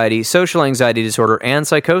anxiety, social anxiety disorder, and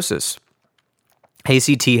psychosis.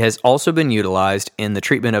 ACT has also been utilized in the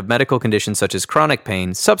treatment of medical conditions such as chronic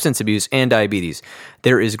pain, substance abuse, and diabetes.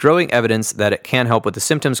 There is growing evidence that it can help with the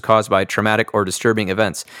symptoms caused by traumatic or disturbing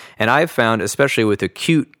events, and I've found, especially with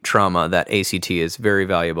acute trauma, that ACT is very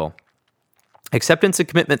valuable. Acceptance and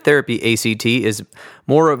commitment therapy, ACT, is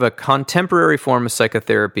more of a contemporary form of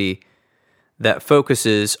psychotherapy that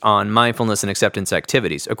focuses on mindfulness and acceptance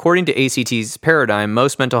activities. According to ACT's paradigm,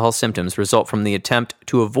 most mental health symptoms result from the attempt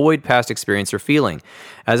to avoid past experience or feeling.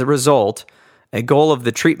 As a result, a goal of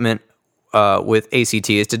the treatment with ACT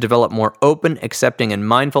is to develop more open, accepting, and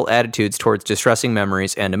mindful attitudes towards distressing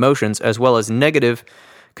memories and emotions, as well as negative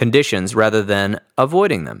conditions, rather than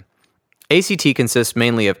avoiding them. ACT consists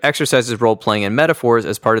mainly of exercises, role-playing, and metaphors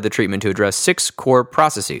as part of the treatment to address 6 core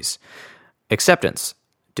processes: acceptance,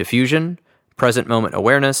 diffusion, present moment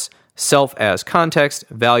awareness, self as context,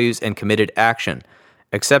 values, and committed action.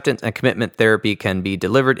 Acceptance and commitment therapy can be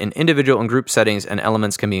delivered in individual and group settings, and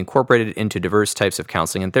elements can be incorporated into diverse types of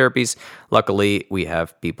counseling and therapies. Luckily, we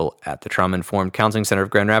have people at the Trauma Informed Counseling Center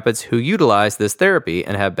of Grand Rapids who utilize this therapy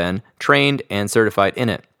and have been trained and certified in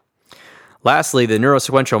it. Lastly, the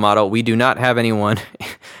neurosequential model. We do not have anyone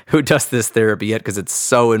who does this therapy yet because it's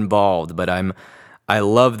so involved, but I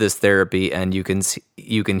love this therapy, and you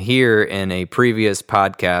can hear in a previous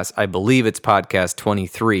podcast, I believe it's podcast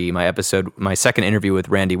 23, my second interview with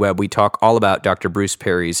Randy Webb, we talk all about Dr. Bruce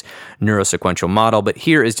Perry's neurosequential model, but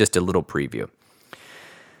here is just a little preview.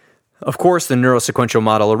 Of course, the neurosequential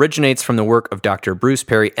model originates from the work of Dr. Bruce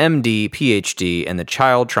Perry, MD, PhD, and the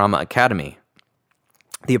Child Trauma Academy.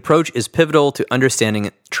 The approach is pivotal to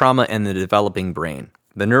understanding trauma and the developing brain.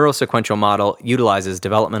 The neurosequential model utilizes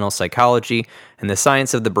developmental psychology and the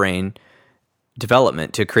science of the brain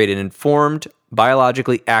development to create an informed,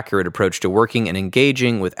 biologically accurate approach to working and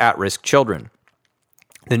engaging with at-risk children.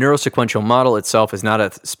 The neurosequential model itself is not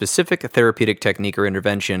a specific therapeutic technique or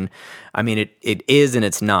intervention. I mean, it is and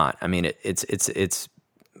it's not. I mean,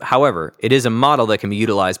 however, it is a model that can be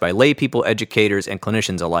utilized by lay people, educators, and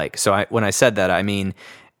clinicians alike. So when I said that, I mean,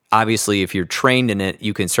 obviously, if you're trained in it,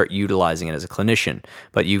 you can start utilizing it as a clinician,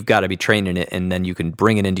 but you've got to be trained in it, and then you can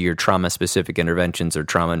bring it into your trauma-specific interventions or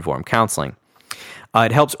trauma-informed counseling.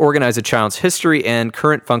 It helps organize a child's history and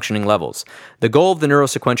current functioning levels. The goal of the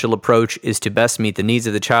neurosequential approach is to best meet the needs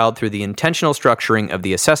of the child through the intentional structuring of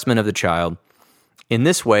the assessment of the child. In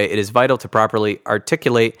this way, it is vital to properly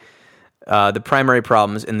articulate the primary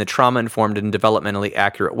problems in the trauma-informed and developmentally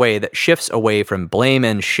accurate way that shifts away from blame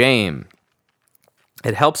and shame.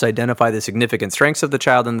 It helps identify the significant strengths of the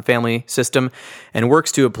child and the family system and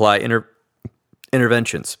works to apply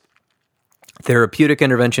interventions. Therapeutic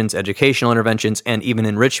interventions, educational interventions, and even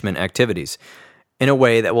enrichment activities in a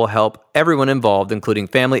way that will help everyone involved, including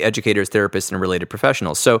family, educators, therapists, and related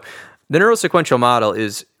professionals. So the neurosequential model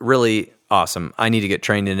is really awesome. I need to get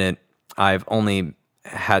trained in it. I've only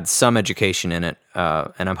had some education in it,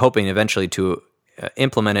 and I'm hoping eventually to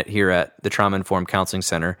implement it here at the Trauma Informed Counseling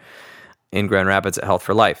Center in Grand Rapids at Health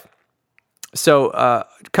for Life. So a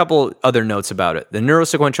couple other notes about it. The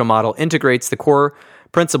neurosequential model integrates the core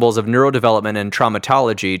principles of neurodevelopment and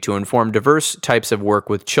traumatology to inform diverse types of work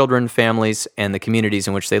with children, families, and the communities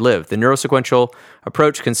in which they live. The neurosequential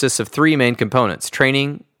approach consists of three main components: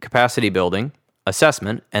 training, capacity building,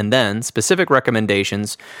 assessment, and then specific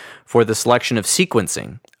recommendations for the selection of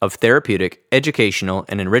sequencing of therapeutic, educational,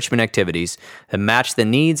 and enrichment activities that match the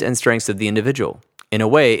needs and strengths of the individual. In a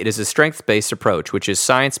way, it is a strengths-based approach, which is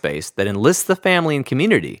science-based, that enlists the family and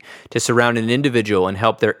community to surround an individual and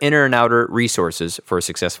help their inner and outer resources for a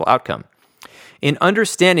successful outcome. In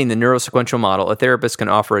understanding the neurosequential model, a therapist can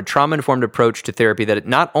offer a trauma-informed approach to therapy that it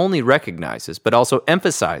not only recognizes, but also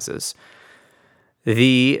emphasizes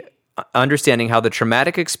the understanding how the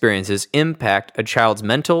traumatic experiences impact a child's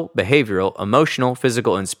mental, behavioral, emotional,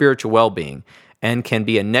 physical, and spiritual well-being, and can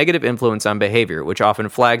be a negative influence on behavior, which often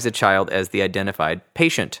flags a child as the identified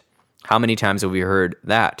patient. How many times have we heard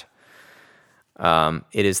that?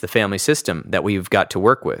 It is the family system that we've got to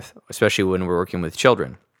work with, especially when we're working with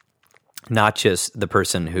children, not just the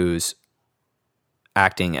person who's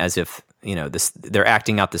acting as if, they're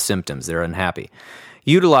acting out the symptoms, they're unhappy.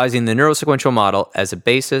 Utilizing the neurosequential model as a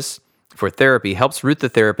basis for therapy helps root the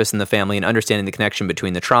therapist and the family in understanding the connection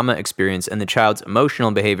between the trauma experience and the child's emotional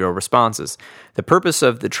and behavioral responses. The purpose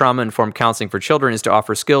of the trauma-informed counseling for children is to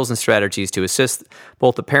offer skills and strategies to assist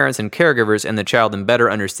both the parents and caregivers and the child in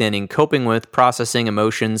better understanding, coping with, processing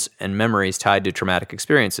emotions and memories tied to traumatic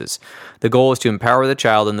experiences. The goal is to empower the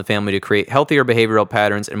child and the family to create healthier behavioral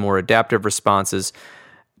patterns and more adaptive responses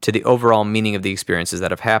to the overall meaning of the experiences that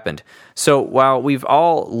have happened. So while we've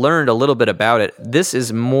all learned a little bit about it, this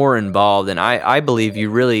is more involved, and I believe you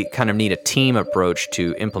really kind of need a team approach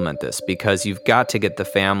to implement this, because you've got to get the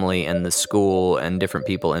family and the school and different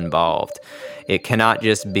people involved. It cannot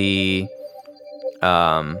just be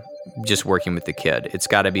just working with the kid. It's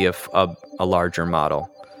got to be a larger model.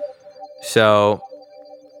 So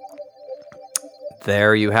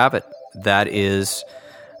there you have it. That is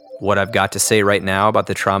what I've got to say right now about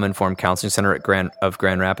the Trauma Informed Counseling Center at Grand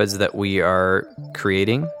Rapids that we are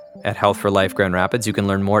creating at Health for Life Grand Rapids. You can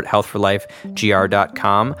learn more at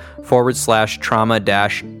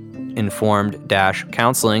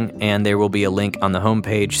healthforlife.gr.com/trauma-informed-counseling, and there will be a link on the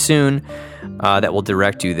homepage soon that will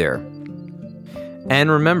direct you there.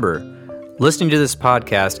 And remember, listening to this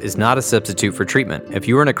podcast is not a substitute for treatment. If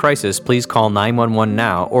you are in a crisis, please call 911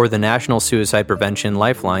 now or the National Suicide Prevention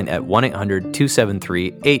Lifeline at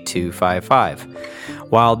 1-800-273-8255.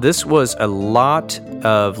 While this was a lot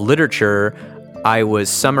of literature I was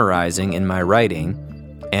summarizing in my writing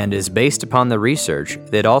and is based upon the research,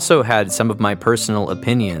 it also had some of my personal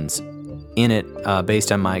opinions in it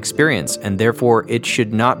based on my experience, and therefore it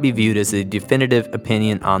should not be viewed as a definitive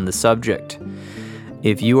opinion on the subject.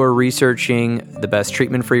 If you are researching the best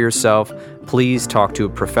treatment for yourself, please talk to a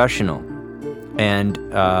professional, and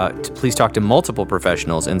please talk to multiple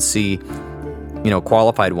professionals and see,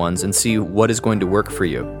 qualified ones, and see what is going to work for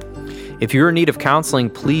you. If you're in need of counseling,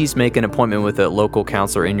 please make an appointment with a local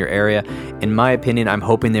counselor in your area. In my opinion, I'm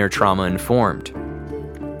hoping they're trauma-informed,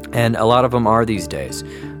 and a lot of them are these days,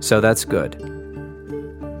 so that's good.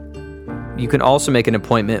 You can also make an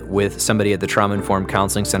appointment with somebody at the Trauma Informed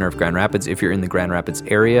Counseling Center of Grand Rapids if you're in the Grand Rapids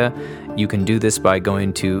area. You can do this by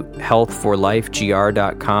going to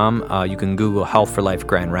healthforlifegr.com. You can Google Health for Life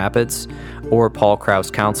Grand Rapids, or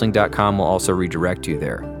paulkrauscounseling.com will also redirect you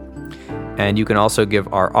there. And you can also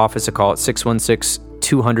give our office a call at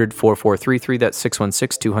 616-200-4433. That's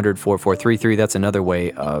 616-200-4433. That's another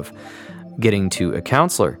way of getting to a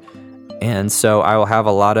counselor. And so I will have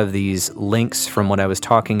a lot of these links from what I was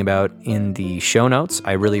talking about in the show notes.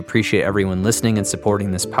 I really appreciate everyone listening and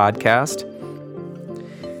supporting this podcast.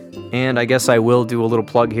 And I guess I will do a little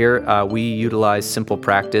plug here. We utilize Simple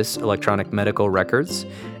Practice electronic medical records.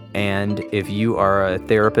 And if you are a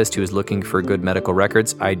therapist who is looking for good medical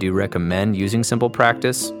records, I do recommend using Simple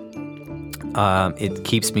Practice. It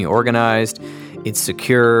keeps me organized. It's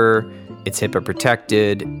secure. It's HIPAA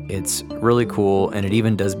protected, it's really cool, and it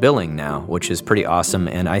even does billing now, which is pretty awesome,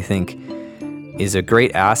 and I think is a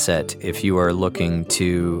great asset if you are looking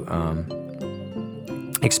to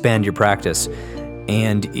expand your practice.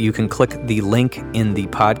 And you can click the link in the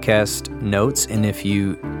podcast notes, and if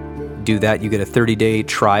you do that, you get a 30-day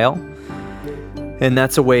trial, and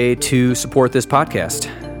that's a way to support this podcast.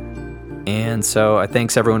 And so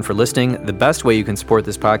thanks everyone for listening. The best way you can support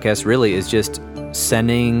this podcast really is just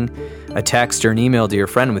sending a text or an email to your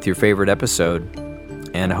friend with your favorite episode.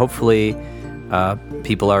 And hopefully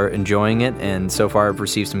people are enjoying it. And so far I've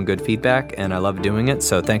received some good feedback and I love doing it.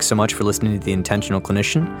 So thanks so much for listening to The Intentional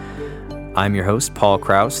Clinician. I'm your host, Paul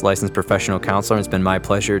Kraus, licensed professional counselor. It's been my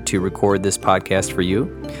pleasure to record this podcast for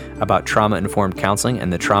you about trauma-informed counseling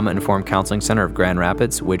and the Trauma Informed Counseling Center of Grand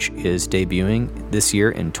Rapids, which is debuting this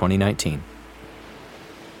year in 2019.